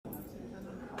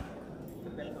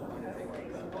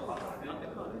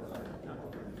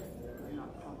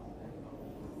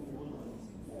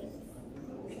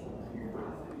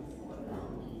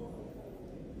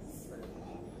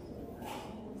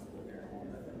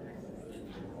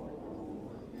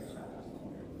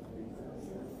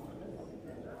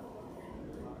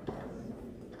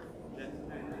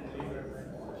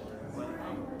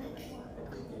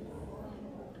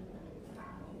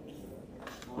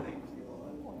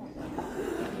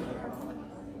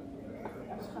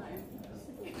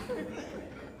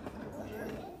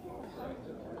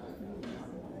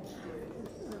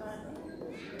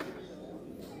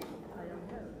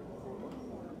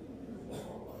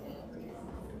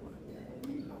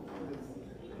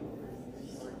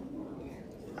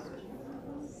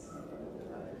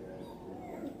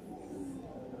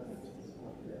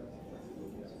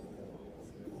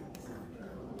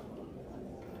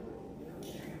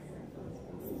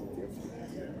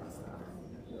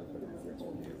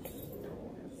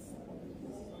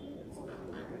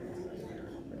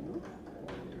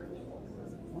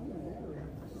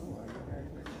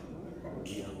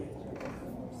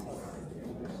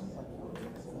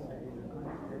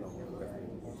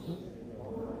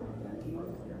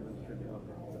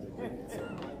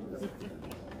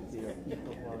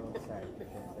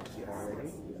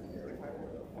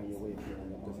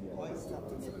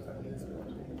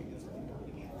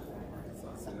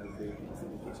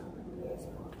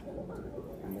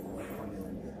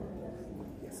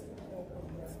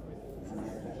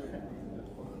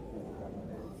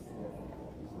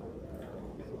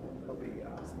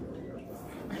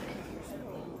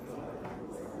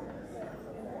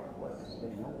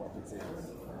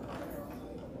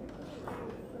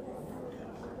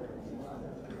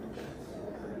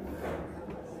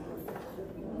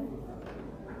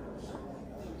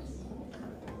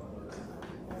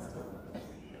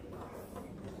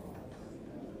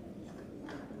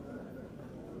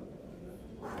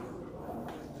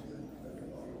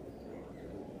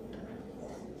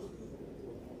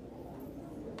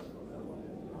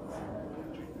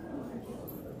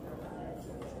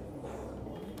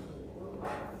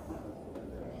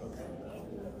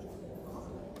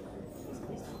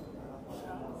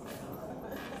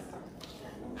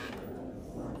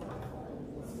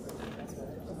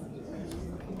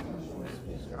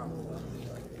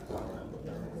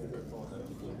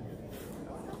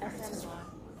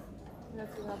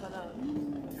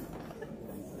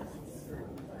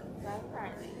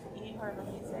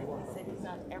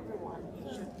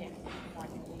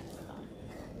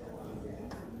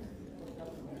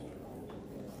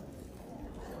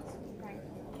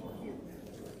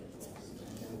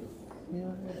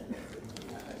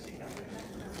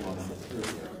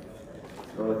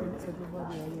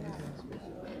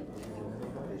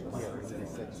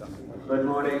Good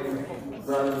morning,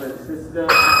 brothers and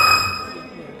sisters.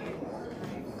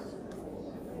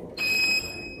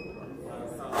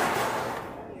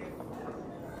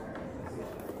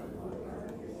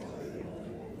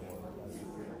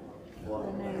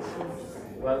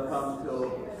 Welcome to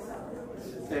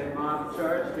St. Mark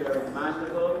Church here in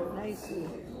Mandeville.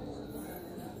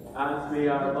 As we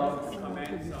are about to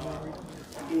commence our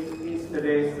Easter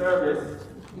Day service,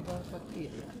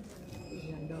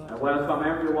 I welcome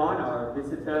everyone, our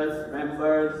visitors,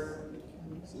 members,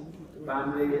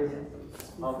 families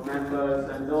of members,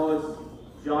 and those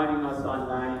joining us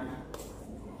online.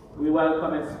 We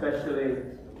welcome especially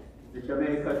the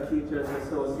Jamaica Teachers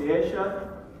Association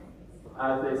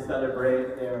as they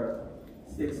celebrate their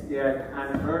 60th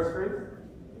anniversary.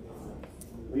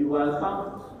 We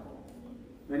welcome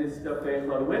Minister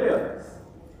Faithful Williams,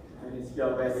 Minister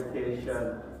of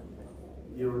Education,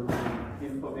 Youth and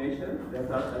Information.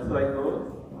 That's how it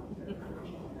goes.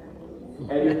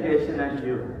 Education and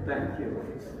Youth. Thank you.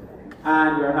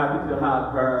 And we're happy to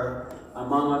have her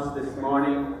among us this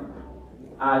morning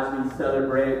as we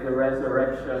celebrate the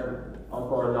resurrection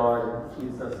of our Lord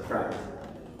Jesus Christ.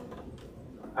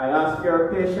 I ask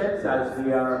your patience as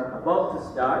we are about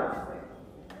to start.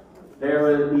 There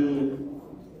will be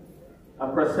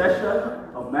a procession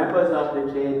of members of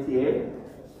the JTA,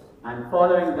 and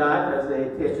following that, as they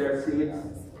take their seats,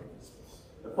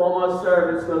 the formal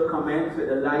service will commence with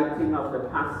the lighting of the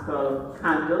Paschal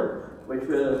candle, which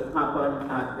will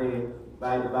happen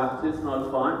by the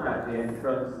baptismal font at the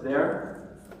entrance there.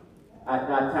 At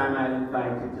that time, I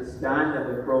invite you to stand,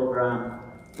 and the program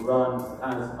runs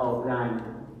as outlined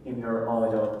in your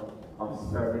order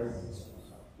of service.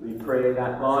 We pray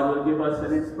that God will give us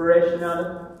an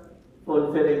inspirational,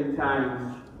 fulfilling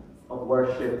time of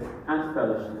worship and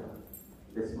fellowship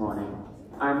this morning.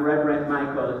 I'm Reverend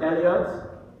Michael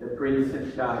Elliott, the priest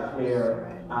in charge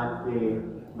here at the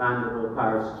Mandeville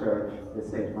Parish Church, the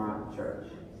St. Mark Church.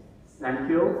 Thank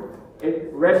you.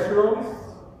 Restrooms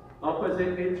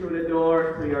opposite me through the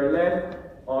door to your left,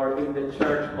 or in the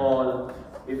church hall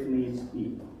if needs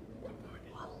be.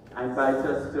 I invite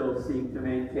us to seek to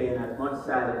maintain as much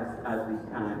silence as we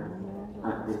can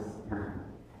at this time.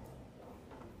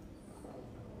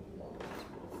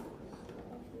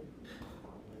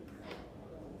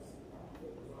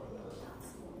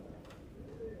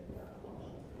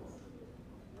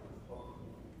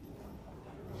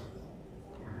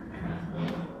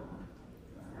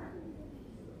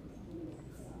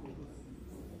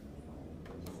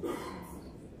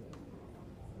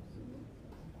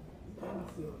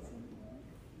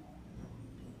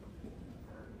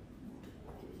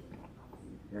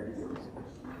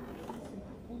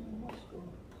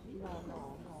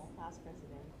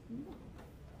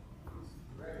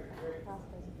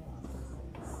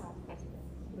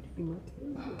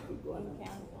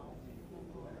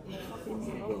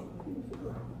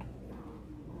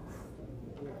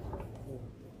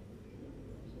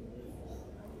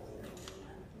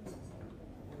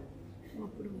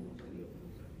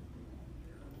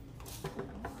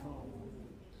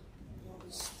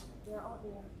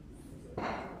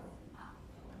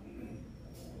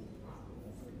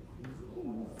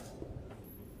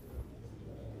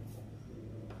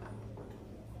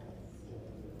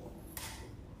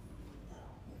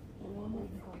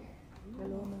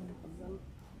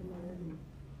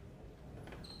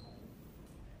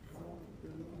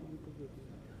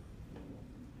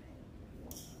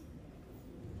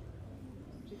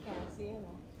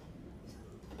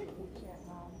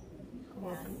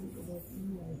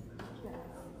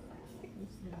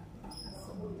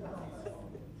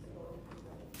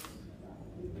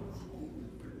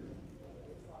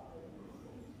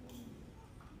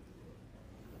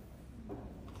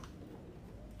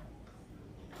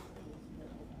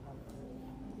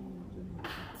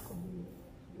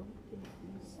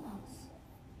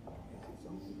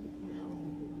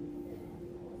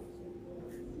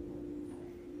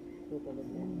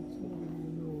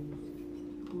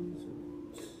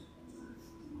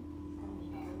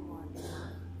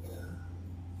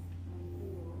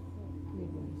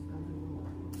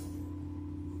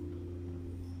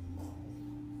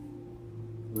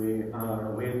 We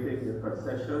are awaiting the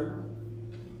procession.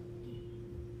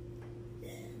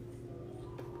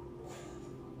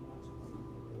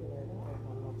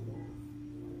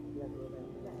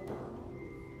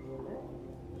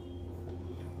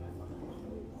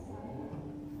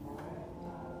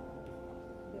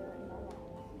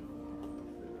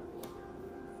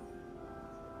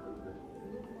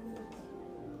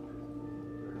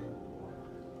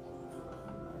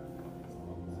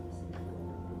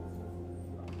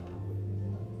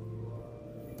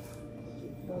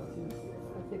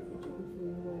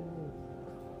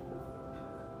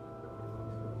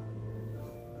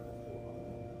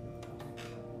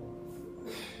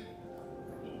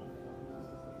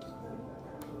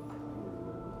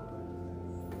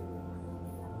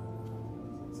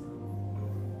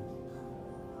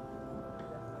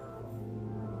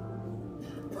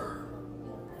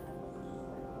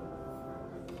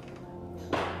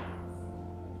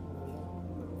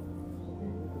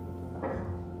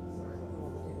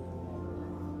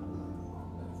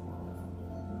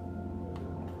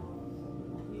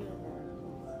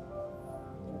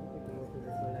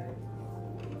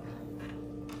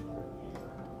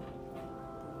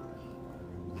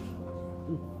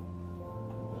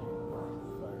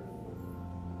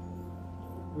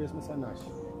 Where's Mr. Nash?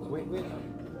 Wait.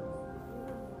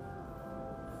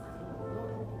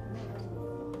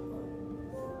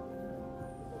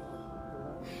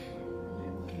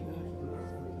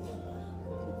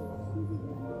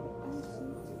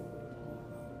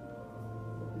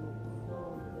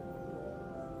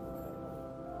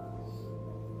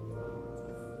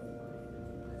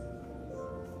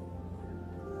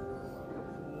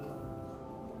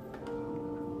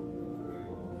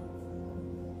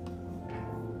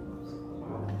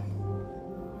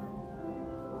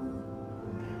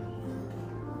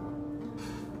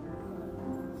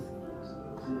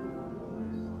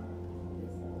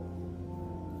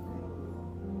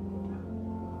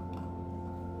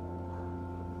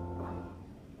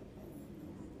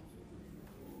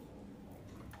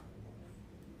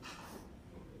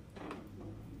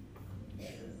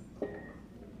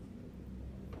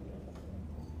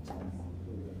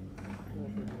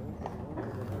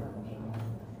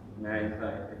 May I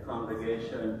invite the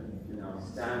congregation to now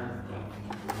stand.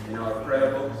 In our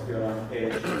prayer books, we are on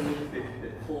page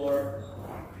 254.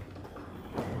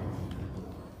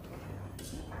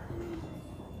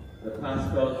 The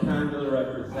paschal candle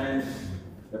represents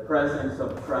the presence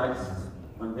of Christ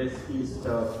on this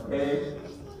Easter day.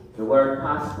 The word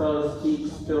paschal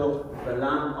speaks to the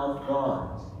Lamb of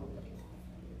God.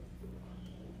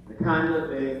 The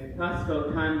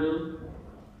paschal candle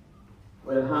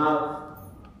will have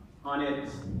on it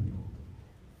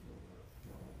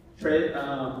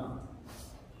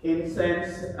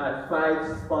incense at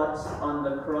 5 spots on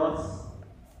the cross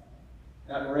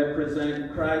that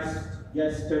represent Christ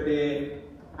yesterday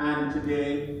and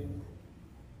today,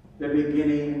 the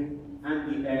beginning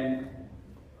and the end.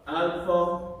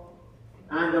 Alpha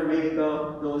and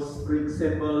Omega, those Greek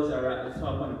symbols, are at the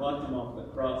top and bottom of the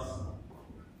cross.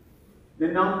 The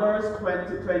Numbers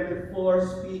 20:24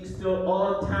 speaks to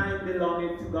all time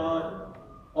belonging to God,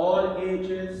 all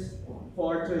ages,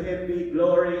 for to him be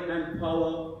glory and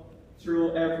power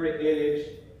through every age,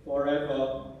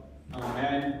 forever.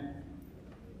 Amen.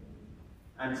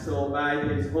 And so by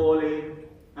his holy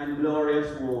and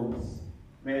glorious wounds,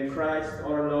 may Christ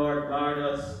our Lord guard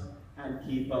us and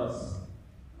keep us.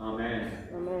 Amen.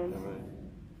 Amen. Amen.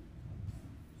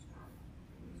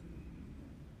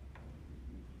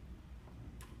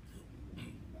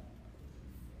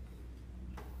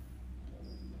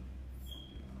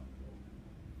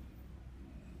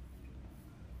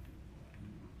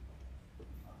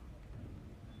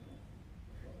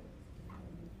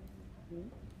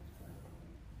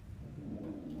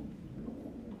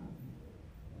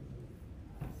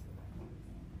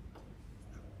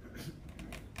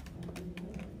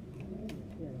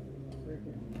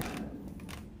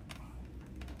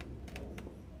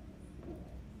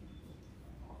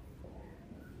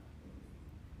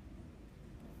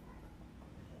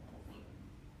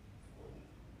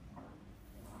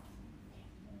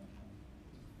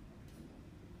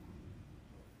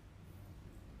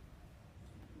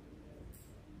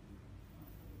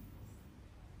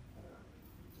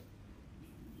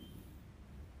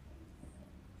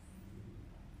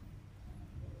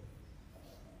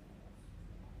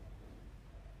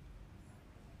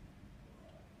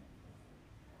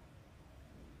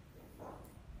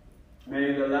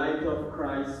 May the light of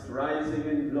Christ rising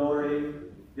in glory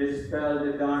dispel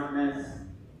the darkness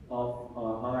of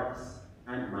our hearts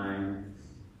and minds.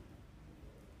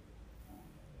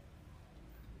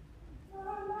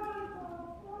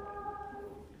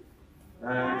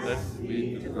 Thanks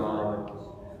be to God.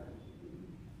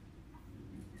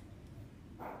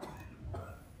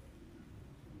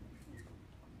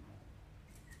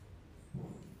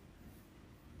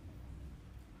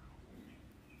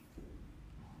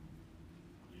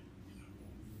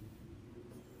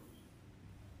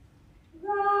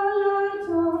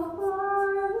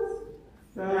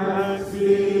 Thanks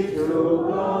be to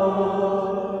God.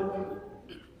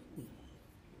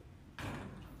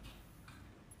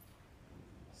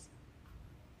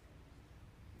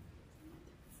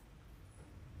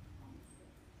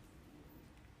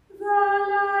 The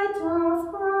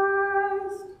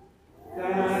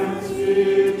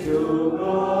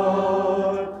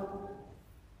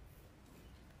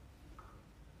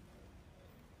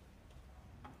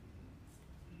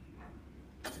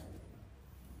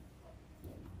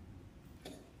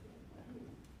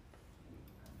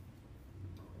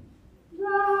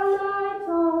light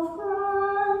of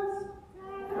Christ.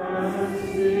 Thanks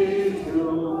be to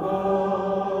God.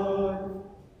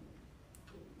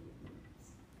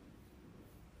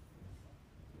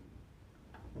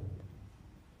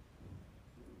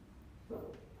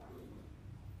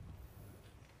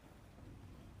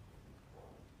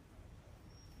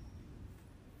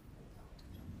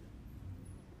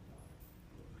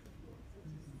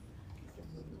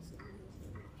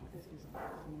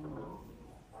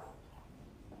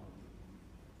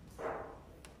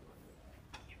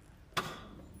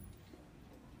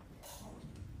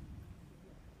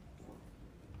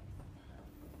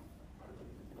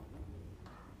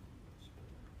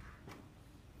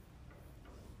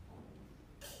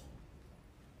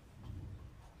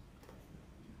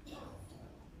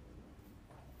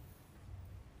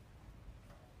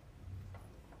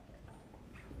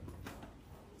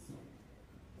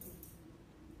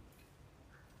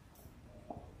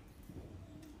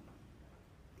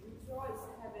 Rejoice,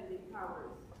 heavenly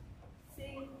powers.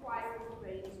 Sing, choirs of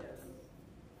angels.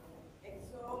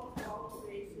 Exalt all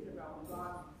creation around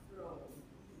God's throne.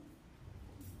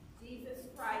 Jesus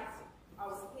Christ,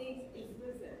 our King, is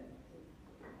risen.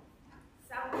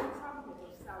 Sound the trumpet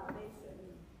of salvation.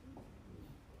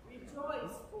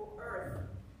 Rejoice, O earth,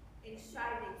 in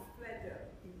shining splendor,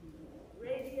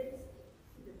 radiant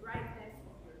in the brightness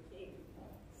of your King.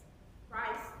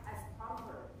 Christ has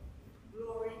conquered.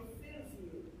 Glory fills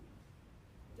you.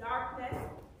 Darkness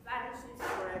vanishes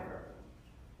forever.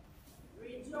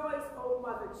 Rejoice, O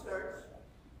Mother Church.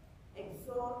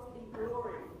 Exalt in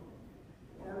glory.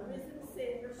 The risen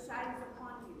Savior shines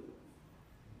upon you.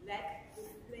 Let this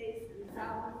place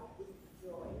resound with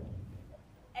joy,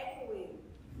 echoing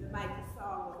the mighty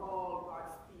song of all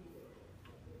God's people.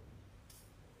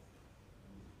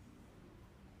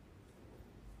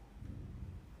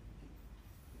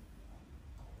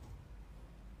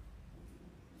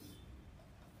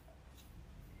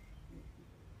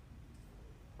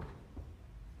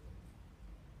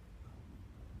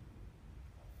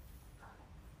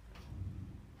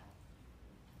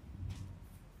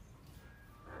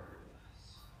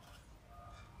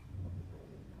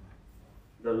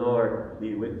 The Lord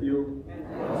be with you. And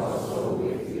also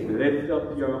with you. Lift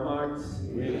up your hearts.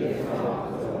 We lift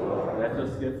up to the Lord. Let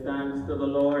us give thanks to the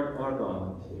Lord our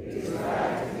God. It is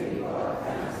right to give God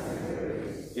thanks and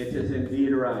praise. It is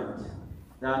indeed right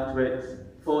that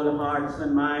with full hearts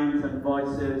and minds and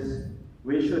voices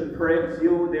we should praise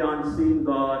you, the unseen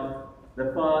God,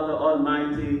 the Father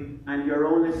Almighty, and your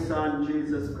only Son,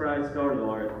 Jesus Christ our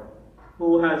Lord,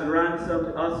 who has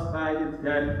ransomed us by his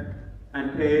death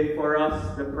and paid for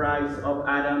us the price of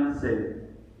Adam's sin.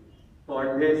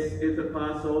 For this is the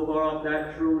Passover of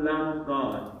that true Lamb of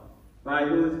God, by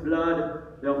whose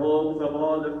blood the homes of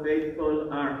all the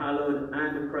faithful are hallowed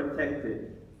and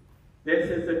protected. This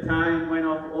is the time when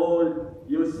of old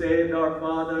you saved our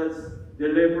fathers,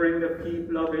 delivering the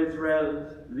people of Israel,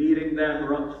 leading them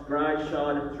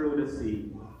dry-shod through the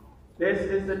sea. This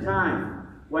is the time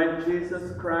when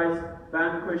Jesus Christ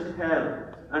vanquished hell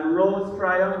and rose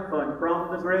triumphant from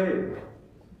the grave.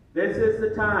 This is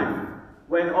the time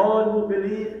when all who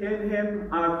believe in him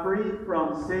are freed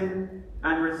from sin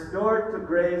and restored to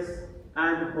grace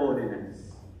and holiness.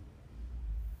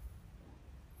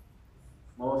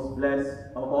 Most blessed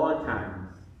of all times,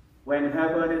 when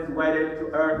heaven is wedded to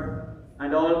earth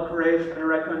and all creation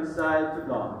reconciled to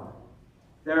God.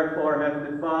 Therefore,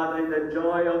 Heavenly Father, in the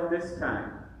joy of this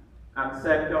time,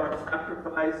 accept our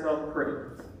sacrifice of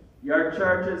praise, your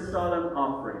church's solemn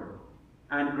offering,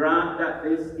 and grant that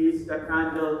this Easter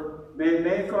candle may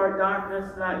make our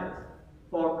darkness light.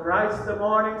 For Christ the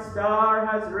morning star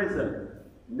has risen,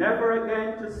 never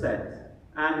again to set,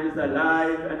 and is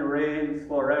alive and reigns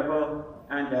forever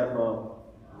and ever.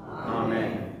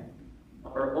 Amen.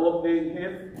 Our opening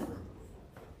hymn,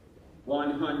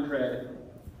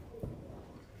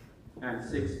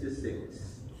 166.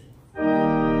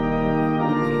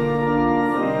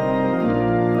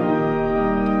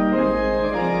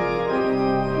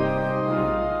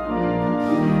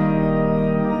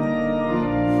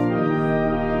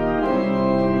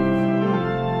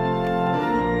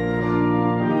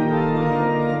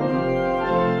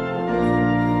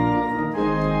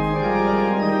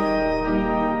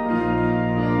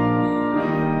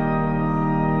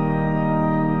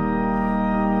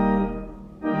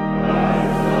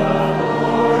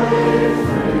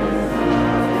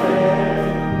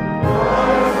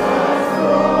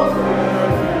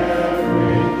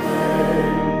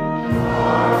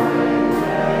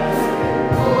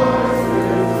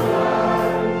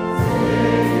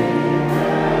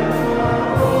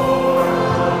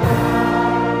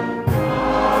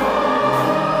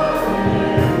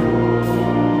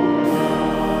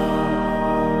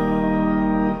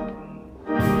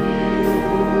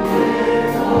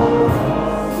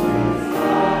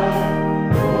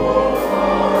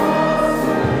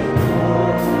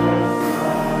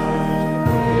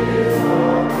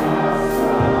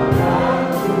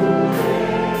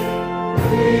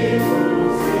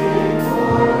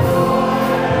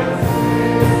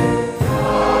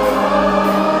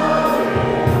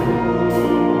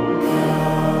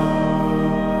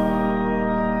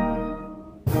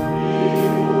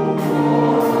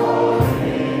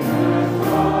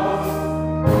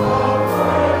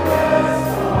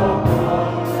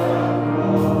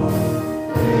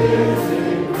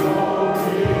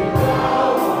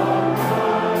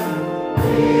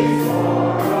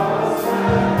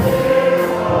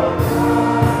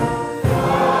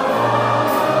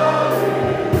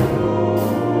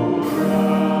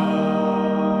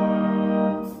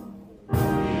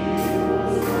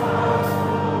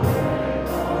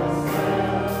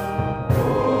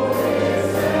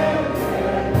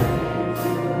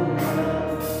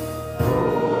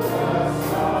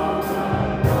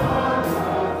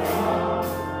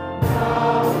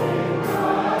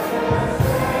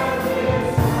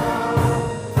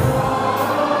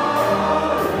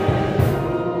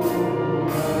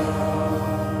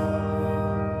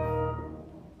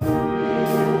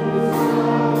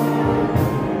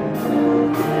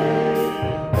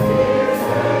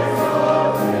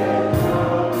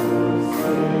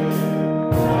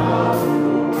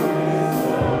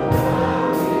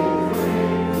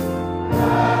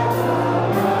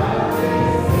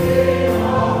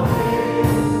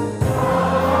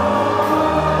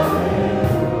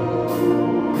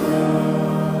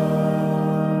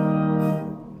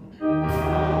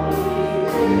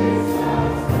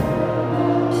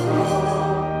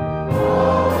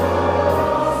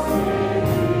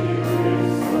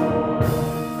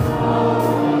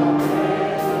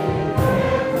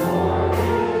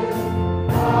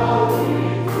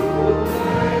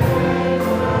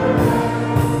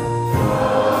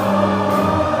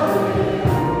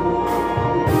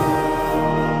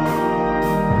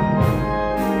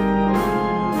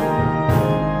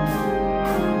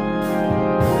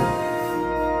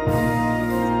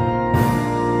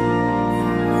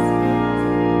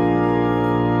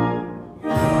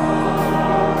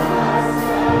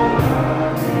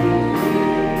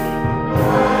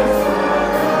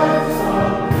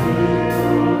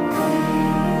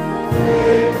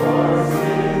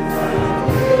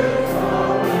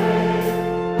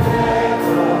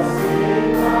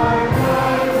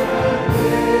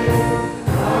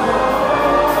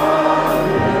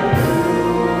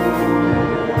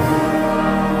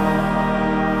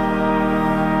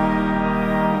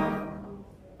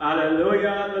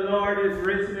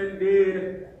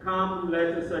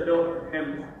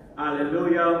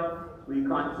 We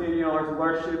continue our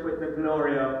worship with the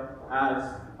Gloria as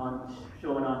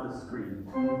shown on the screen.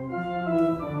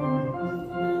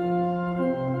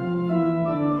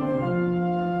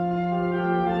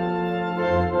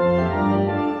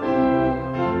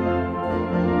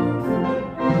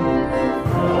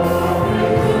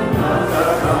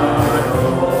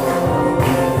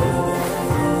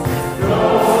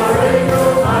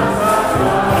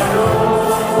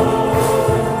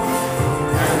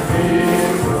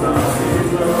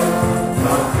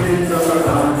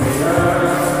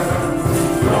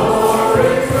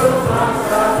 Glory to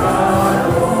Master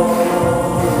God.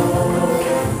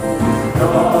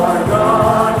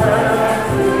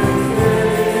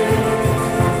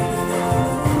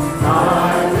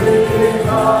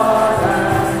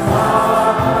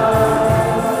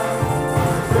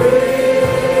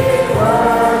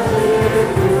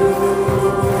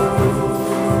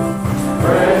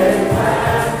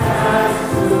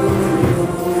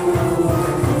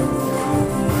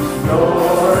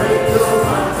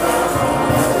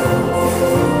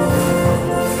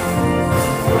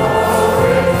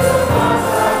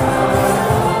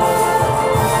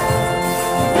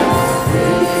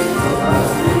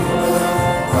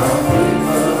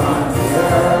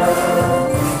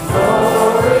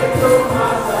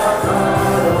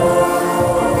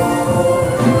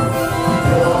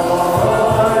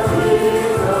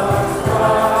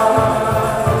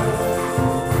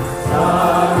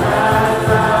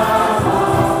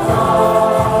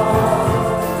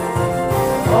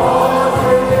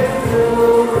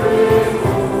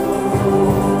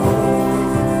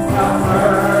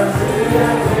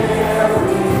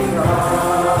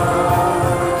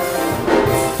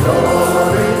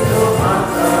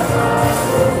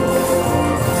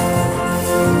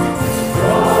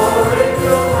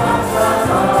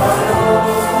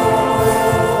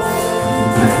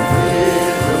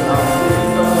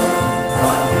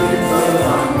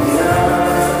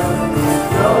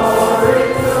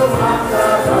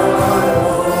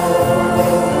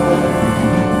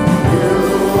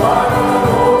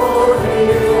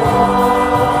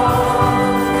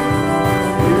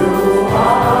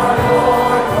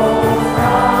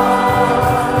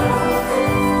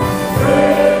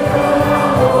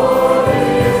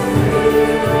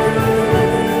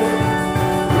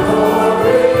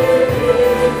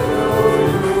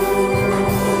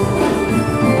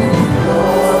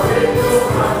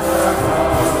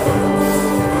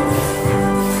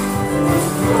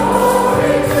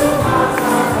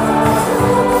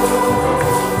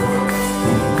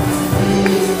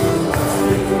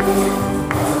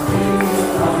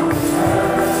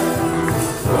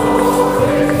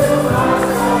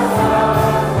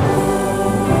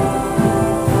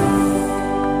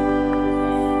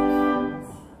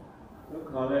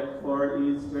 collect for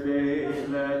Easter Day,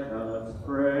 let us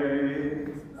pray.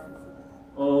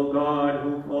 O God,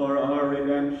 who for our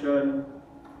redemption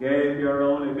gave your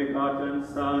only begotten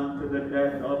Son to the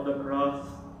death of the cross,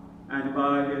 and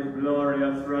by his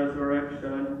glorious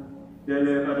resurrection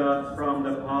delivered us from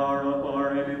the power of our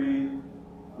enemy,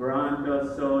 grant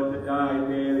us so to die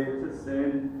daily to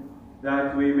sin,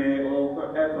 that we may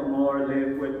forevermore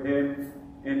live with him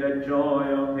in the joy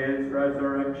of his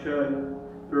resurrection,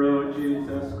 through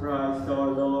Jesus Christ our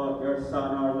Lord, your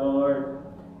Son, our Lord,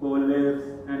 who lives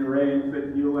and reigns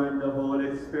with you and the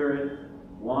Holy Spirit,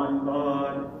 one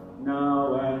God,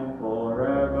 now and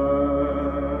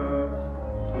forever.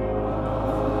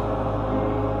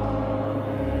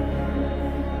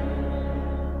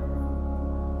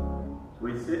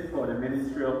 We sit for the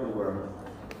ministry of the word.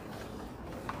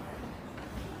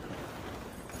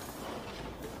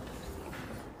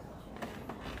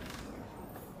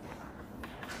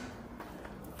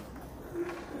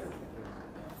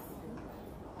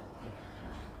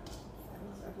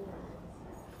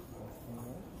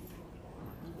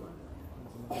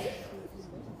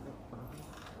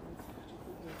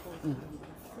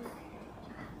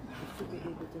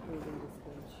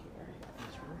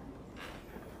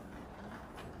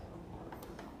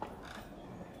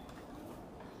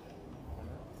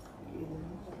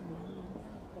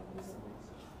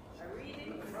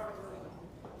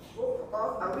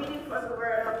 A reading from the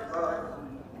Word of God,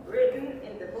 written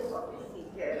in the book of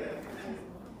Ezekiel,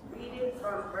 reading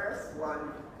from verse 1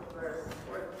 to verse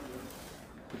 14.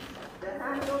 The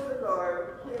hand of the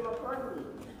Lord came upon me,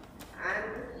 and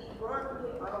he brought me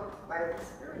out by the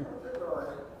Spirit of the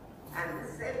Lord, and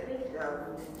set me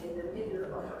down in the middle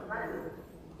of a valley.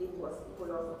 It was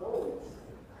full of bones.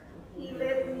 He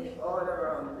led me all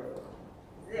around them.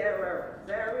 There were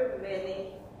very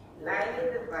many lying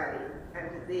in the valley, and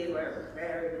they were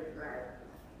very dry.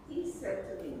 He said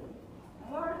to me,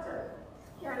 Mortal,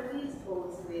 can these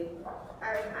bones live?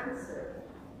 I answered,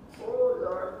 O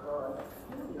Lord God,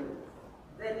 you know.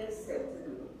 Then he said to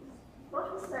me,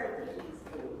 prophesy to these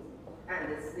bones, and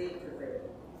say to them,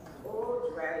 O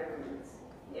dry bones,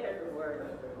 hear the word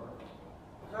of the Lord.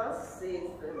 Thus says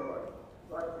the Lord,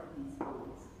 God of these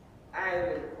bones, I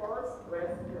will cause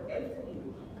breath to enter you,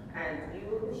 and you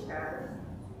shall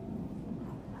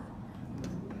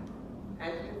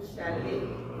live.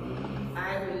 I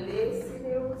will lay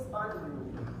sinews on you,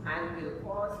 and will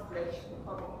cause flesh to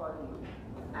come upon you,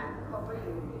 and cover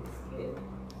you with skin,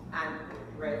 and put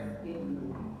breath in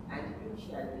you, and you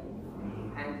shall live.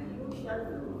 And you shall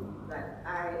know that I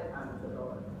am the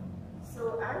Lord. So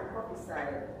I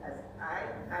prophesied as I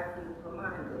had been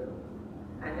commanded,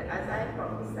 and as I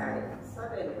prophesied,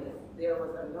 suddenly there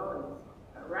was a noise,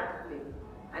 a rattling,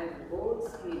 and the bones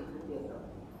came together,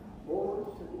 bone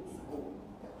to its bone.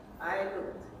 I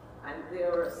looked, and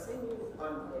there were sinews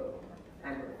on them,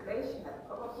 and the flesh had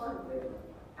come upon them,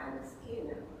 and the skin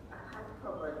had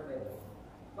covered them,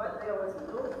 but there was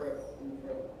no breath in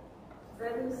them.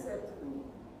 Then he said to me,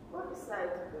 prophesy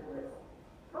to the breath,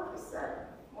 prophesy,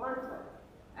 mortal,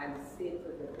 and say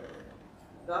to the breath,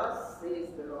 thus says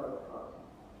the Lord God,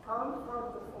 come from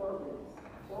the four winds,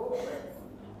 O breath,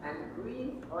 and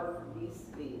breathe unto these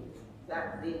things, that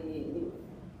they may live.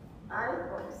 I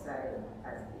prophesied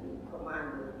as he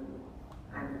commanded me,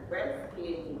 and breath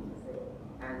came into them,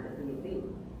 and they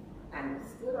lived, and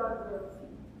stood on their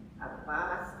feet, a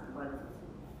vast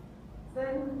multitude.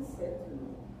 Then he said to me,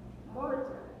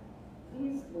 mortal,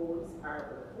 these bones are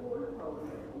the whole house of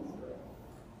Israel.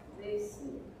 They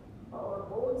say, our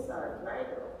bones are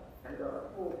dried up, and our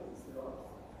hope is lost.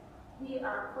 We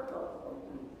are cut off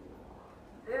completely.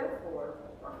 Therefore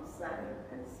prophesy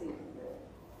and say to them,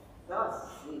 thus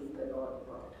says the Lord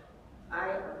God, I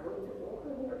am going to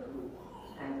open your grave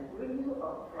and bring you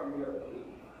up from your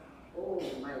grave, O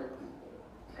my people,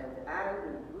 and I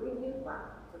will bring you back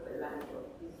to the land of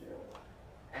Israel.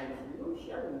 And you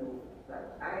shall know that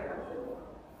I am the Lord,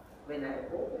 when I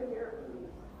open your grave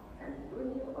and bring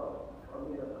you up from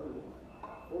your grave,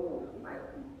 O my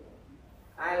people.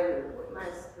 I will put my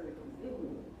spirit within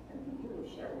you, and you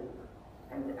shall live,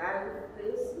 and I will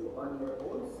place you on your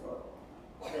own soil.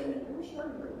 Then you shall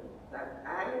know that I,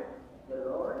 the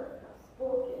Lord, have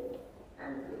spoken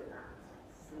and will act,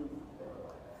 says the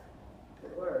Lord. The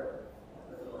word of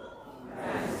the Lord.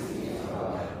 Thanks be to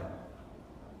God.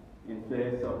 In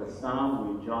place of the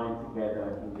psalm, we join together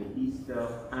in the Easter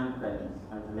anthems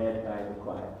as led by the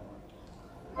choir.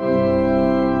 Praise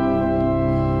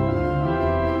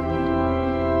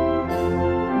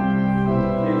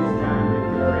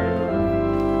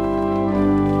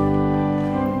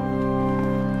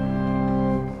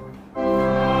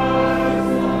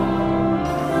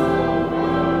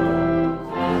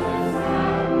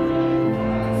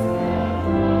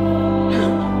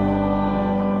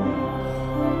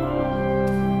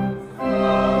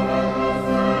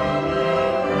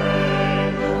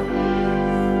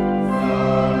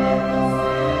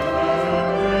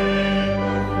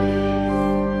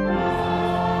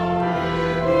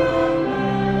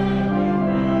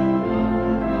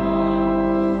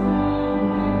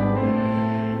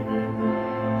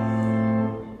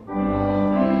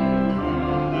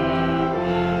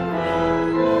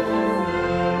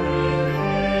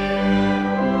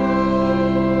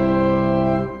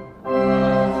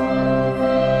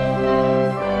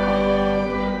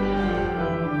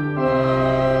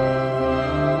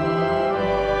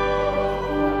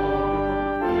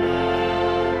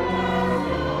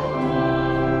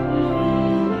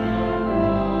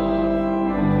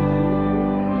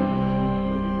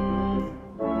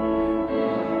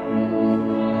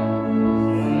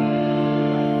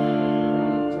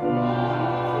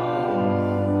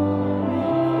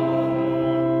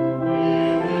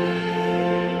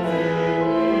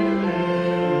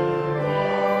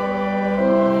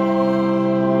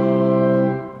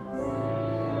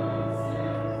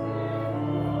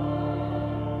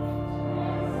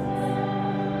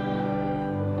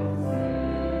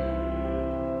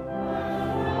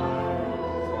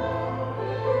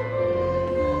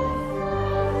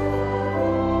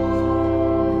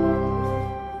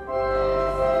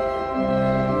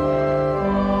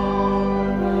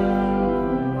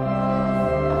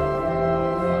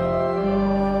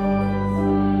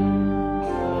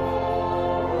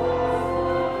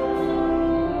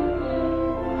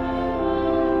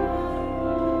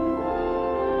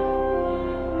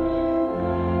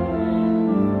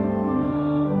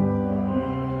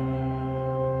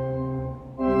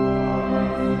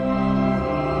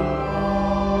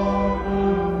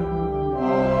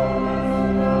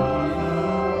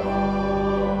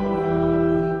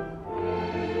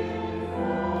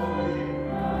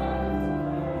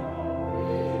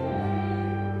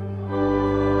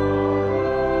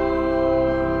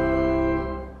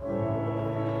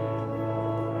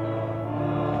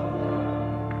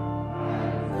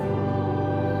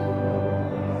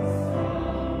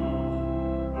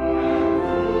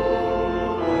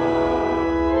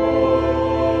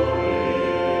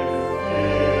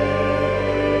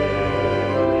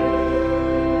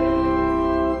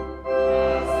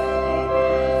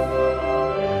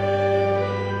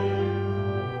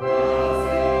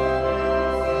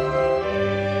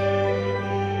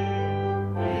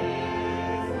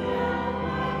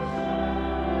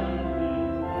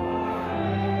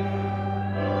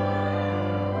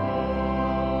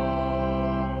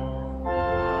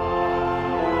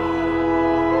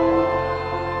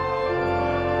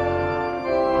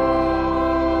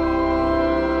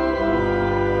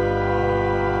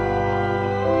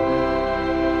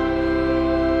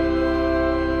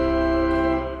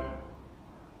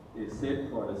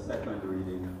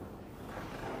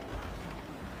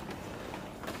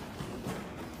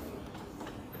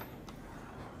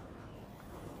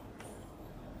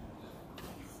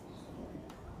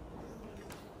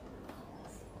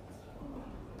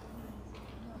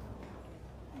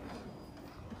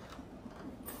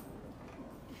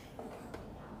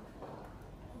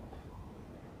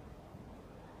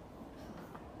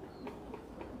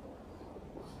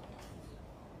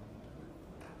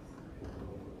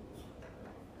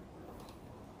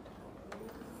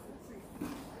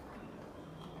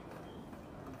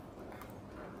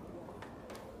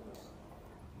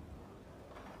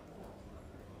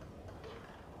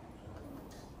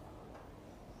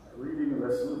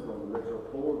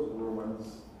told the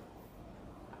Romans,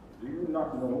 "Do you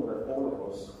not know that all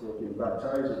of us who have been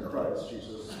baptized in Christ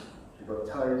Jesus were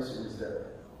baptized in his death?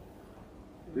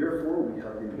 Therefore we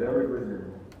have been buried with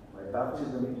him by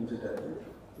baptism into death,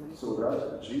 so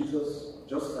that Jesus,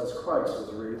 just as Christ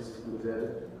was raised from the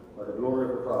dead by the glory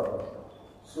of the Father,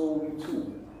 so we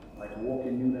too might walk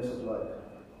in newness of life.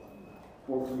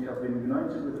 For we have been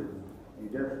united with him in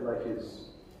death like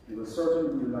his, we will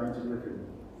certainly be united with him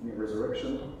in a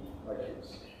resurrection like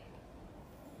his.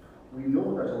 We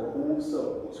know that our old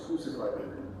self was crucified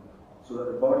with him, so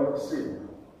that the body of sin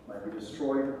might be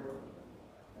destroyed,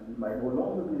 and we might no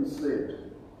longer be enslaved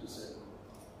to sin.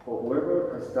 For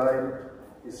whoever has died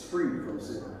is free from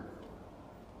sin.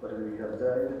 But when we have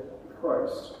died with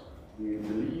Christ, we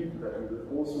believe that we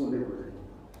will also live with him.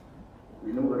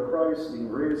 We know that Christ, being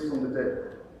raised from the dead,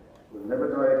 will never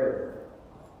die again.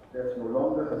 Death no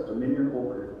longer has dominion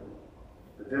over him.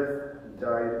 The death he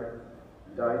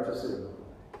died to sin.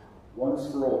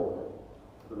 Once for all,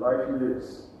 the life he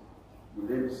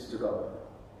lives to God.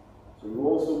 So you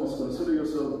also must consider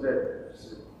yourselves dead to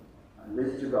sin, and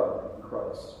live to God in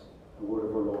Christ, the word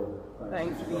of our Lord.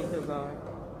 Thanks be to God.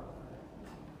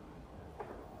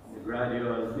 The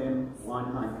gradual hymn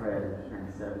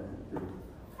 173.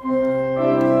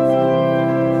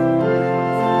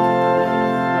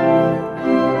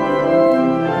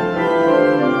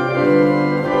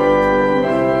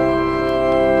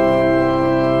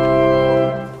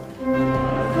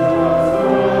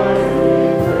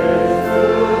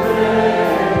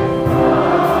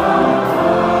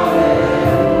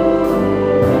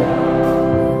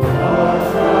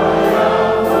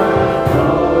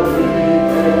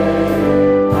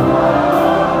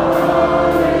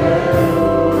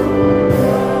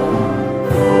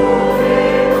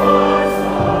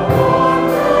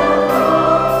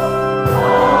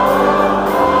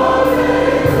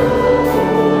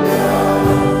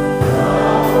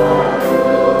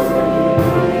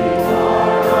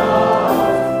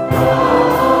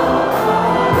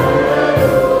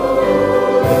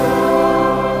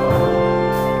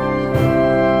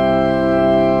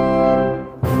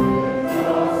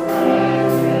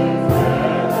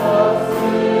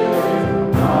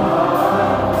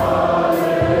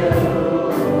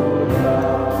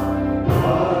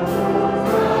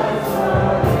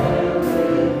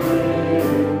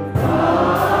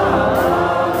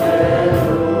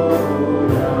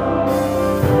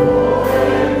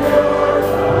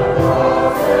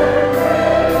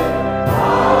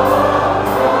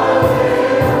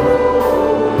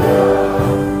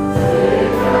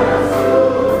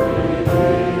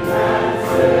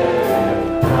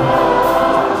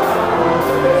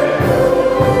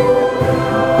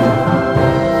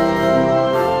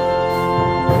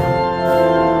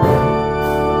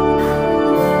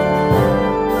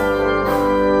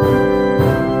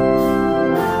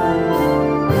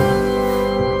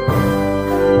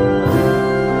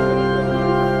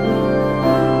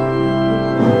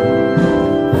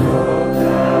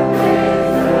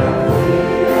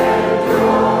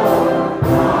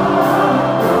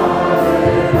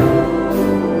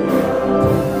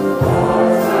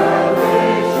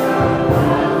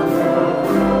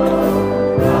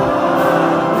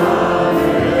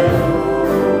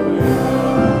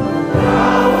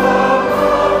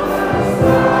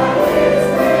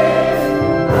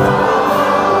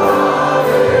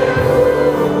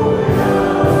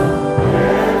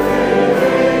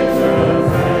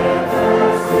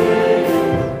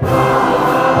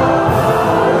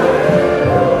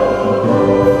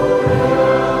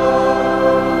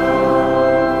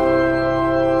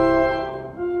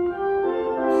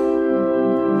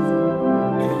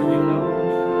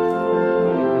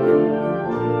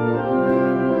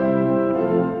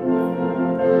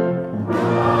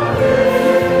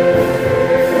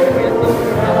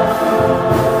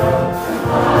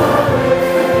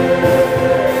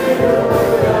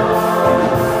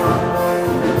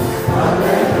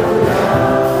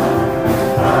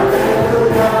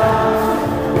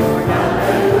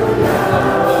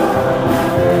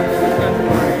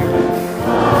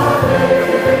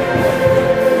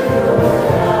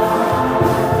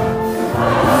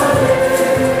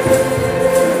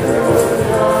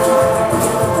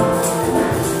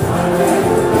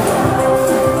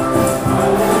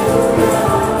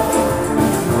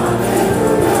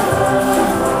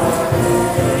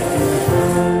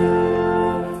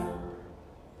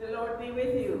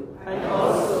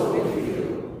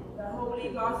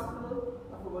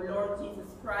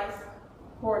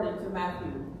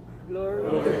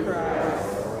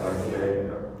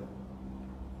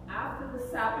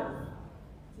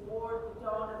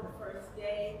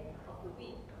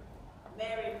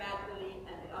 Mary Magdalene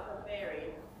and the other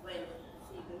Mary went to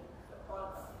see the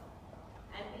sepulchre.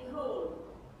 And behold,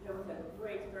 there was a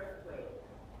great earthquake.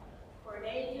 For an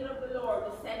angel of the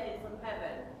Lord descended from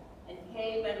heaven, and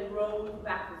came and rolled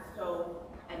back the stone,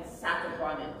 and sat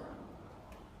upon it.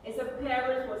 His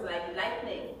appearance was like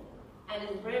lightning, and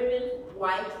his raiment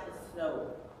white as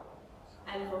snow.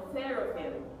 And for fear of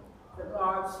him, the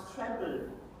guards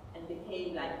trembled and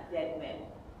became like dead men.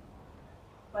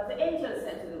 But the angel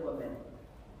said to the woman,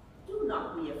 "Do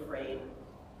not be afraid,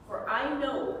 for I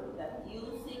know that you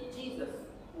seek Jesus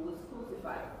who was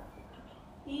crucified.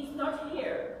 He is not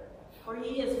here, for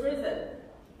he is risen,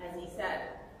 as he said.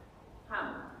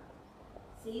 Come,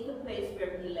 see the place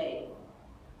where he lay.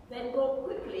 Then go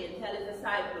quickly and tell his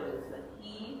disciples that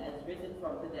he has risen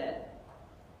from the dead.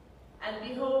 And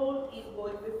behold, he is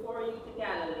going before you to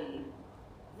Galilee.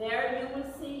 There you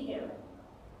will see him.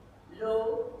 Lo,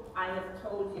 I have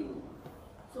told you."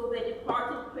 So they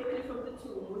departed quickly from the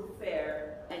tomb with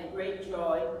fear and great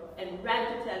joy, and ran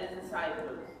to tell his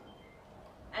disciples.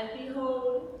 And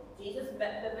behold, Jesus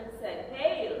met them and said,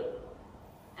 "Hail!"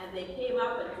 And they came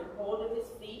up and took hold of his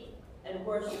feet and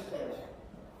worshipped him.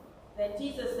 Then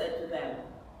Jesus said to them,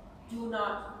 "Do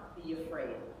not be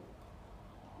afraid.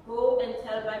 Go and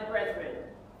tell my brethren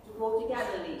to go to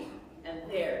Galilee, and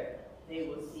there they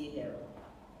will see him."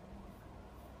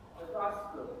 The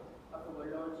Gospel of our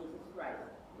Lord Jesus Christ.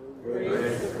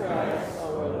 Praise to Christ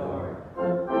our Lord.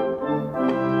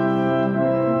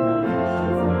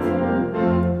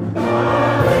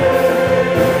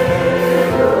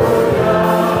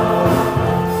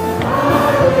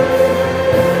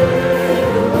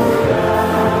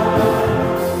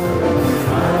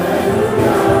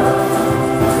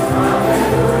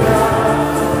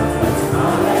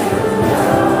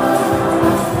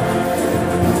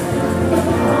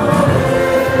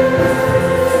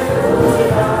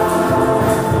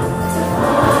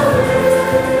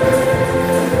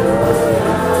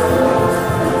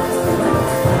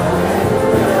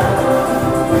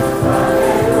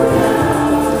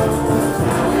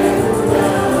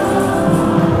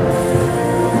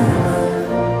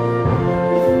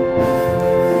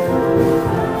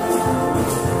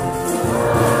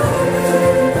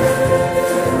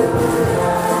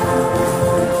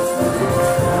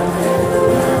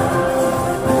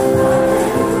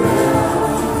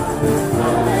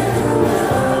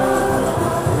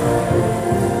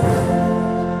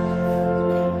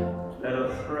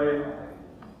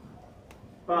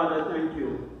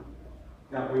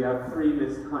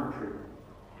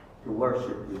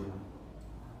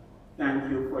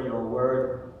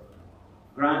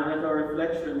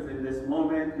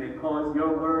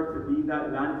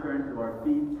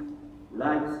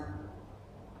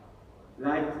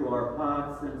 Light to our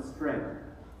paths and strength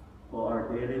for our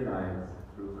daily lives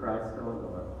through Christ our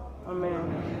Lord.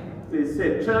 Amen. Please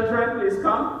sit. Children, please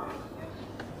come.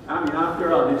 I mean,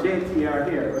 after all, the JT are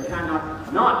here. We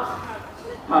cannot not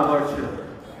have our children.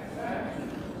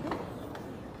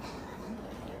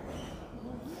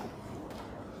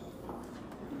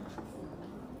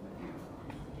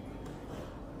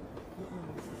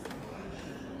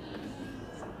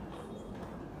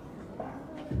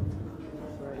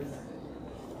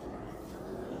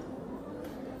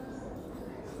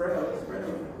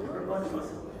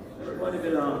 Everybody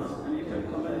belongs, and you can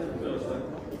come a little closer.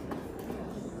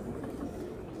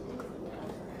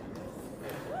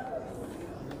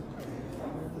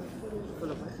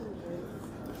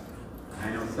 I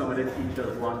know some of the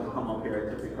teachers want to come up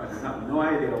here because they have no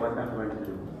idea what I'm going to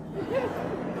do.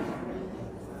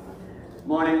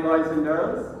 Morning, boys and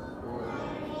girls.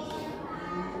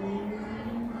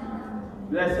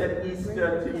 Blessed Easter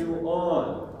to you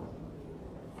all.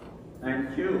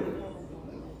 Thank you.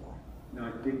 No,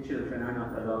 big children are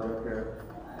not allowed up here.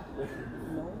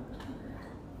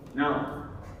 Now,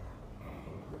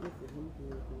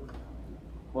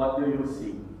 what do you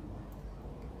see?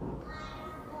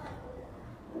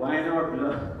 Wine or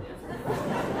blood?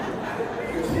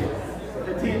 You see,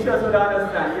 the teachers would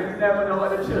understand. You never know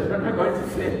what the children are going to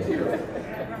say to you.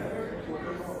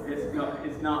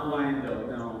 It's not wine though,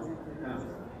 no.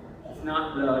 It's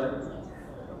not blood.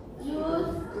 Juice.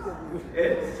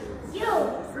 It's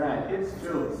juice. Right, it's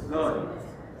juice. Good.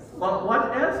 But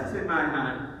what else is in my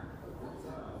hand?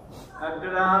 A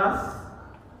glass,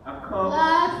 a cup.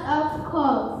 Glass of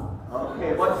cup.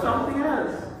 Okay, what's something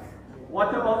else?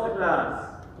 What about the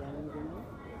glass?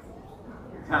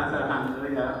 It has a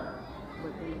handle, yeah.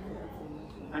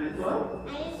 And it's what?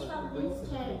 And it's from this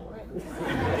chair.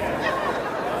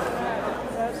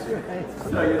 That's right.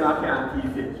 So you not can't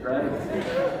keep it, right?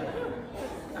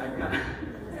 I can't.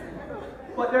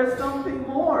 But there's something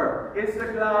more. is the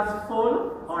glass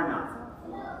full or not?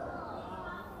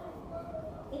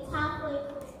 It's halfway.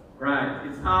 Right,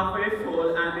 it's halfway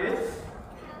full and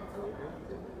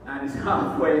it's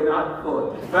halfway not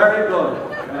full. Very good.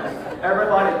 Right.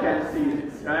 Everybody can see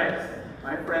this, right?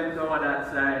 My friends over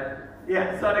that side.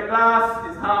 Yeah, so the glass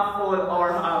is half full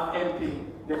or half empty.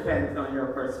 Depends on your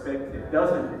perspective,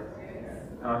 doesn't it?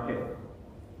 Okay.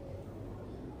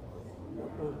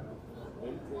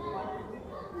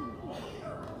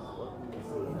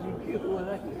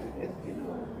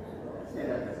 Say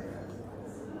that.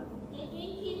 You're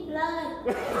drinking blood.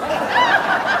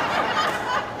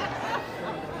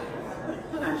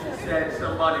 And she said,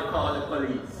 somebody call the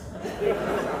police.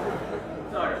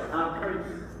 Sorry, I'm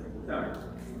crazy. Sorry.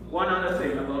 One other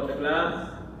thing about the glass.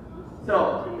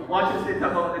 So, what is it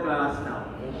about the glass now?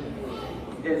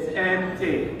 It's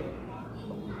empty.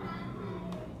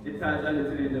 It has a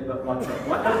little in the bottom.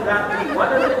 What does that mean? What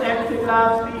does an empty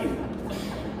glass mean?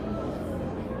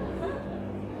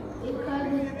 Because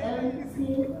it's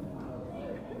empty.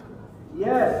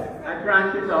 Yes, I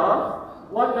grant it all.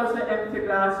 What does the empty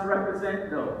glass represent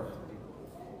though?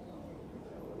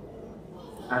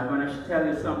 I'm going to tell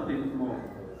you something more.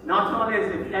 Not only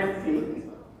is it empty,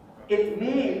 it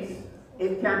means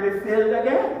it can be filled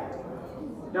again,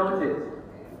 don't it?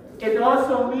 It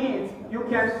also means you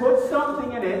can put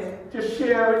something in it to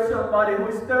share with somebody who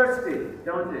is thirsty,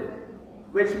 don't it?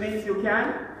 Which means you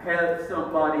can help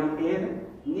somebody in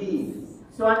need.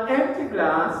 So an empty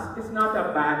glass is not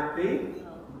a bad thing.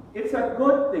 It's a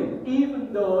good thing,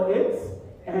 even though it's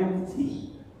empty.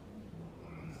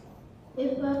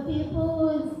 If a people who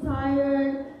is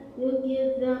tired, you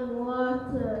give them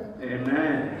water.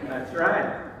 Amen. That's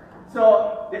right.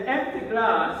 So the empty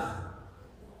glass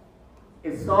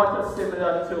is sort of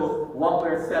similar to what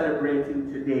we're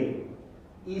celebrating today,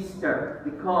 Easter,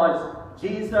 because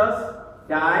Jesus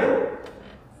died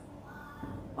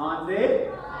on the...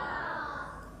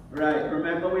 Right,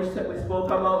 remember we spoke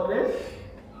about this?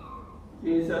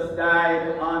 Jesus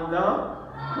died on the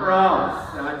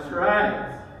cross. That's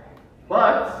right.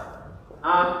 But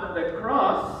after the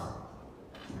cross,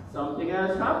 something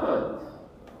else happened.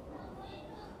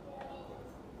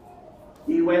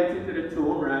 He went into the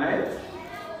tomb, right?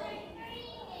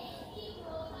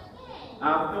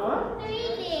 After what? 3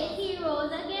 days he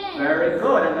rose again. Very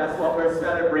good, and that's what we're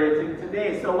celebrating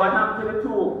today. So what happened to the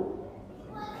tomb?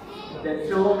 The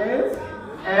tomb is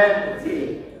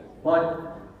empty.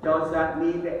 But does that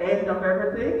mean the end of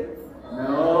everything?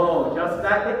 No. Just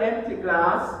like the empty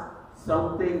glass,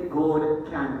 something good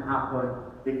can happen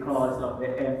because of the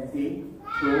empty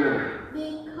tomb.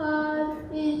 Because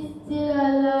he's still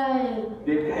alive.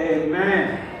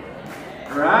 Amen.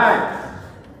 Right.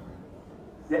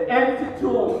 The empty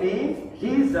tomb means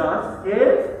Jesus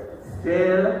is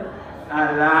still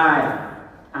alive.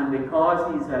 And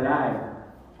because he's alive,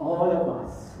 all of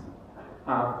us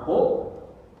have hope.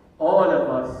 All of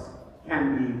us can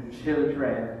be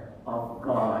children of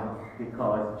God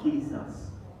because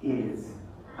Jesus is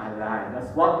alive.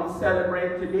 That's what we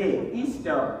celebrate today.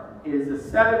 Easter is a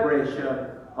celebration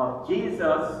of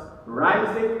Jesus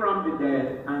rising from the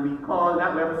dead, and we call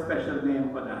that, we have a special name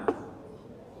for that.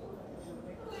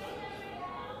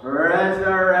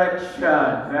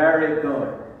 Resurrection. Very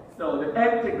good. So the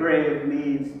empty grave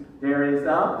means there is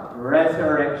a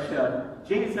resurrection.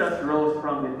 Jesus rose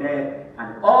from the dead,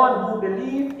 and all who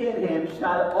believe in him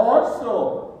shall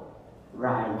also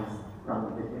rise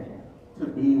from the dead to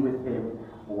be with him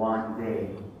one day.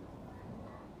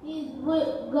 He's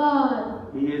with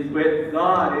God. He is with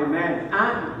God, amen.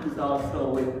 And he's also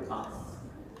with us.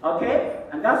 Okay?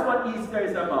 And that's what Easter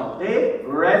is about. The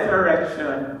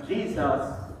resurrection.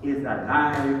 Jesus is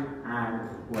alive and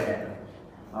well.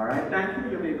 Alright, thank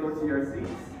you. You may go to your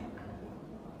seats.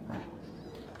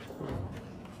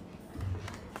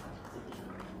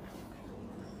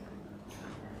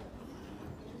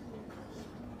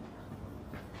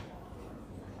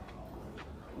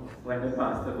 When the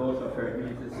pastor goes up here, it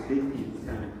means it's a big piece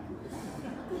time.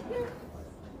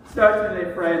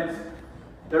 Certainly, friends,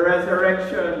 the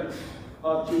resurrection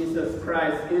of Jesus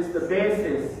Christ is the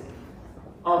basis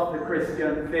of the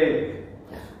Christian faith.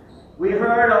 We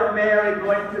heard of Mary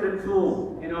going to the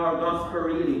tomb in our gospel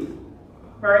reading.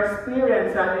 Her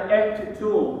experience at the empty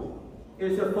tomb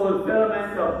is a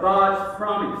fulfillment of God's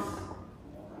promise.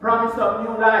 Promise of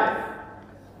new life,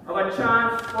 of a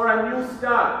chance for a new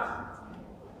start,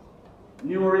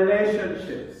 new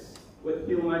relationships with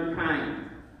humankind,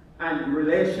 and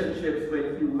relationships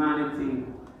with humanity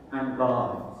and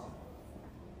God.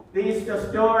 The Easter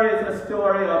story is a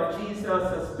story of Jesus,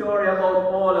 a story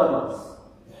about all of us.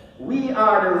 We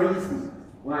are the reason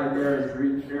why there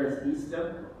is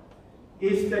Easter.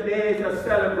 Easter Day is a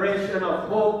celebration of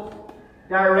hope,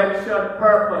 direction,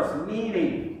 purpose,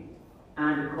 meaning,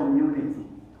 and community.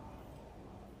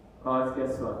 Because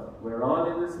guess what? We're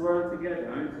all in this world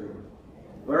together, aren't we?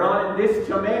 We're all in this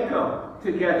Jamaica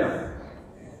together.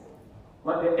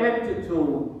 But the empty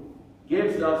tomb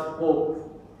gives us hope.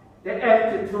 The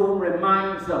empty tomb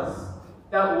reminds us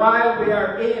that while we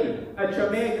are in a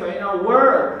Jamaica, in a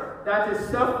world that is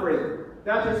suffering,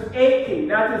 that is aching,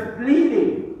 that is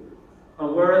bleeding, a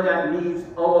world that needs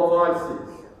our voices,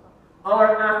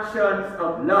 our actions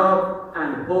of love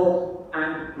and hope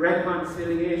and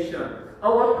reconciliation,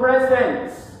 our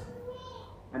presence,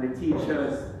 and the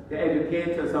teachers, the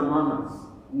educators among us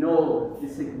know the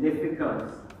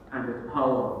significance and the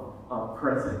power of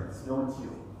presence, don't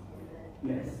you?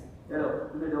 Yes.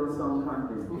 Little song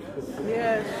contest.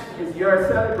 Yes. It's your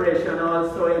celebration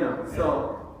also, you know.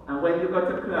 So, and when you go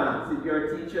to class, if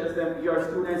your teachers and your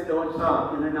students don't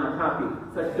talk, and they're not happy,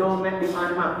 so don't make them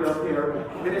unhappy up here.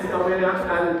 Minister Williams,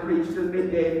 I will preach till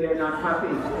midday if they're not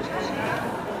happy.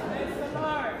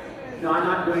 No, I'm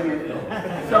not doing it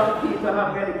though. Some people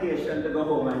have medication to go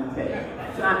home and take.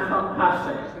 So I'm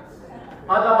compassionate.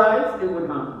 Otherwise, it would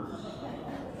happen.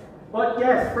 But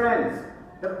yes, friends,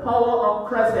 the power of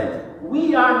present.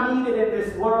 We are needed in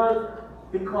this world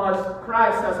because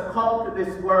Christ has come to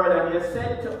this world and he has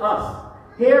said to us,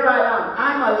 here I am,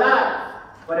 I'm alive,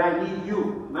 but I need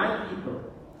you, my people,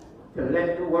 to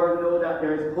let the world know that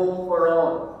there is hope for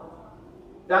all.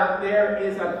 That there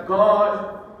is a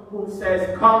God who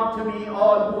says, come to me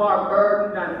all who are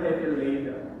burdened and heavy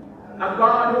laden. A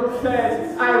God who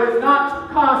says, I will not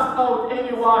cast out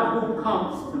anyone who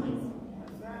comes to me.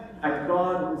 A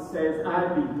God who says,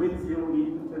 I'll be with you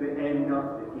even to the end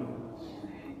of the age.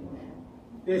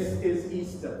 This is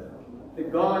Easter. The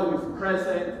God who is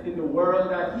present in the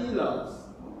world that he loves.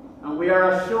 And we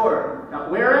are assured that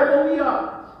wherever we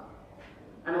are,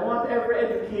 and I want every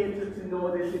educator to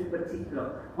know this in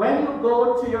particular, when you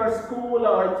go to your school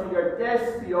or to your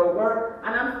desk, to your work,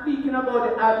 and I'm speaking about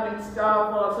the admin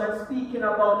staff also, I'm speaking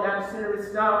about the ancillary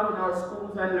staff in our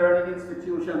schools and learning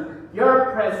institutions,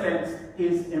 your presence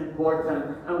is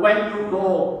important. And when you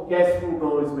go, guess who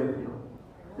goes with you?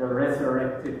 The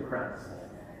resurrected Christ.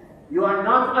 You are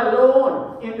not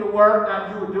alone in the work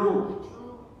that you do.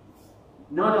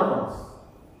 None of us.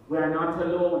 We are not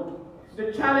alone.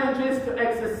 The challenge is to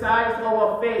exercise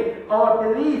our faith,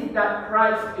 our belief that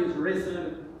Christ is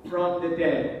risen from the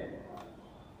dead.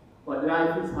 But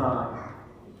life is hard.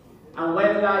 And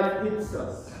when life hits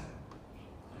us,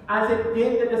 as it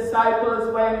did the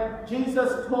disciples when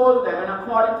Jesus told them, and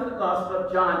according to the Gospel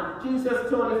of John, Jesus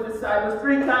told his disciples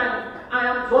 3 times, I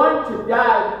am going to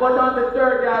die, but on the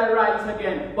 3rd day I'll rise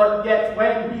again. But yet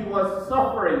when he was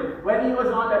suffering, when he was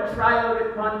on the trial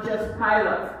with Pontius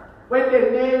Pilate, when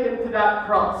they nailed him to that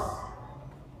cross,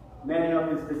 many of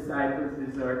his disciples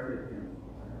deserted him.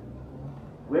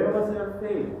 Where was their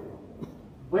faith?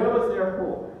 Where was their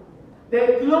hope?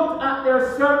 They looked at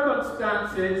their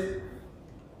circumstances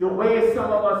the way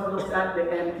some of us looked at the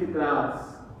empty glass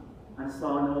and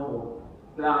saw no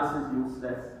hope. Glass is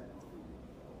useless.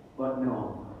 But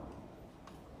no.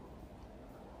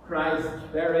 Christ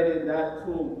buried in that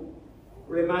tomb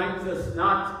reminds us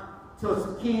not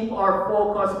to keep our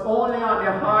focus only on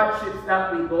the hardships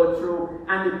that we go through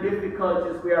and the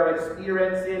difficulties we are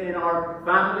experiencing in our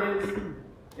families,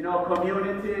 in our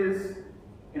communities,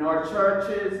 in our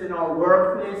churches, in our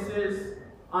workplaces,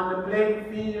 on the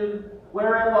playing field,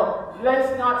 wherever.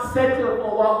 Let's not settle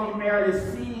for what we merely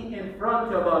see in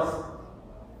front of us,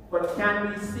 but can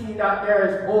we see that there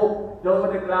is hope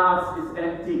though the glass is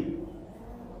empty?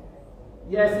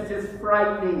 Yes, it is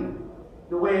frightening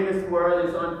the way this world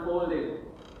is unfolding.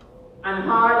 And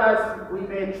hard as we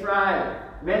may try,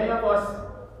 many of us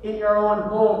in your own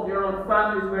home, your own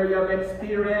families where you have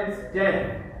experienced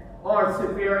death or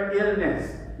severe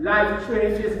illness, life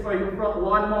changes for you. From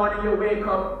one morning you wake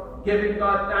up giving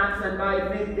God thanks, and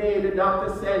by midday the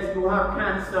doctor says you have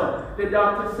cancer. The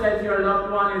doctor says your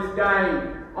loved one is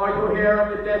dying, or you hear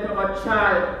of the death of a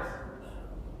child.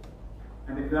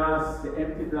 And the glass, the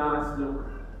empty glass, look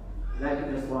like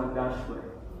it just won't dash away.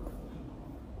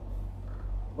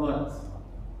 But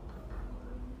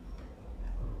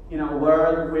in a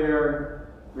world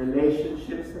where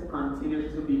relationships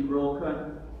continue to be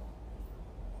broken,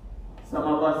 some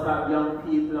of us have young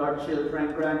people, our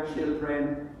children,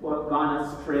 grandchildren, who have gone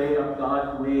astray of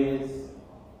God's ways.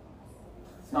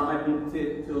 Some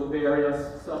addicted to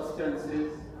various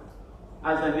substances.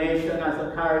 As a nation, as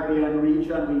a Caribbean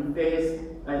region, we face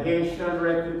a Haitian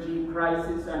refugee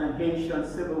crisis and a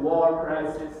Haitian civil war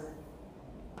crisis.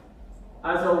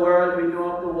 As a world, we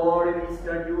know of the war in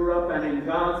Eastern Europe and in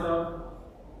Gaza.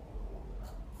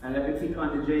 And let me click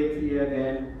on the JTA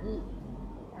again.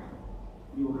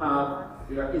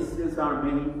 Your issues are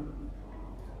many.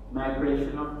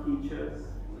 Migration of teachers.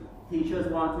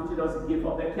 Teachers want you to just give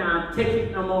up. They can't take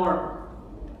it no more.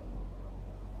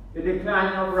 The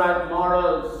decline of right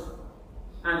morals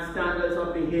and standards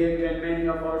of behavior in many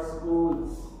of our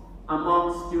schools,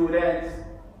 among students,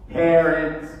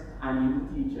 parents,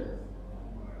 and even teachers.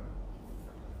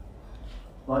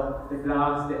 But the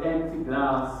glass, the empty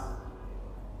glass,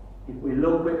 if we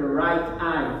look with the right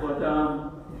eye, what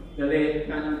the late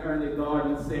Canon Early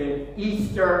Gordon said,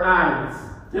 Easter eyes,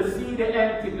 to see the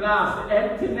empty glass, the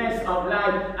emptiness of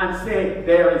life, and say,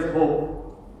 there is hope.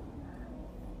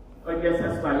 I guess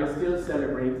that's why you're still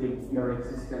celebrating your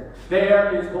existence.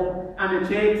 There is hope. And the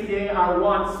JTA are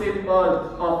one symbol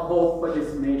of hope for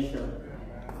this nation.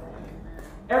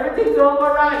 Everything's all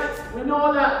right. We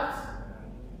know that.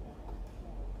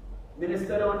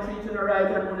 Minister don't treat you right,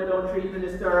 and mother don't treat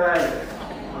minister right.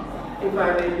 If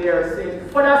I may dare say.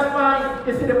 But that's fine.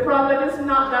 You see, the problem is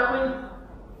not that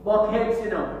we butt heads,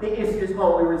 you know. The issue is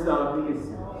how we resolve the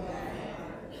issue.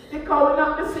 Because we're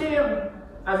not the same.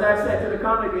 As I said to the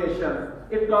congregation,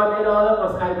 if God made all of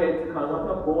us identical, what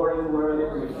a boring world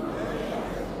it would be.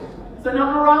 So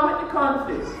nothing wrong with the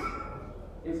conflict.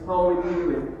 It's how we deal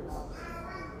with it.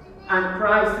 And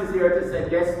Christ is here to say,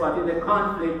 guess what? In the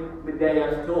conflict, the day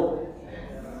has told.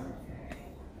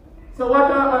 So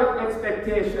what are our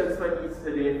expectations for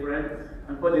Easter Day, friends,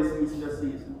 and for this Easter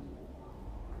season?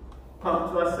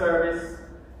 Come to a service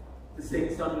to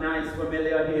sing some nice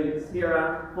familiar hymns, hear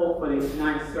a hopefully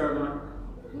nice sermon,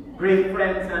 greet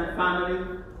friends and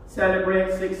family,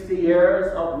 celebrate 60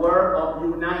 years of work, of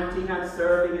uniting and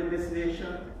serving in this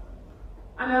nation.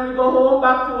 And then we go home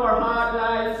back to our hard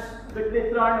lives with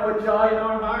little or no joy in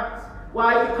our hearts.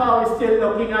 Why? Because we're still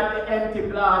looking at the empty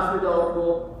glass without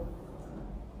hope.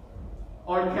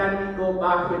 Or can we go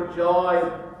back with joy,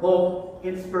 hope,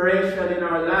 inspiration in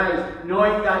our lives,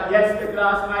 knowing that yes, the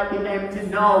glass might be empty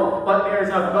now, but there's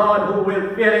a God who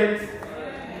will fill it.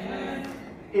 Amen.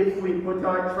 If we put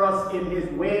our trust in His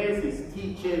ways, His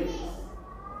teachings.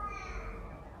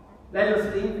 Let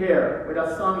us leave here with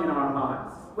a song in our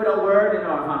hearts, with a word in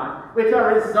our heart, with a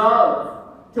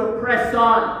resolve to press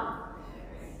on,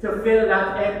 to fill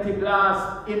that empty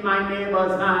glass in my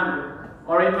neighbor's hand,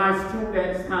 or in my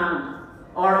student's hand,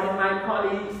 or in my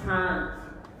colleague's hand.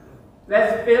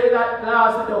 Let's fill that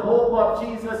glass with the hope of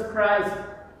Jesus Christ,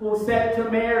 who said to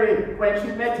Mary when she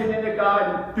met Him in the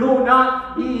garden, do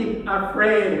not be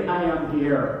afraid, I am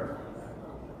here.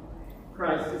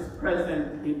 Christ is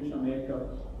present in Jamaica.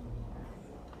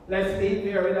 Let's leave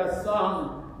here with a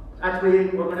song that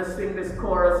we're going to sing this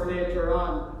chorus later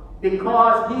on.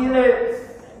 Because He lives,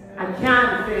 I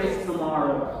can face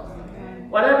tomorrow.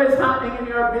 Whatever is happening in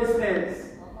your business,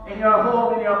 in your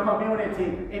home, in your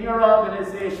community, in your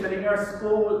organization, in your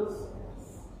schools,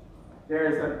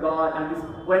 there is a God.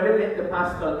 And when we lit the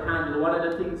pastoral candle, one of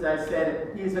the things I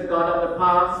said, He's a God of the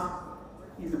past,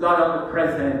 He's a God of the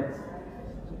present,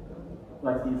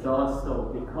 but He's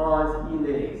also, because He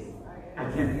lives,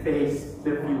 I can face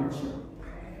the future.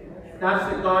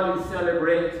 That's the God we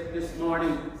celebrate this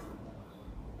morning.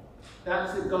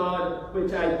 That's the God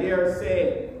which I dare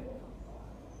say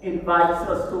invites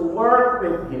us to work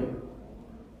with Him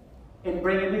in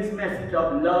bringing His message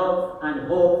of love and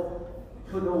hope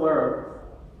to the world.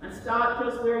 And start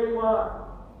just where you are.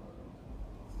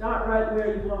 Start right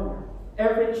where you are.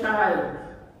 Every child,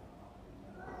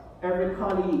 every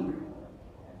colleague.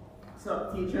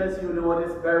 Some teachers, you know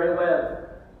this very well.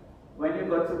 When you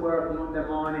go to work Monday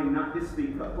morning, not this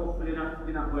week, hopefully you're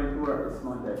not going to work this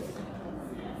Monday.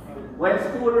 When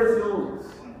school resumes,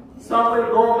 some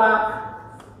will go back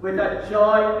with a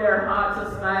joy in their hearts,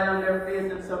 a smile on their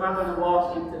face, and some are going to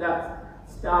walk into that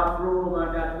staff room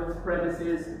or those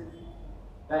premises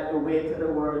like the weight of the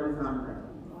world is on them.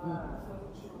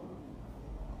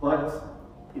 But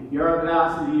if your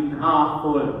glass is even half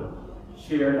full,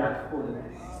 share that fullness.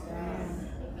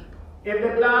 If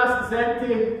the glass is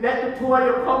empty, let the two of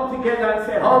you come together and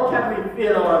say, how can we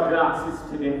fill our glasses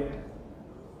today?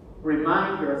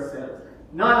 Remind yourself.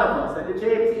 None of us, and the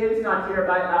JT is not here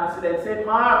by accident. St.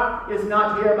 Mark is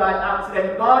not here by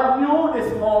accident. God knew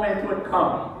this moment would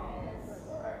come.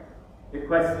 The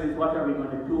question is, what are we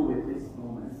going to do with this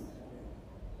moment?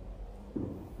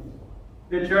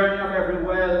 The journey of every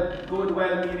good,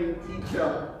 well-meaning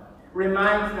teacher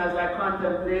reminds me, as I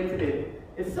contemplated it,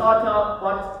 it's sort of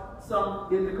what some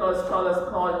biblical scholars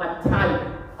call a type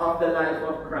of the life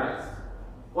of Christ.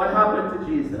 What happened to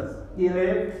Jesus? He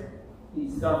lived, He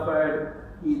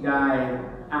suffered, He died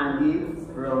and he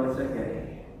rose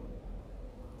again.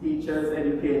 Teachers,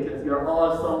 educators, you're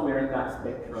all somewhere in that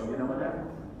spectrum, you know what that is?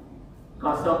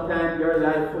 Because sometimes your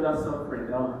life full of suffering,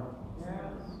 don't it?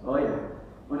 Oh yeah.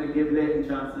 I want to give Leighton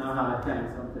Johnson a hard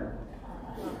time sometimes.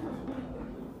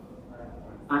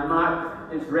 And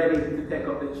Mark is ready to take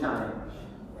up the challenge.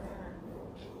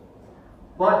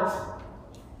 But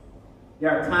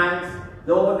there are times,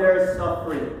 though there is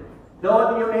suffering,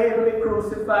 though you may be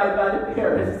crucified by the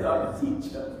parents or the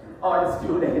teacher or the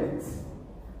students,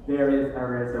 there is a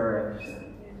resurrection.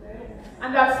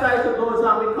 And that cycle goes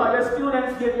on because your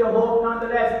students give you hope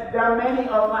nonetheless. There are many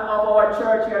of our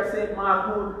church here at St.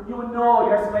 Mark who you know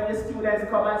when your students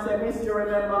come and say, Miss, you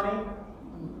remember me?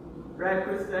 Right,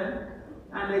 Kristen?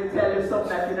 And they tell you something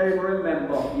that you don't even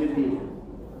remember you did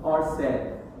or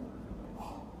said.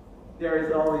 There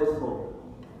is always hope.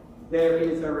 There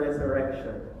is a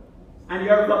resurrection. And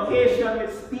your vocation,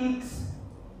 it speaks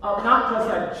of not just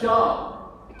a job,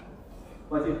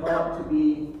 but it ought to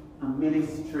be a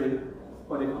ministry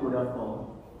for the good of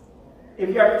all. If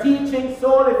you're teaching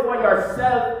solely for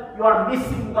yourself, you are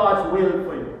missing God's will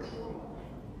for you.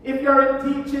 If you're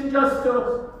teaching just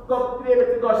to go maybe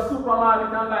to go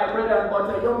supermarket and buy bread and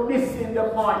butter, you're missing the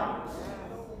point.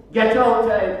 Get out of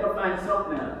it to find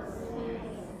something else.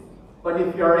 But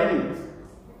if you're in it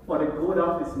for the good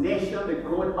of this nation, the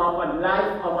good of a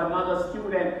life of another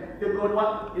student, the good,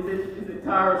 what is it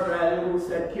Tara Riley who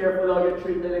said, careful how you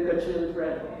treat the little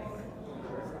children.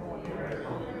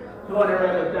 Tony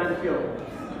Rector, thank you.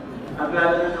 I'm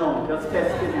glad you know, just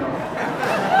testing you.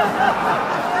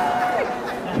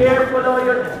 Careful how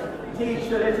you teach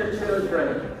the little children.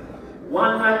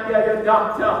 One might be your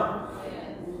doctor,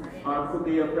 or could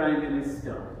be your prime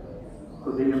minister,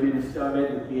 could be your minister of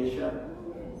education.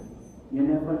 You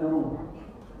never know.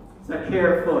 So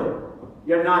careful.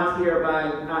 You're not here by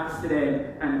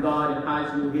accident, and God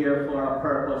has you here for a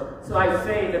purpose. So I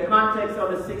say, in the context of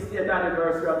the 60th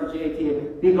anniversary of the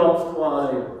JTA, big ups to all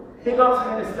of you. Big ups to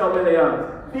Minister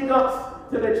Williams. Big ups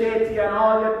to the JTA and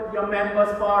all your members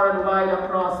far and wide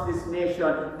across this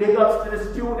nation. Big ups to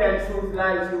the students whose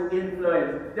lives you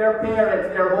influence, their parents,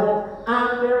 their home,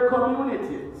 and their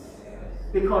communities.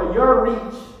 Because your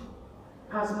reach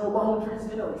has no boundaries,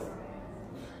 you know.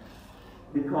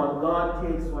 Because God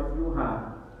takes what you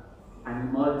have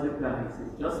and multiplies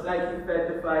it. Just like He fed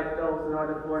the 5,000 or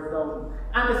the 4,000.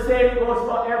 And the same goes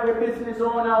for every business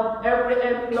owner, every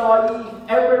employee,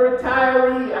 every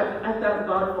retiree. I thank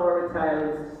God for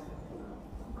retirees.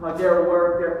 Because their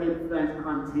work, their influence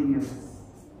continues.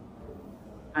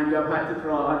 And you have had to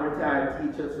draw on retired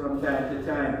teachers from time to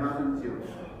time, haven't you?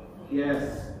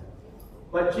 Yes.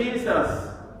 But Jesus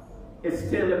is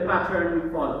still the pattern we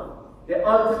follow. The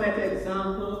ultimate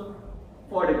example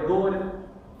for the good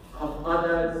of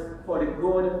others, for the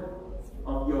good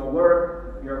of your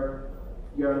work,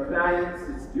 your clients,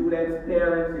 the students,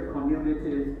 parents, your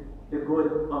communities, the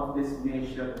good of this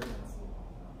nation.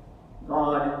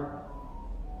 God,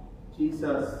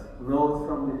 Jesus rose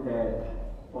from the dead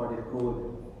for the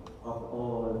good of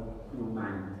all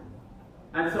humanity.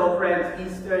 And so, friends,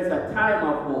 Easter is a time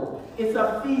of hope. It's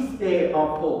a feast day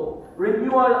of hope.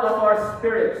 Renewal of our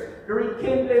spirits. The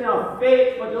rekindling of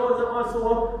faith for those of us who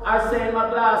are saying, my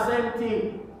glass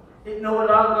empty, it's no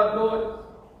longer good.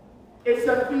 It's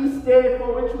a feast day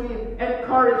for which we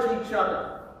encourage each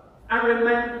other and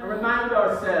remind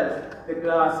ourselves the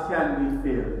glass can be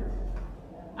filled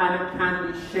and it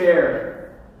can be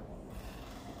shared.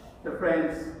 So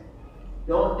friends,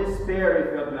 don't despair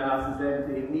if your glass is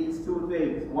empty. It means two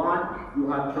things. One, you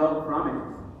have drunk from it.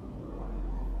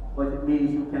 But it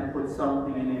means you can put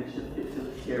something in it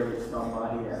to share with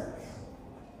somebody else.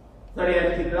 So the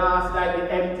empty glass, like the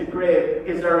empty grave,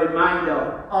 is a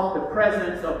reminder of the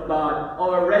presence of God,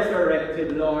 our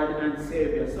resurrected Lord and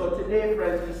Savior. So today,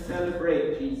 friends, we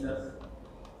celebrate Jesus,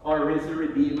 our risen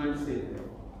Redeemer and Savior.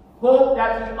 Hope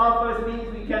that He offers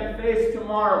means we can face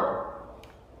tomorrow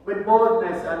with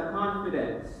boldness and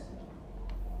confidence.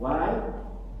 Why?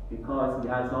 Because He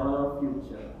has all our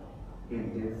future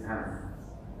in His hands.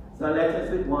 So let us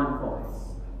with one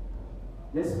voice,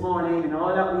 this morning, in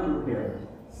all that we do here,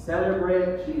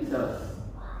 celebrate Jesus.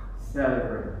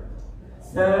 Celebrate.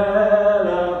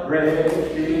 Celebrate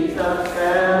Jesus,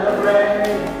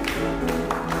 celebrate.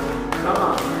 Come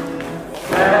on.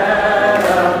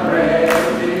 Celebrate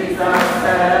Jesus,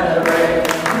 celebrate.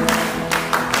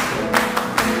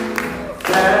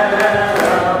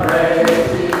 Celebrate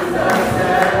Jesus,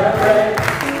 celebrate.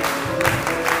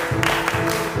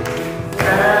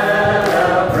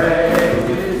 Celebrate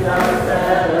Jesus,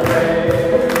 celebrate.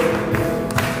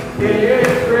 He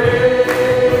is risen.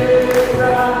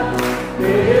 He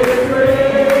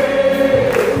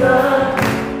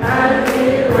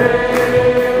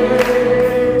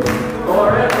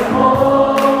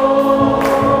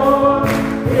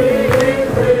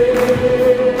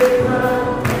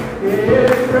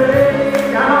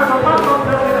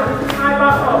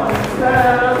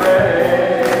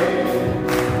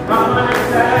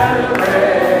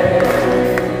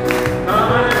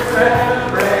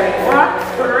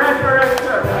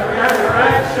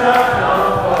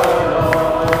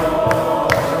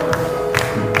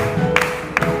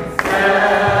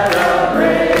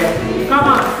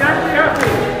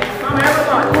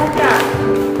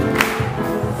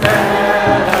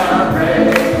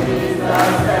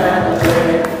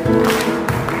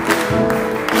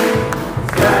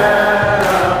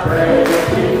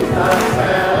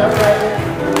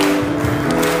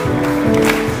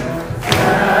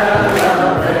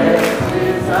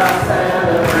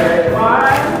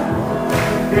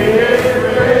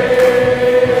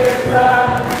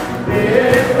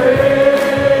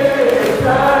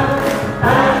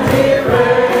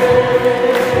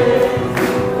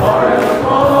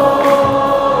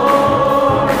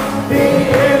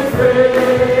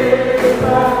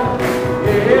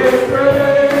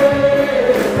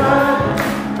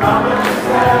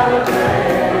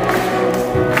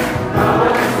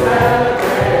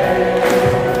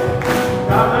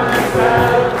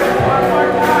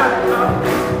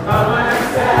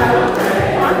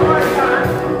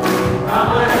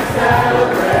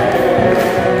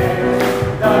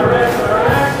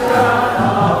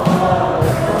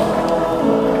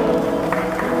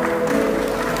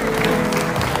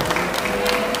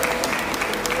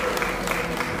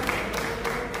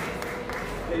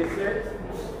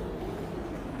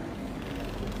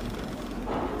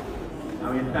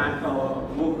thank our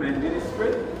movement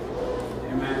ministry.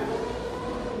 Amen.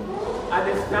 At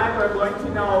this time, we're going to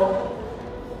now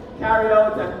carry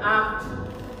out an act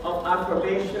of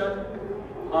affirmation,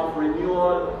 of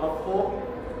renewal of hope.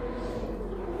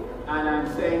 And I'm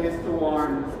saying this to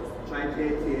warn my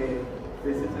JTA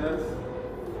visitors.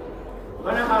 We're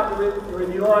going to have the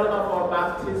renewal of our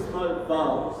baptismal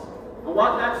vows. And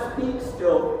what that speaks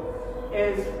to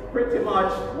is pretty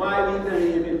much why we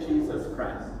believe in Jesus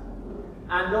Christ.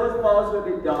 And those vows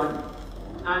will be done.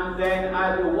 And then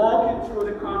I'll be walking through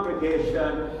the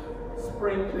congregation,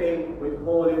 sprinkling with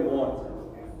holy water.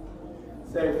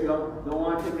 So if you don't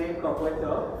want to make up with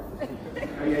up,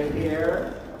 or you're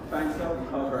here, find some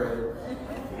cover,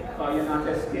 or you're not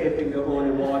escaping the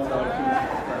holy water of Jesus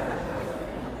Christ.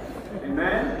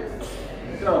 Amen?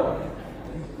 So,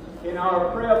 in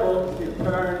our prayer books, we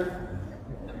turn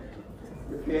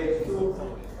to page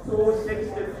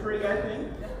 263, I think.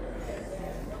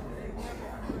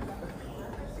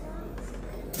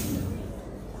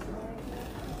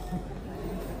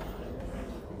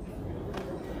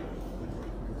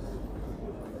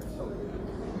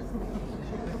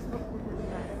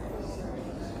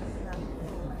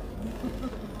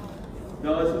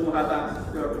 Those who have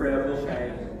access to a prayer book,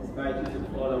 I invite you to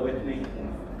follow with me.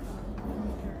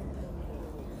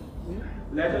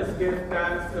 Let us give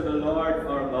thanks to the Lord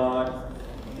our God.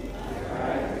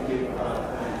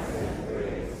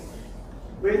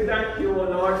 We thank you, O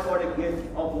Lord, for the gift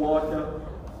of water.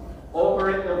 Over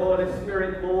it, the Holy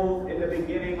Spirit moved in the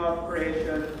beginning of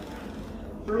creation.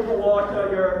 Through the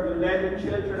water, you led the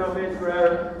children of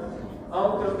Israel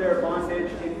out of their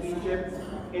bondage in Egypt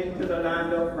into the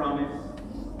land of promise.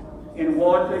 In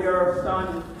water, your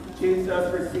Son,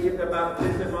 Jesus, received the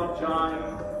baptism of John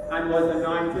and was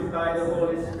anointed by the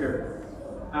Holy Spirit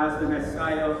as the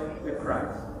Messiah, the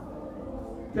Christ,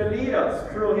 to lead us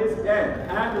through his death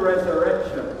and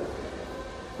resurrection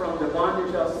from the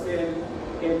bondage of sin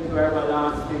into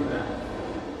everlasting life.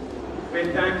 We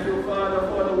thank you, Father,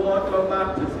 for the water of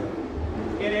baptism.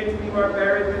 In it we were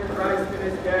buried with Christ in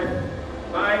his death.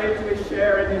 By it we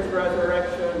share in his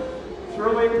resurrection.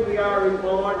 Through it we are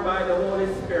reborn by the Holy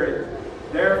Spirit.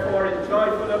 Therefore, in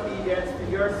joyful obedience to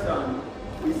your Son,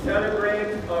 we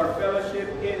celebrate our fellowship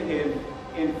in him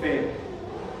in faith.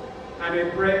 And we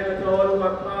pray that all who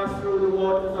have passed through the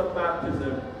waters of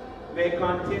baptism may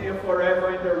continue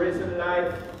forever in the risen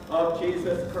life of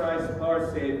Jesus Christ,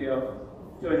 our Savior.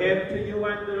 To him, to you,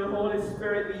 and to the Holy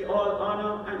Spirit be all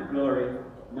honor and glory,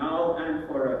 now and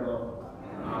forever.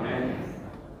 Amen.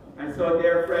 And so,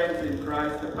 dear friends in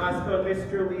Christ, in the paschal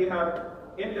mystery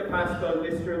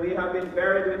we have been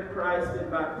buried with Christ in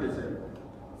baptism,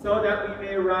 so that we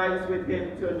may rise with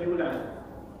him to a new life.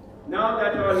 Now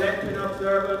that our Lenten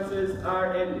observances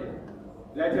are ended,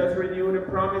 let us renew the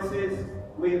promises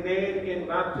we made in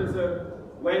baptism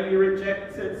when we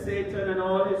rejected Satan and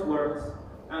all his works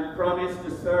and promised to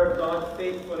serve God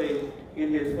faithfully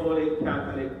in his holy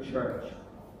Catholic Church.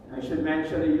 I should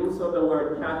mention the use of the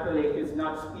word Catholic is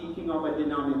not speaking of a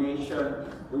denomination.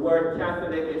 The word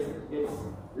Catholic, its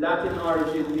Latin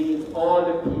origin means all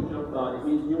the people of God. It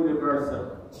means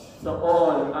universal. So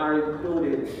all are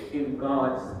included in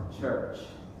God's church.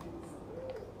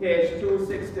 Page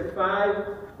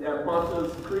 265, the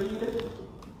Apostles' Creed.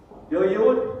 Do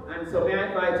you? And so may I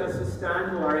invite us to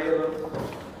stand who are able.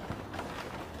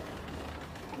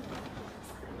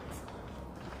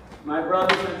 My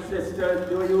brothers and sisters,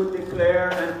 do you declare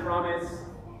and promise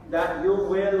that you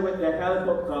will, with the help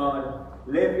of God,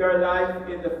 live your life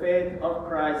in the faith of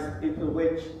Christ into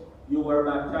which you were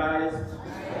baptized?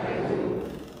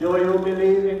 Do you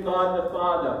believe in God the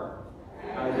Father?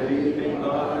 I believe in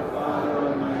God the Father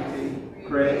Almighty,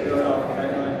 creator of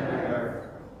heaven and earth.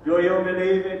 Do you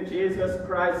believe in Jesus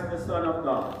Christ, the Son of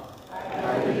God?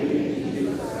 I believe in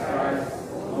Jesus Christ,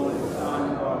 only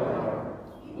Son of God.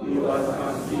 He was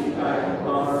conceived by the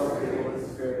power of the Holy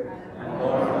Spirit and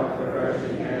born of the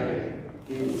Virgin Mary.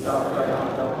 He suffered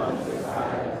under Pontius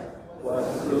Pilate, was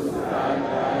crucified,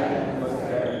 died, and was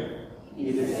buried.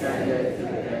 He descended to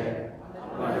the dead.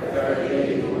 On the third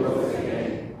day he rose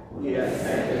again. He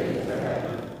ascended into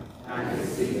heaven and is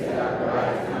seated at the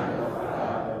right hand of the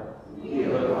Father. He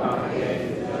will come again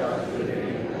to judge the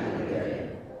living and the dead.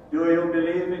 Do you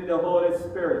believe in the Holy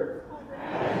Spirit? I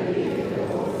believe in the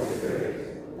Holy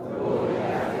Spirit, the Holy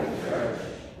Catholic Church,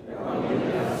 the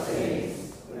communion of saints,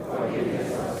 the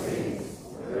forgiveness of sins,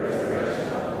 the resurrection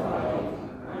of the body,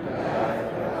 and the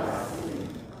life everlasting.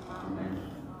 Amen.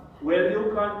 Will you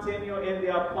continue in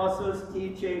the apostles'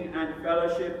 teaching and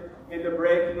fellowship, in the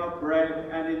breaking of bread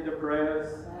and in the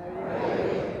prayers?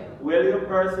 Amen. Will you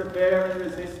persevere in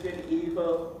resisting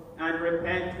evil and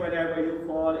repent whenever you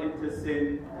fall into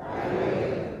sin?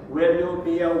 Will you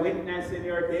be a witness in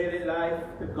your daily life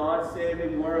to God's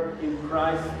saving work in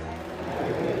Christ?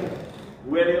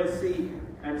 Will you seek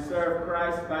and serve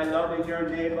Christ by loving your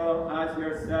neighbor as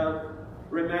yourself,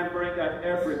 remembering that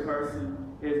every person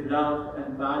is loved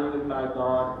and valued by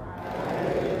God?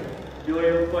 Do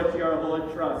you put your whole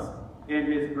trust in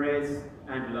His grace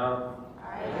and love?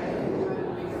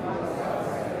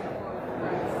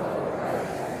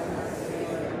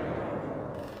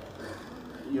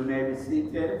 You may be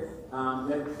seated.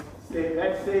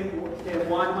 Let's sing hymn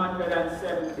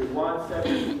 170,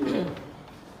 170.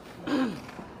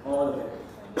 All of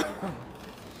it.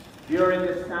 During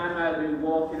this time, I'll be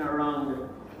walking around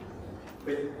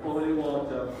with holy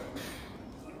water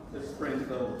to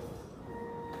sprinkle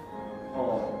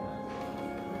all.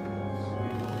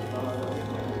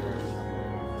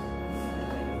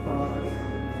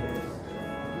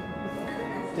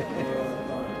 Jesus, He came to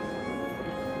love.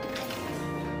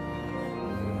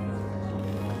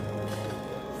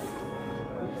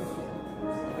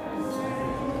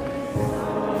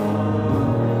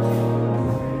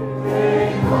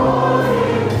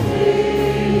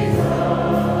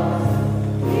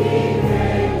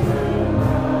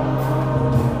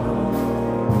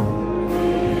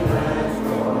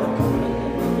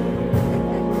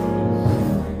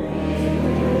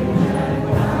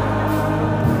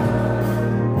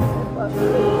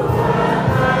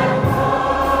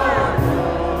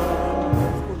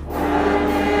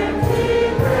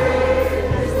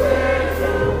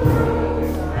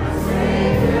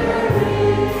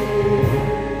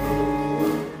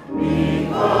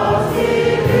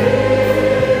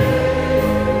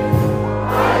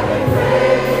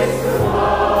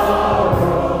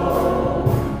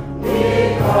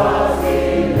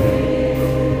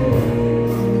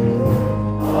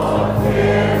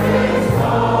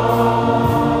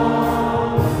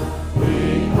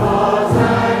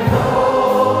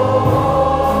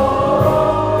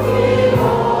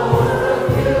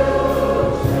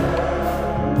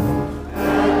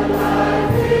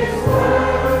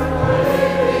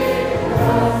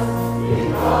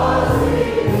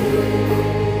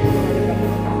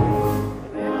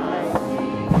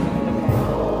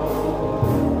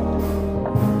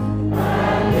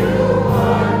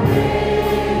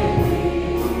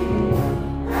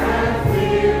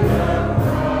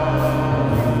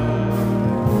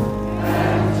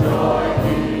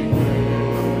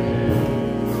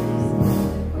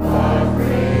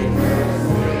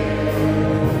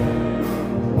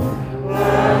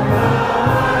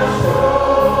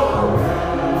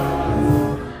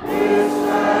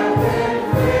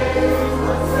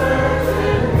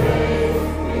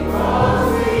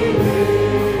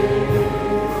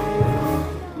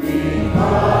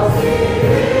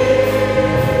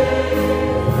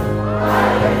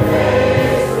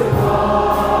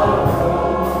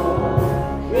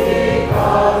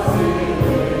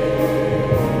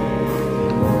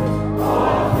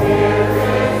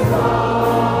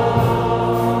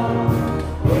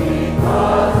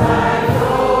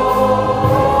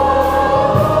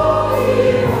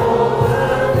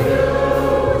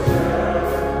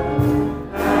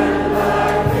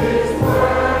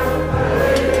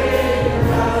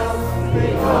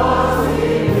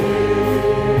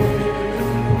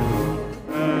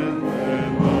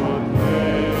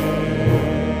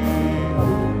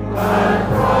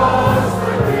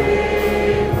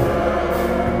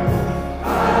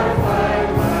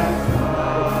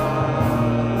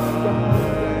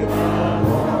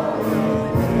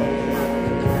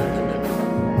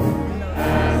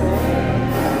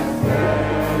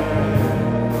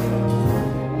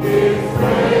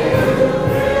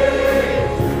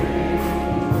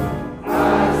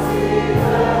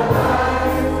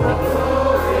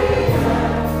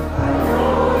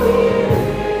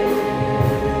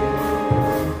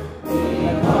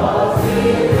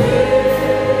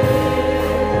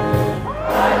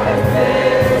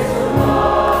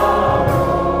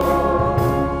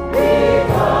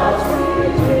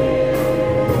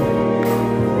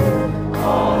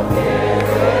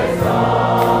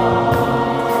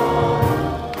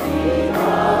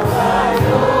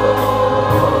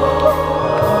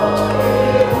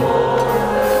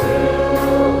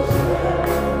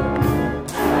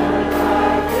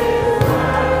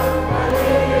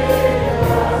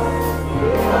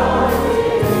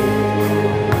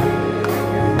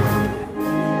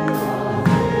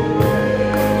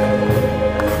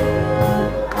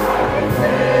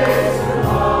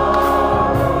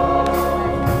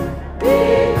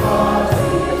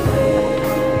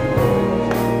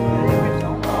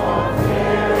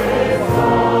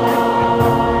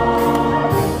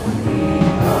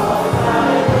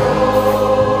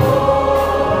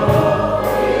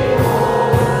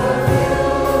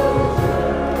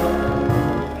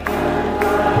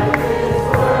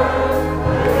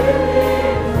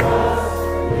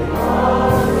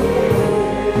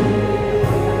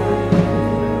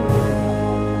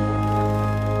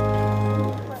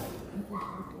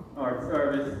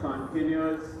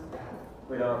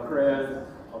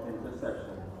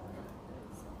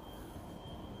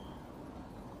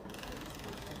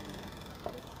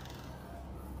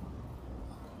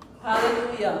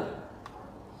 Hallelujah.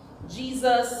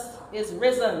 Jesus is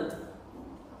risen.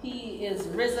 He is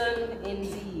risen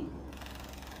indeed.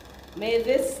 May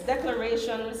this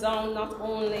declaration resound not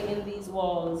only in these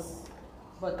walls,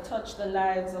 but touch the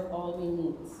lives of all we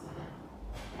meet,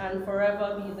 and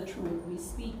forever be the truth we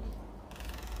speak.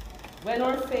 When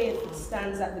our faith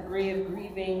stands at the grave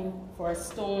grieving for a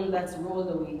stone that's rolled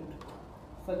away,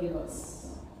 forgive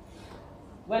us.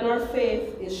 When our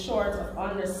faith is short of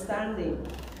understanding,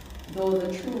 though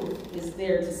the truth is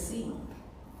there to see,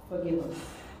 forgive us.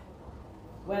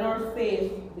 When our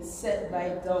faith, beset by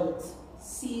doubt,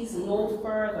 sees no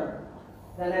further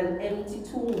than an empty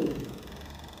tomb,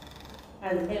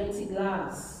 an empty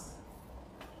glass,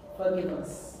 forgive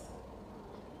us.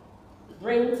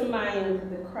 Bring to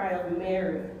mind the cry of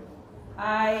Mary,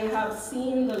 I have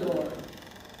seen the Lord,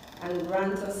 and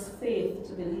grant us faith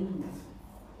to believe.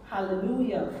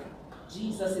 Hallelujah,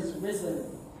 Jesus is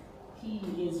risen. He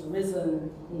is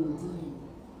risen indeed.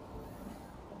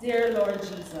 Dear Lord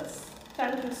Jesus,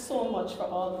 thank you so much for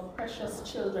all the precious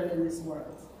children in this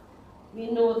world. We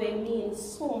know they mean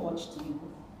so much to you.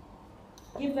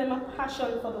 Give them a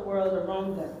passion for the world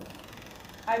around them.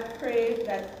 I pray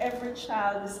that every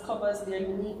child discovers their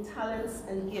unique talents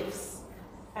and gifts,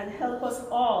 and help us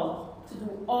all to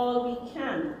do all we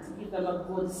can to give them a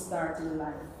good start in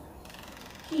life.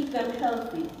 Keep them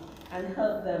healthy and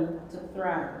help them to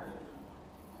thrive.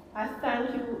 I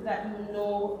thank you that you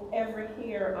know every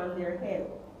hair on their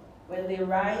head, when they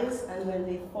rise and when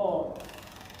they fall.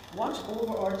 Watch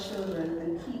over our children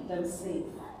and keep them safe.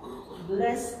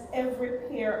 Bless every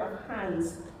pair of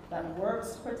hands that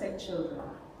works to protect children,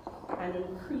 and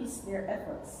increase their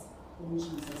efforts in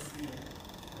Jesus' name.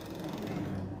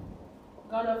 Amen.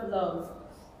 God of love,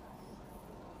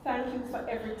 thank you for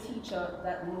every teacher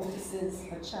that notices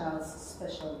a child's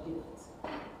special gift.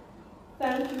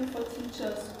 Thank you for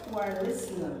teachers who are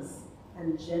listeners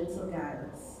and gentle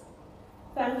guides.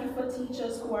 Thank you for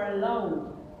teachers who are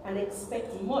loud and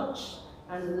expect much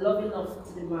and love enough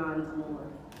to demand more.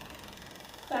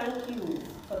 Thank you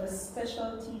for the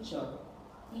special teacher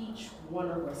each one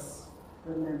of us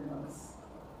remembers.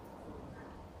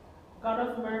 God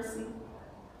of mercy,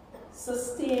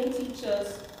 sustain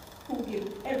teachers who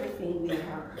give everything they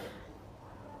have.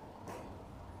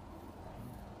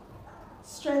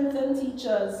 Strengthen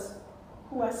teachers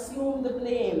who assume the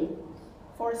blame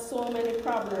for so many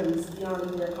problems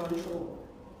beyond their control.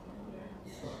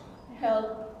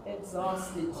 Help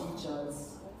exhausted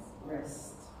teachers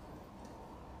rest.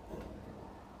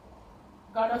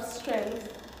 God of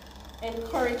strength,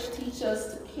 encourage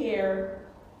teachers to care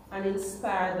and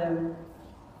inspire them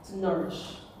to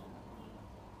nourish.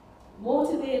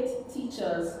 Motivate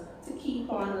teachers to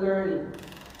keep on learning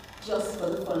just for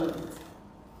the fun of it,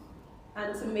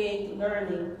 and to make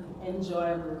learning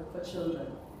enjoyable for children.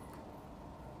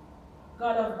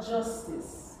 God of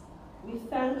justice, we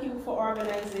thank you for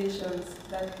organizations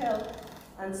that help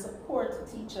and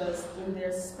support teachers in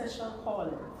their special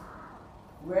calling,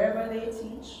 wherever they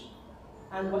teach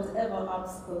and whatever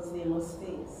obstacles they must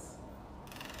face.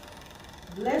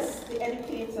 Bless the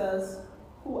educators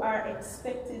who are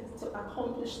expected to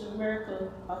accomplish the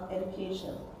miracle of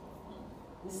education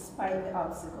despite the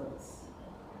obstacles,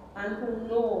 and who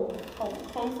know how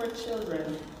to comfort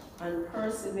children and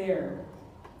persevere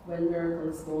when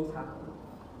miracles don't happen.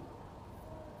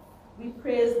 We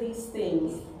praise these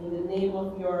things in the name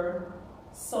of your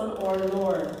Son, our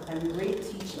Lord, and great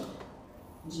teacher,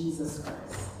 Jesus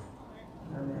Christ.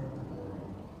 Amen.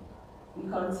 We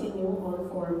continue on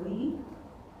Form B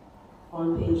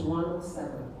on page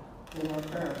 107 in our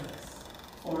prayer books.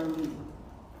 Form B.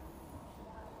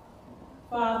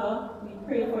 Father, we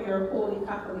pray for your Holy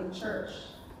Catholic Church,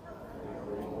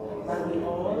 that we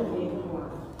all may be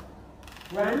one.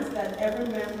 Grant that every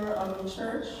member of the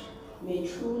church may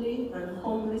truly and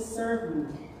humbly serve you,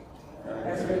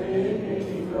 that your name may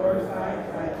be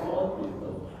glorified by all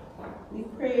people. We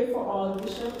pray for all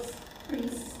bishops,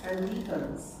 priests, and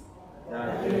deacons,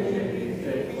 that they may be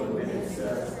faithful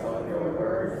ministers of your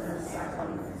word and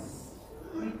sacraments.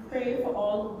 We pray for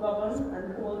all who govern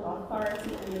and hold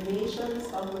authority in the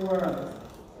nations of the world,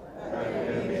 that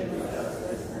they may do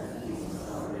justice and peace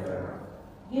on the earth.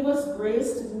 Give us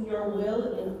grace to do your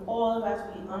will in all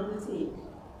that we undertake.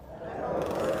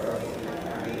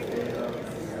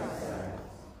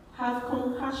 Have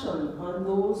compassion on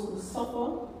those who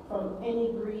suffer from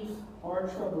any grief or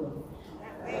trouble.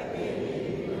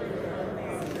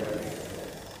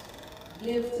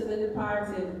 Give to the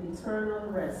departed eternal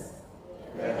rest.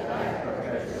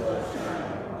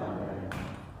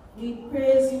 We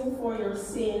praise you for your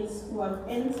saints who have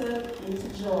entered into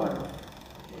joy.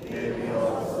 may we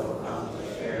also come to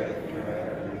share in your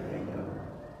heavenly kingdom.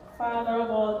 Father of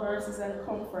all mercies and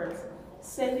comforts,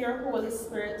 send your Holy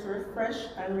Spirit to refresh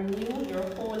and renew your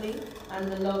holy and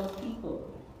beloved people.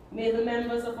 May the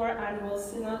members of our annual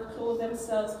synod clothe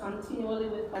themselves continually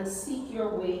with and seek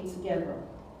your way together.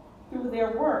 Through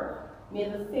their work, may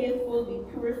the faithful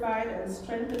be purified and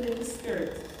strengthened in the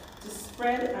Spirit to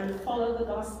spread and follow the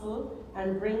gospel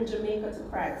and bring Jamaica to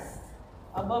Christ.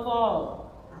 Above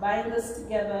all, bind us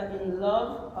together in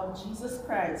love of Jesus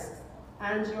Christ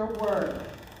and your word.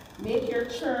 Make your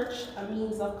church a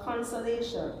means of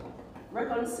consolation,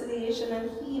 reconciliation, and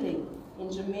healing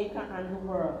in Jamaica and the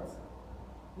world.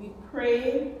 We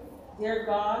pray, dear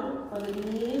God, for the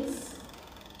needs.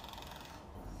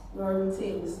 Lord, we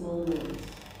take this moment.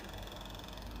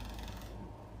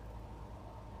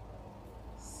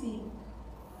 Seek,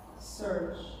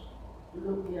 search,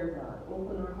 look, dear God,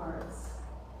 open our hearts.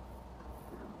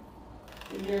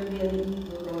 If there be any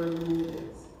evil, Lord, remove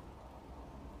it.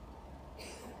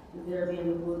 If there be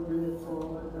any good, bring it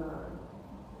forward, God.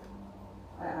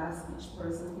 I ask each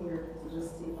person here to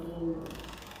just take a moment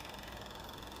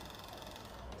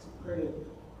to pray.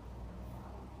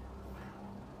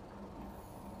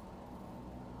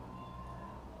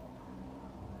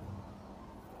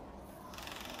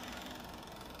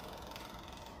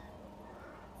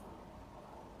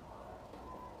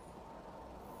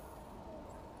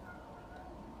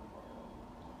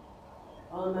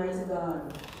 Almighty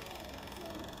God,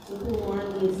 to whom our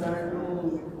needs are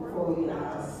known before we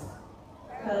ask,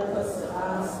 help us to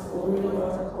ask only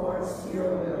what accords to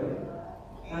your will,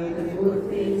 and the good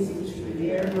things which we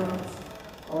dare not,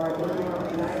 or in our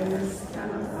blindness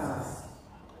cannot ask.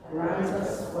 Grant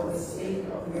us for the sake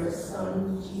of your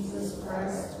Son, Jesus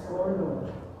Christ, our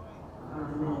Lord.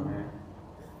 Amen.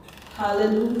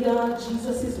 Hallelujah,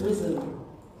 Jesus is risen.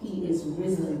 He is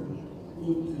risen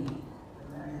indeed.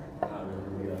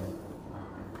 Hallelujah.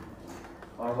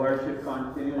 Our worship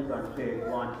continues on page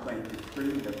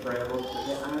 123, the prayer book for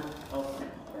the Act of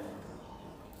Penitence.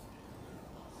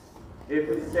 If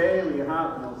we say we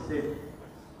have no sin,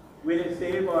 we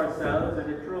deceive ourselves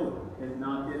and the truth is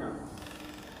not in us.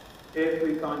 If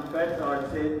we confess our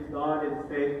sins, God is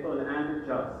faithful and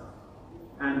just,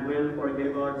 and will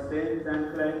forgive our sins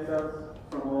and cleanse us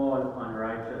from all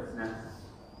unrighteousness.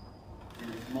 In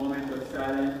this moment of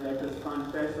silence, let us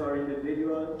confess our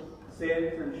individual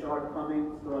sins and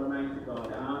shortcomings to Almighty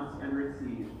God. Ask and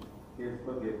receive His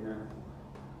forgiveness.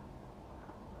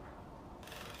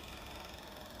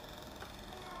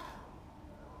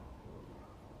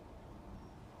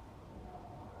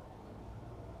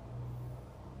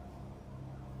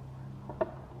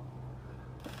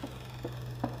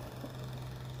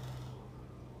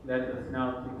 Let us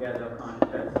now together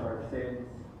confess our sins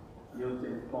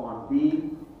using Form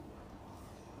B,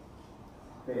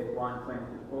 page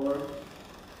 124.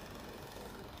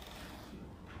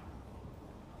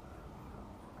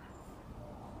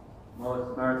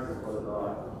 Most merciful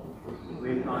God,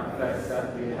 we confess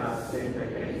that we have sinned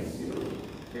against you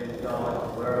in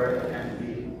thought, word, and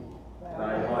deed,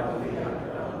 by what we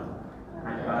have done,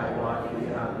 and by what we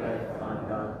have left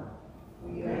undone.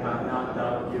 We have not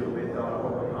loved you with our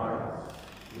whole hearts.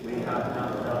 We have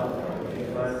not loved our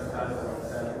neighbors as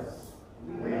ourselves.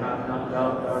 We have not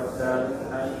loved ourselves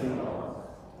as we ought.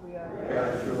 We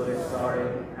are truly sorry,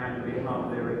 and we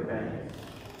humbly repent.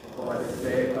 For the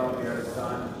sake of your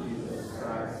Son, Jesus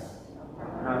Christ,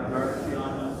 have mercy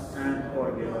on us and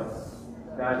forgive us,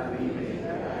 that we may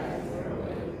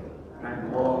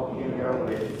and walk in your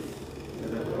ways to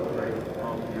the glory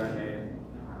of your name.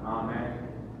 Amen.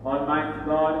 Almighty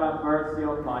God, have mercy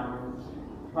upon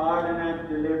you, pardon and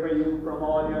deliver you from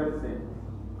all your sins,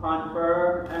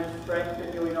 confirm and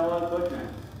strengthen you in all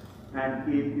goodness, and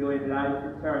keep you in life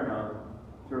eternal,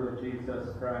 through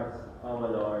Jesus Christ our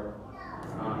Lord.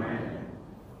 Amen.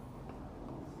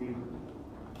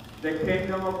 The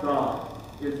kingdom of God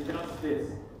is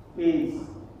justice, peace,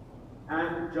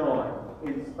 and joy,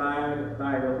 inspired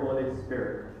by the Holy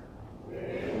Spirit.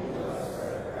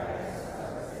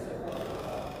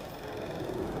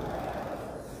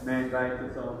 May I invite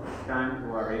us all to stand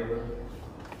who are able.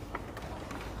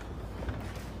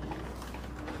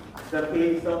 The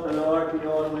peace of the Lord be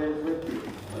always with you.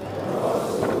 And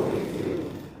also with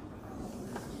you.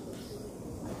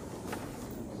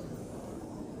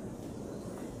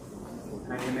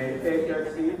 And you may take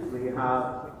your seats. We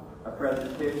have a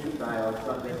presentation by our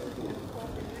Sunday school.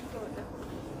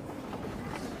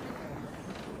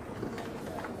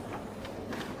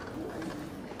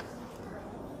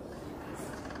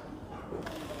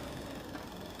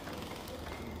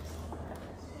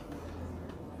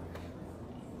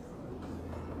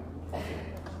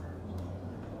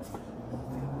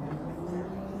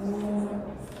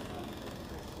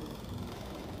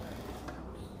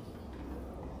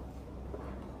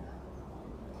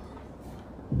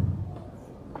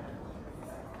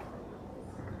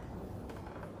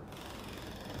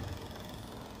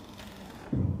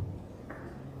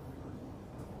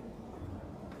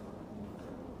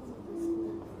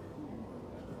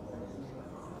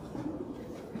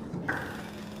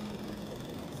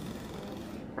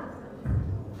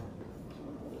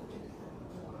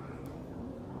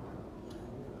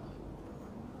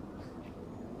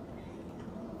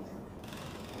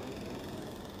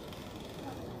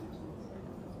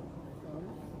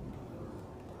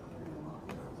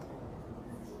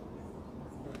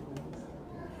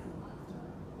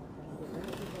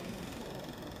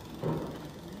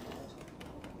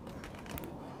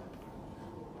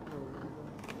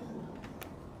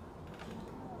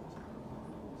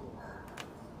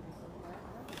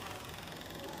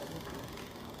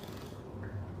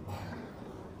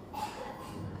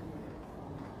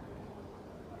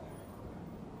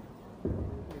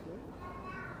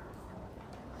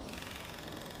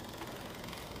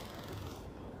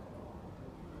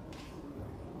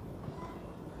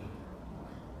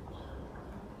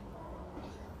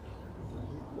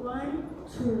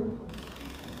 2.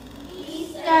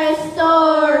 Easter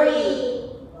story.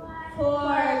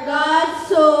 For God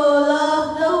so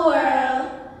loved the world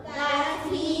that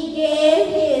he gave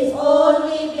his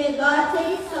only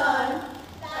begotten Son,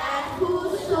 that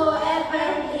whosoever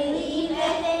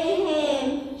believeth in him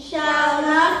shall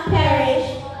not perish,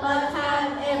 but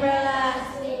have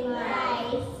everlasting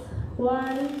life.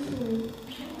 1, 2.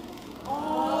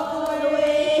 All the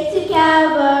way to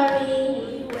Calvary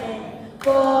he went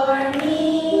for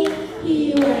me,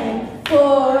 he went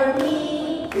for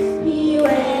me, he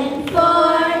went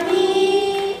for me.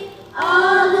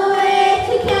 All the way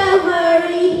to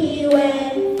Calvary he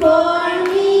went for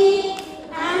me,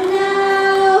 and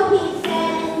now he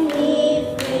set me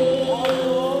free.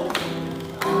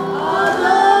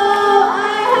 Although I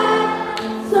had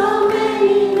so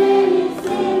many, many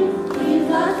sins,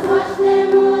 Jesus washed them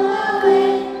all away,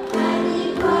 and he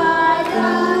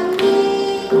pardoned me.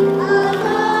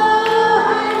 Although I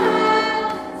had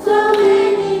so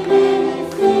many, many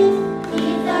sins,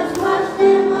 Jesus washed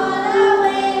them all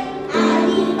away, and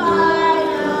he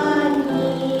pardoned me.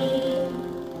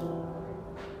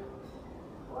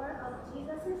 Or of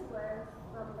Jesus' words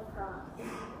from the cross.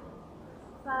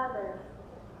 Father,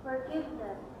 forgive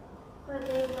them, for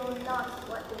they know not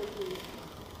what they do.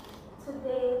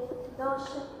 Today thou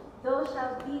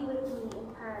shalt be with me in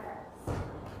paradise.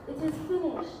 It is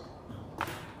finished.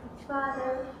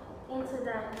 Father, into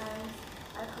thy hands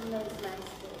I commend my spirit.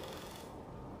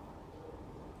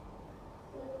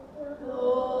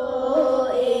 Oh,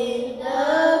 in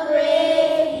the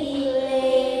grave he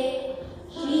lay,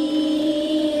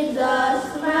 Jesus,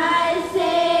 my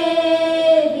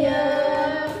Savior,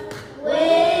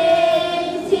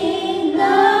 waiting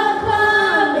the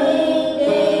coming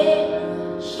day.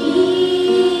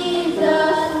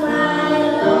 Jesus, my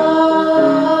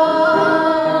Lord,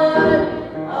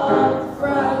 up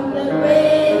from the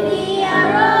grave he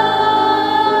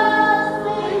arose,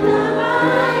 with the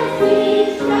mighty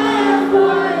triumph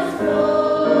for his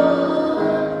throne.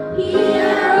 He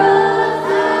arose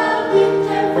a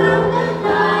victor from the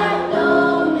dark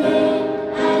domain,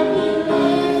 and he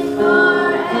lives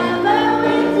forever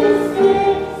with his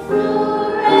saints to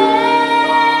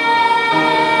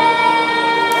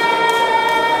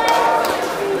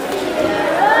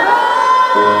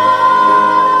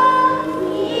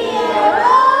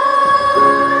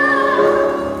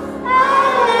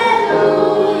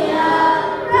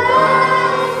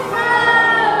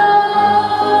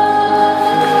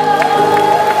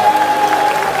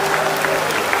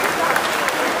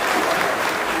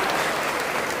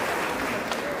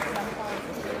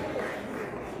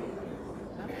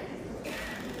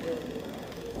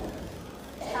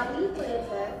A week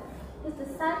later, his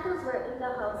disciples were in the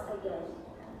house again,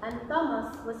 and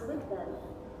Thomas was with them.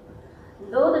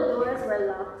 Though the doors were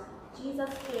locked, Jesus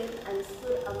came and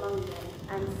stood among them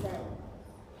and said,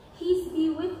 "Peace be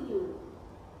with you."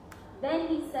 Then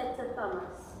he said to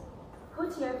Thomas,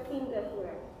 "Put your finger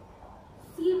here.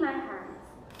 See my hands.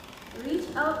 Reach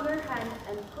out your hand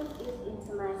and put it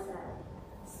into my side.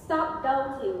 Stop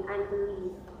doubting and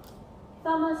believe."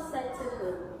 Thomas said to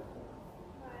him,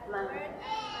 "My Lord."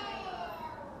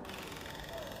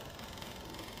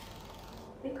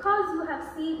 Because you have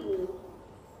seen me,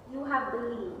 you have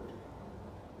believed.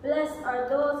 Blessed are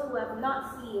those who have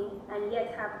not seen and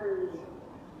yet have believed.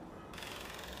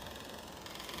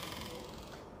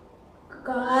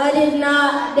 God is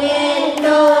not dead,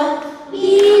 no,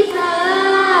 he's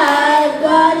alive.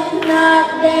 God is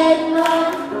not dead, no,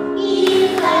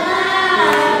 he's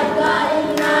alive. God is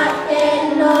not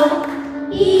dead, no,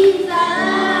 he's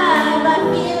alive. I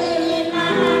feel him in my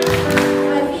hands, I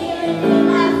feel it in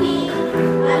my feet,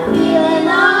 I feel it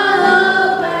all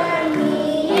over me.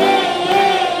 Hey,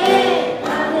 hey, hey.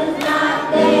 God is not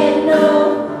dead, no,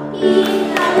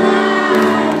 he's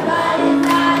alive. God is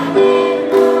not dead,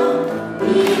 no,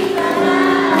 he's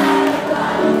alive.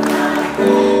 God is not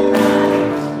dead, no,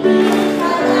 he's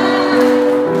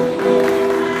alive.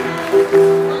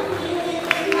 I feel it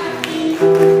in my feet, I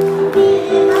feel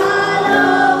it all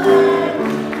over me.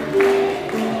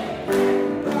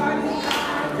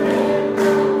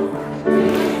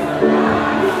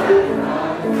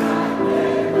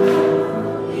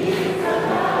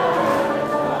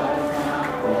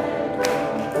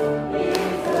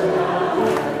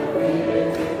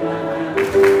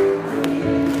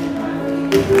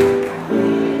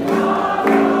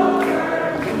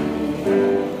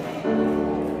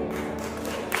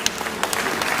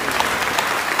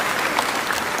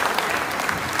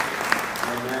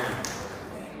 Amen.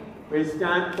 We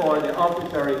stand for the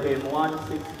offertory hymn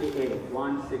 168.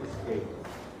 168.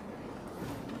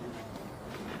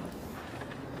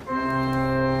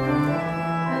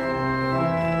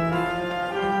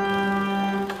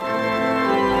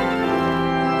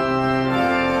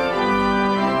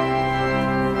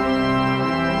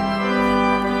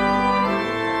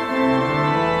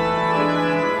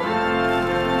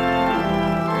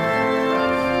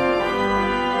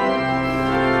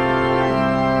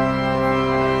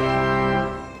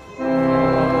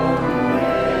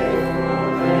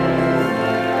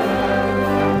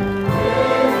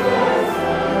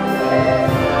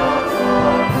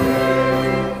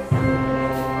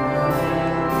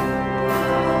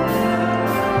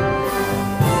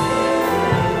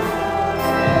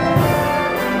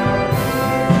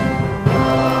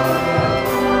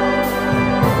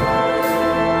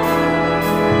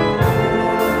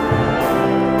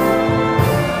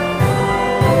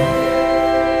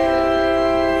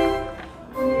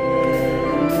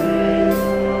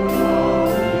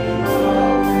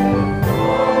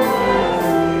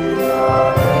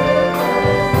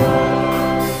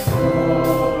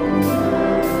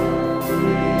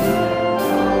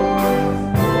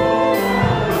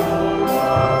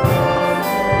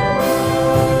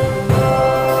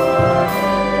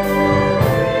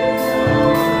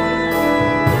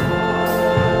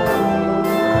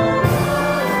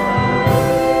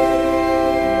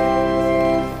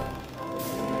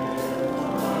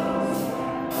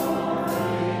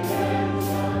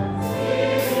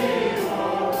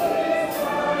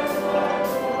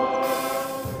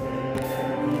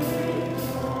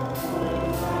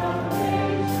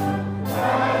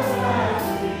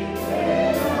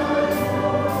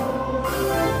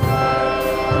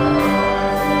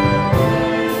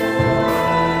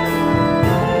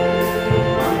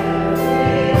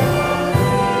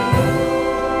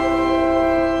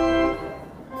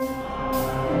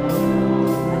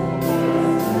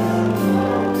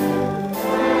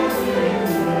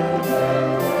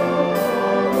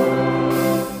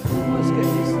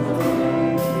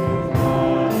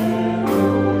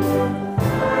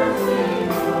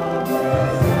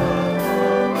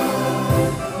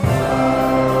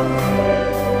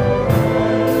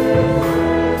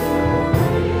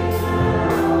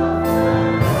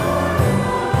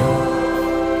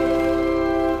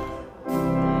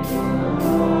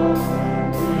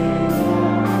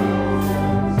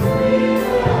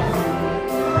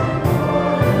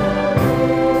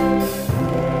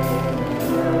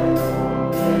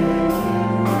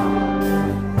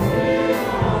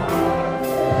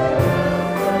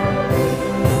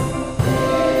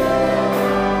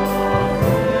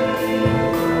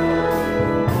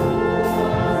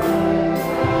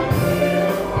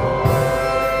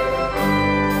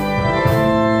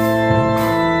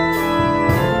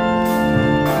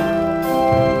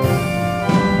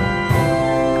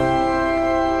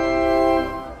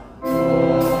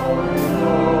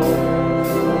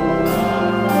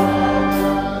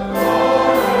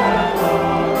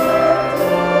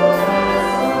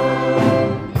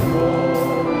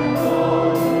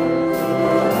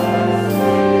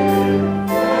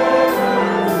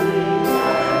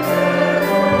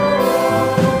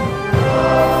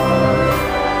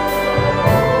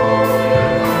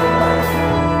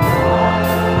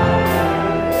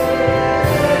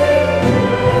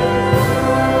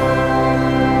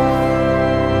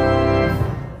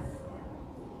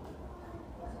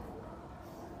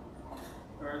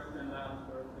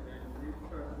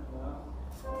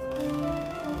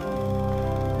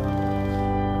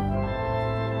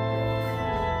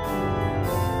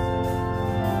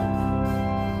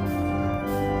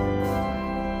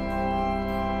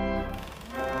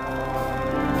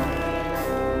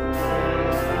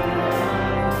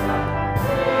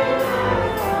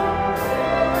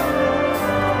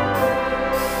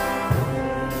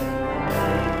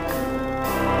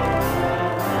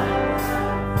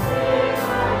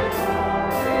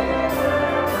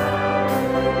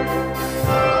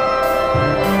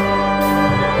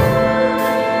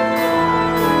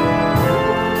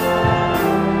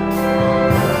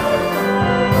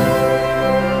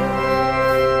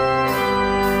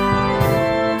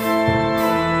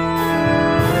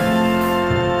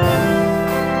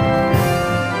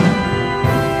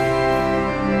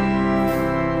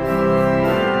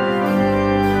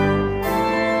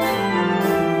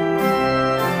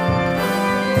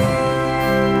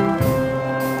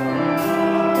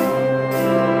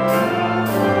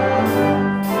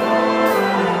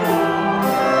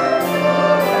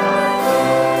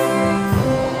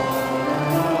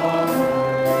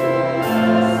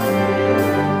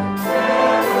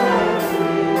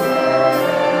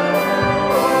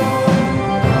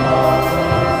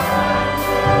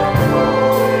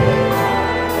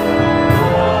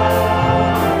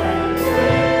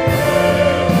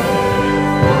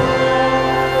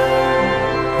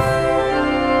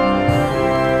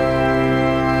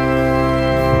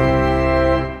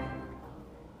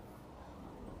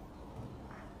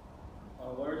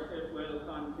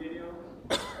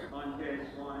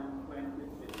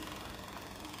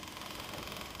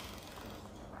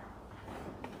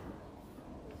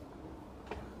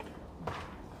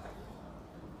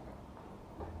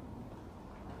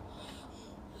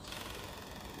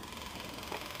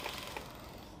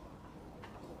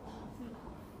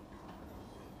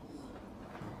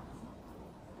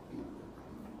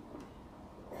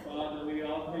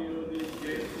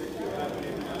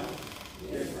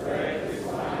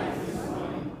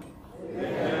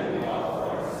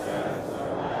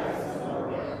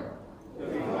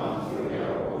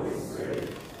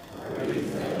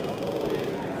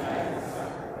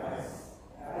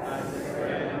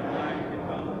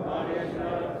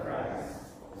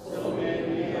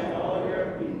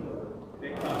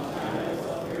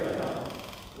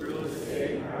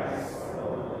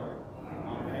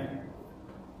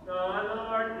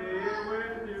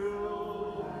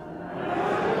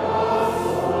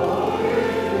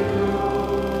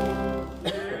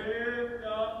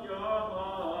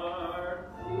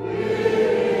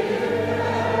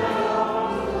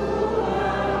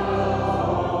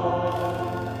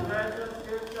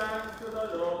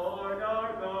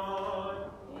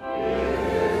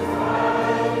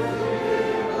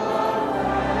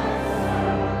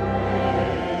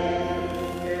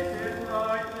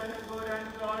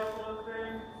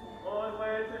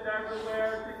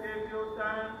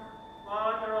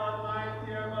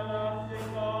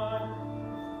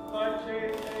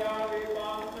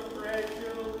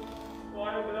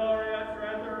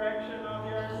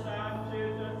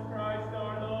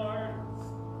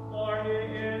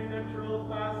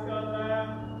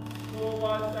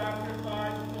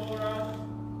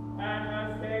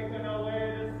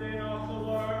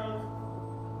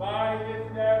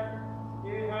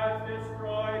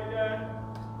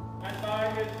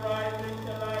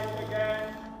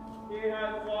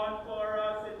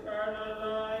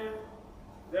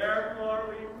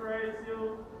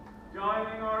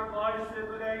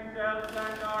 hosts, with angels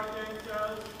and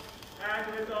archangels,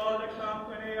 and with all the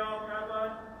company of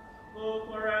heaven, who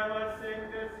forever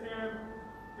sing this hymn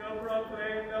to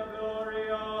proclaim the glory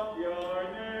of your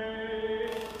name.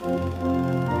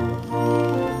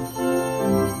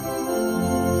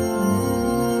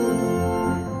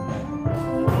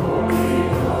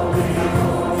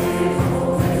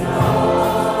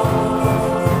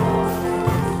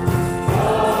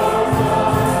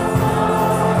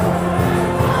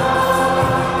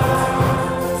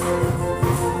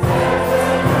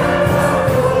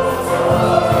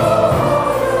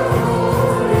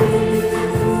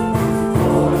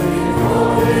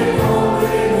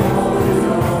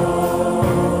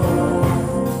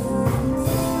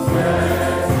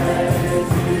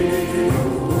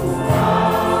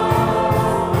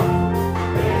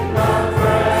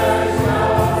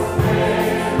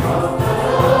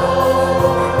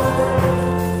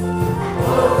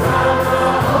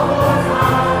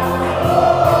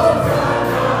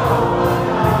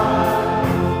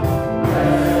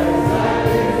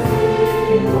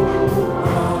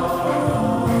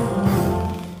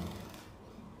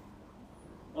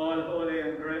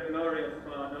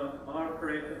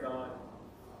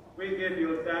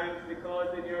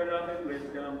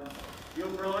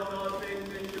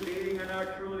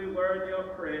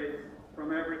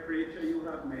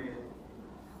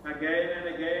 Again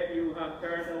and again you have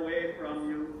turned away from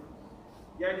you.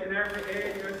 Yet in every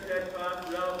age your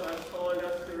steadfast love has called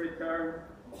us to return,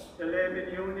 to live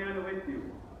in union with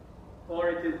you. For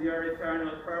it is your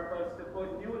eternal purpose to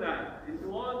put new life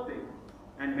into all things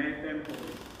and make them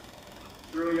holy.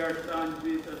 Through your Son,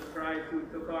 Jesus Christ, who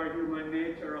took our human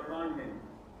nature upon him,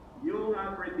 you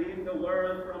have redeemed the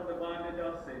world from the bondage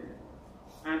of sin.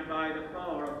 And by the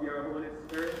power of your Holy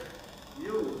Spirit,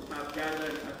 you have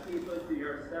gathered a people to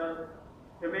yourself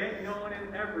to make known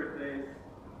in every place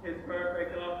his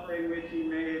perfect offering which he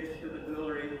made to the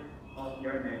glory of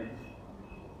your name.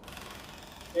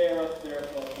 Hear us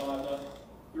therefore, Father,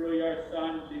 through your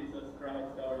Son, Jesus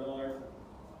Christ our Lord,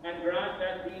 and grant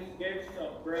that these gifts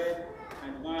of bread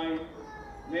and wine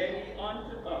may be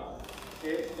unto us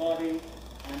his body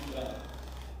and blood.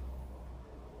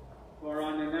 For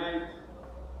on the night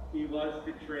he was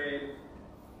betrayed,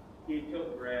 he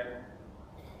took bread,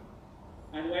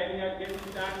 and when he had given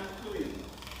thanks to you,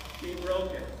 he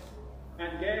broke it,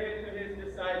 and gave it to his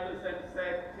disciples, and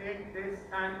said, "Take this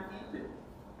and eat it.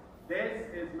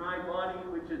 This is my body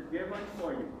which is given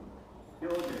for you. Do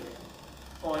this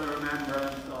for the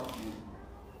remembrance of me."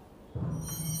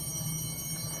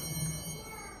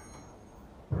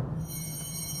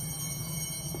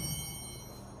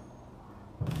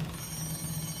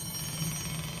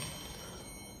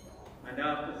 And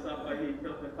after supper he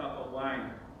took a cup of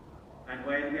wine, and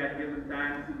when he had given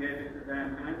thanks, he gave it to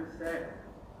them, and said,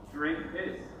 "Drink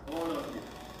this, all of you.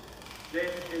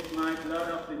 This is my blood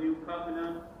of the new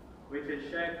covenant, which is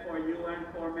shed for you and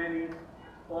for many,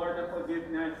 for the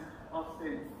forgiveness of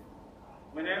sins.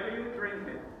 Whenever you drink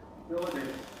it, do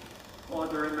this for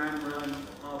the remembrance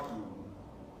of me."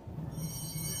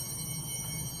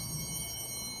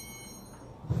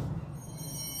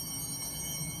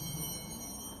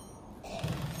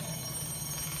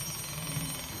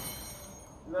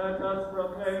 Let us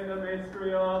proclaim the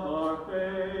mystery of our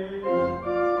faith.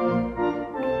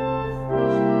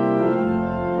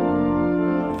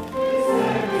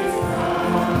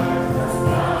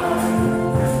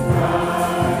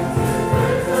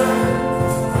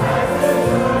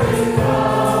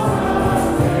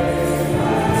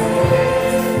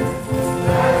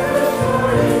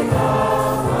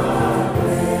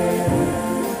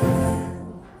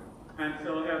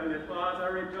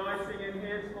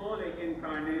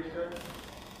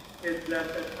 His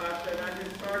blessed passion and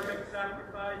his perfect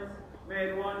sacrifice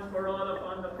made once for all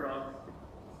upon the cross,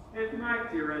 his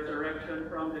mighty resurrection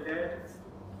from the dead,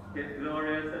 his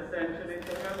glorious ascension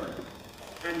into heaven,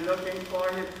 and looking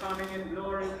for his coming in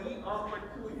glory, we offer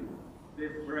to you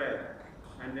this bread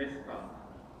and this cup.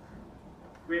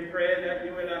 We pray that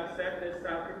you will accept this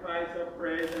sacrifice of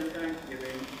praise and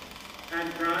thanksgiving,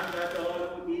 and grant that all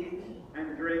who eat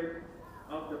and drink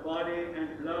of the body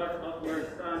and blood of your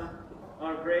Son,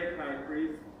 our great high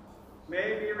priest,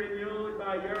 may be renewed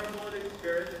by your Holy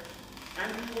Spirit,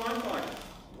 and be one body,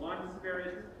 one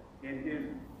spirit in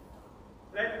him.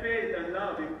 Let faith and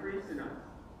love increase in us.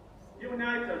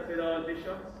 Unite us with all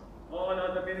bishops, all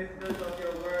other ministers of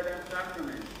your word and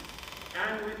sacrament,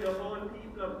 and with the whole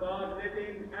people of God,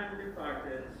 living and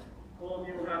departed, whom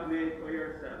you have made for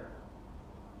yourself.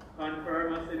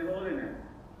 Confirm us in holiness,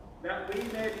 that we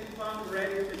may be found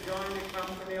ready to join the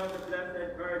company of the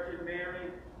Blessed Virgin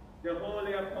Mary, the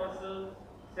holy apostles,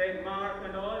 St. Mark,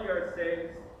 and all your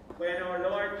saints, when our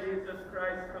Lord Jesus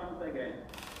Christ comes again,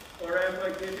 forever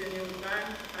giving you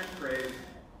thanks and praise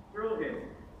through him,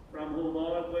 from whom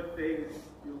all good things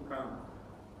do come.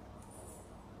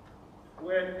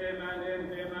 With him and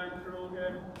in him and through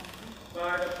him,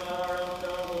 by the power of the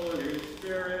Holy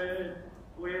Spirit,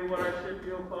 we worship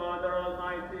you, Father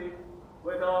Almighty,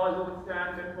 with all who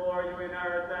stand before you in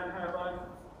earth and heaven,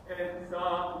 in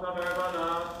songs of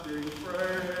everlasting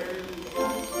praise.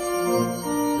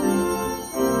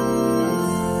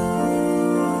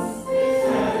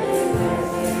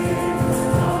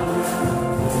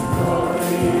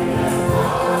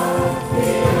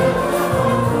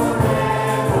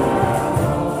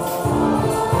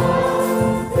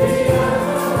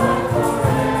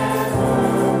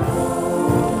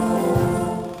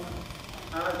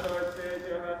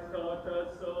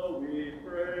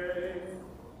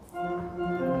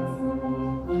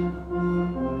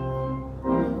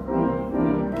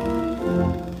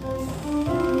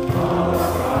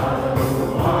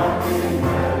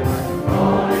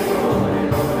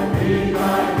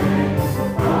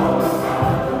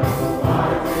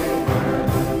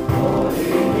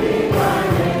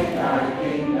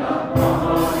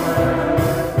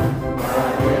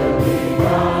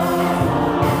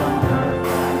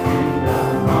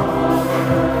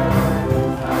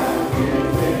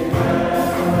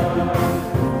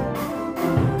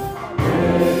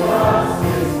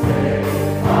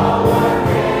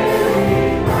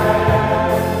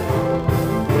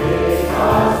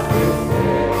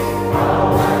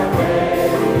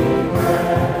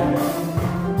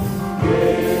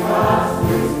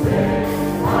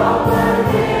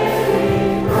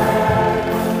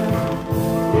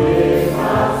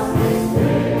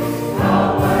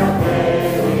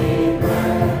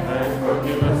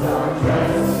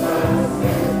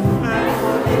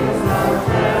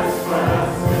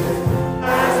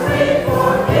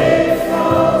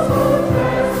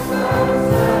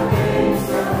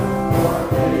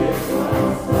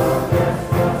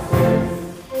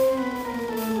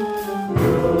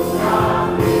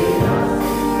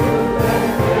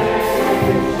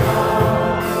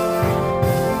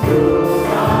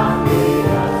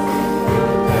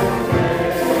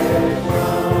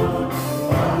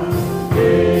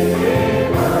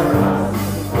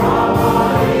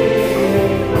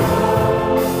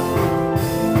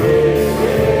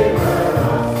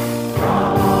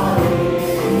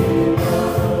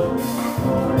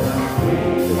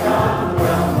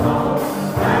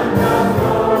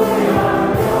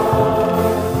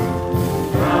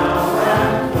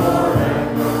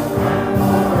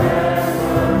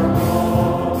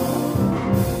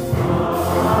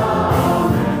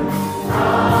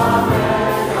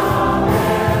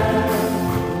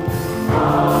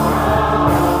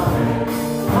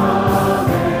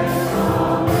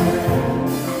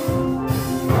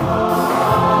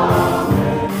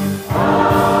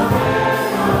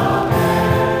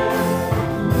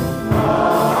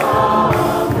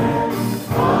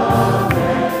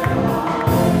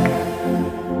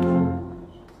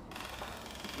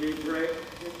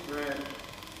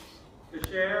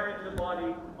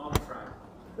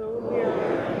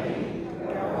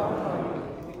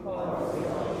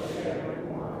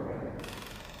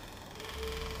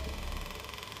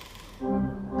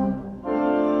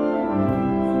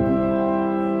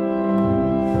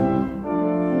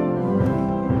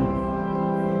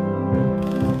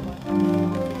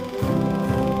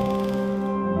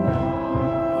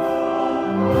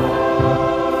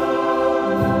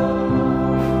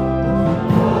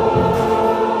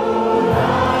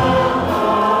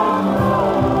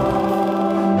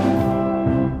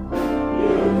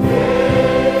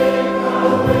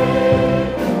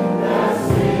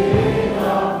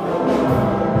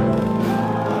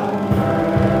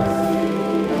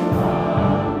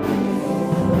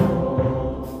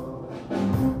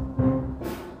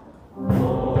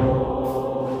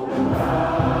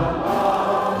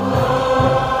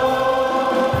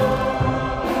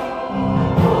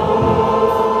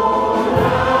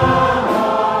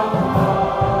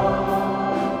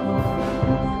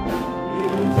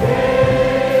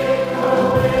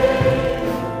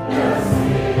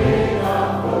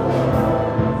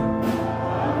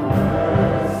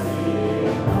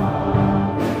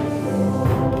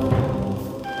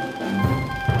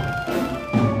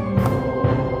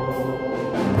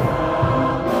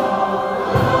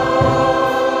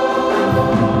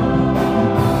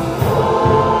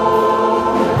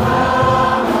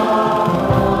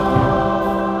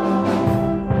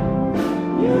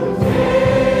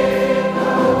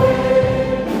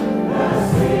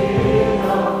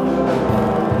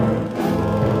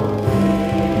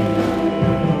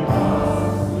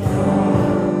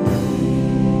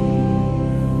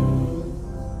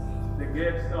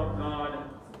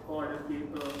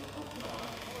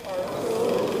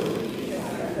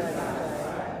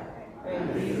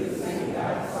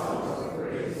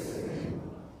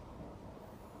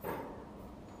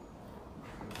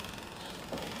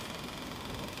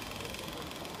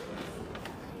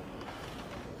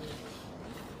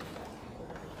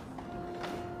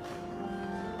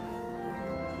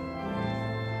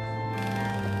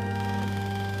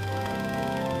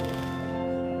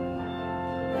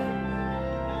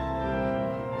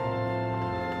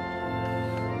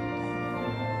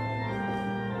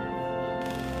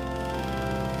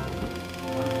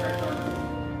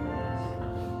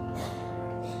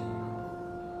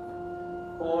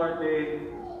 for the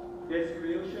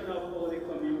distribution of Holy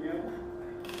Communion.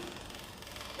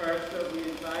 First, we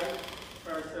invite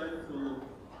persons who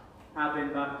have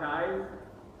been baptized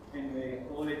in the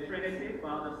Holy Trinity,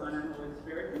 Father, Son, and Holy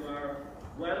Spirit. You are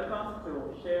welcome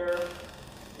to share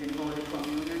in Holy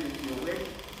Communion if you wish.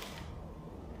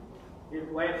 If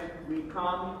when we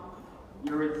come,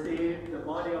 you receive the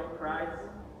body of Christ,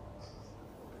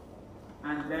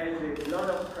 and then the blood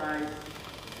of Christ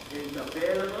is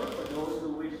available for those who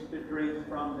wish to drink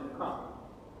from the cup.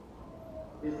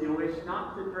 If you wish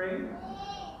not to drink,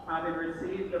 having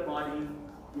received the body,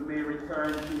 you may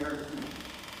return to your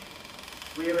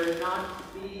seat. We will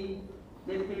not be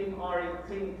dipping or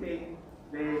tinting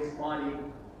the body.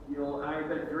 You'll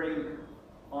either drink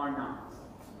or not.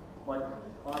 But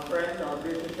our friends, our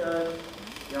visitors,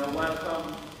 you're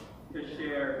welcome to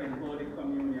share in Holy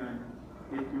Communion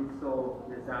if you so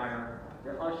desire.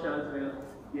 The ushers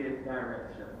will give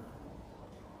direction.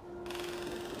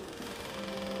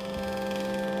 Amen.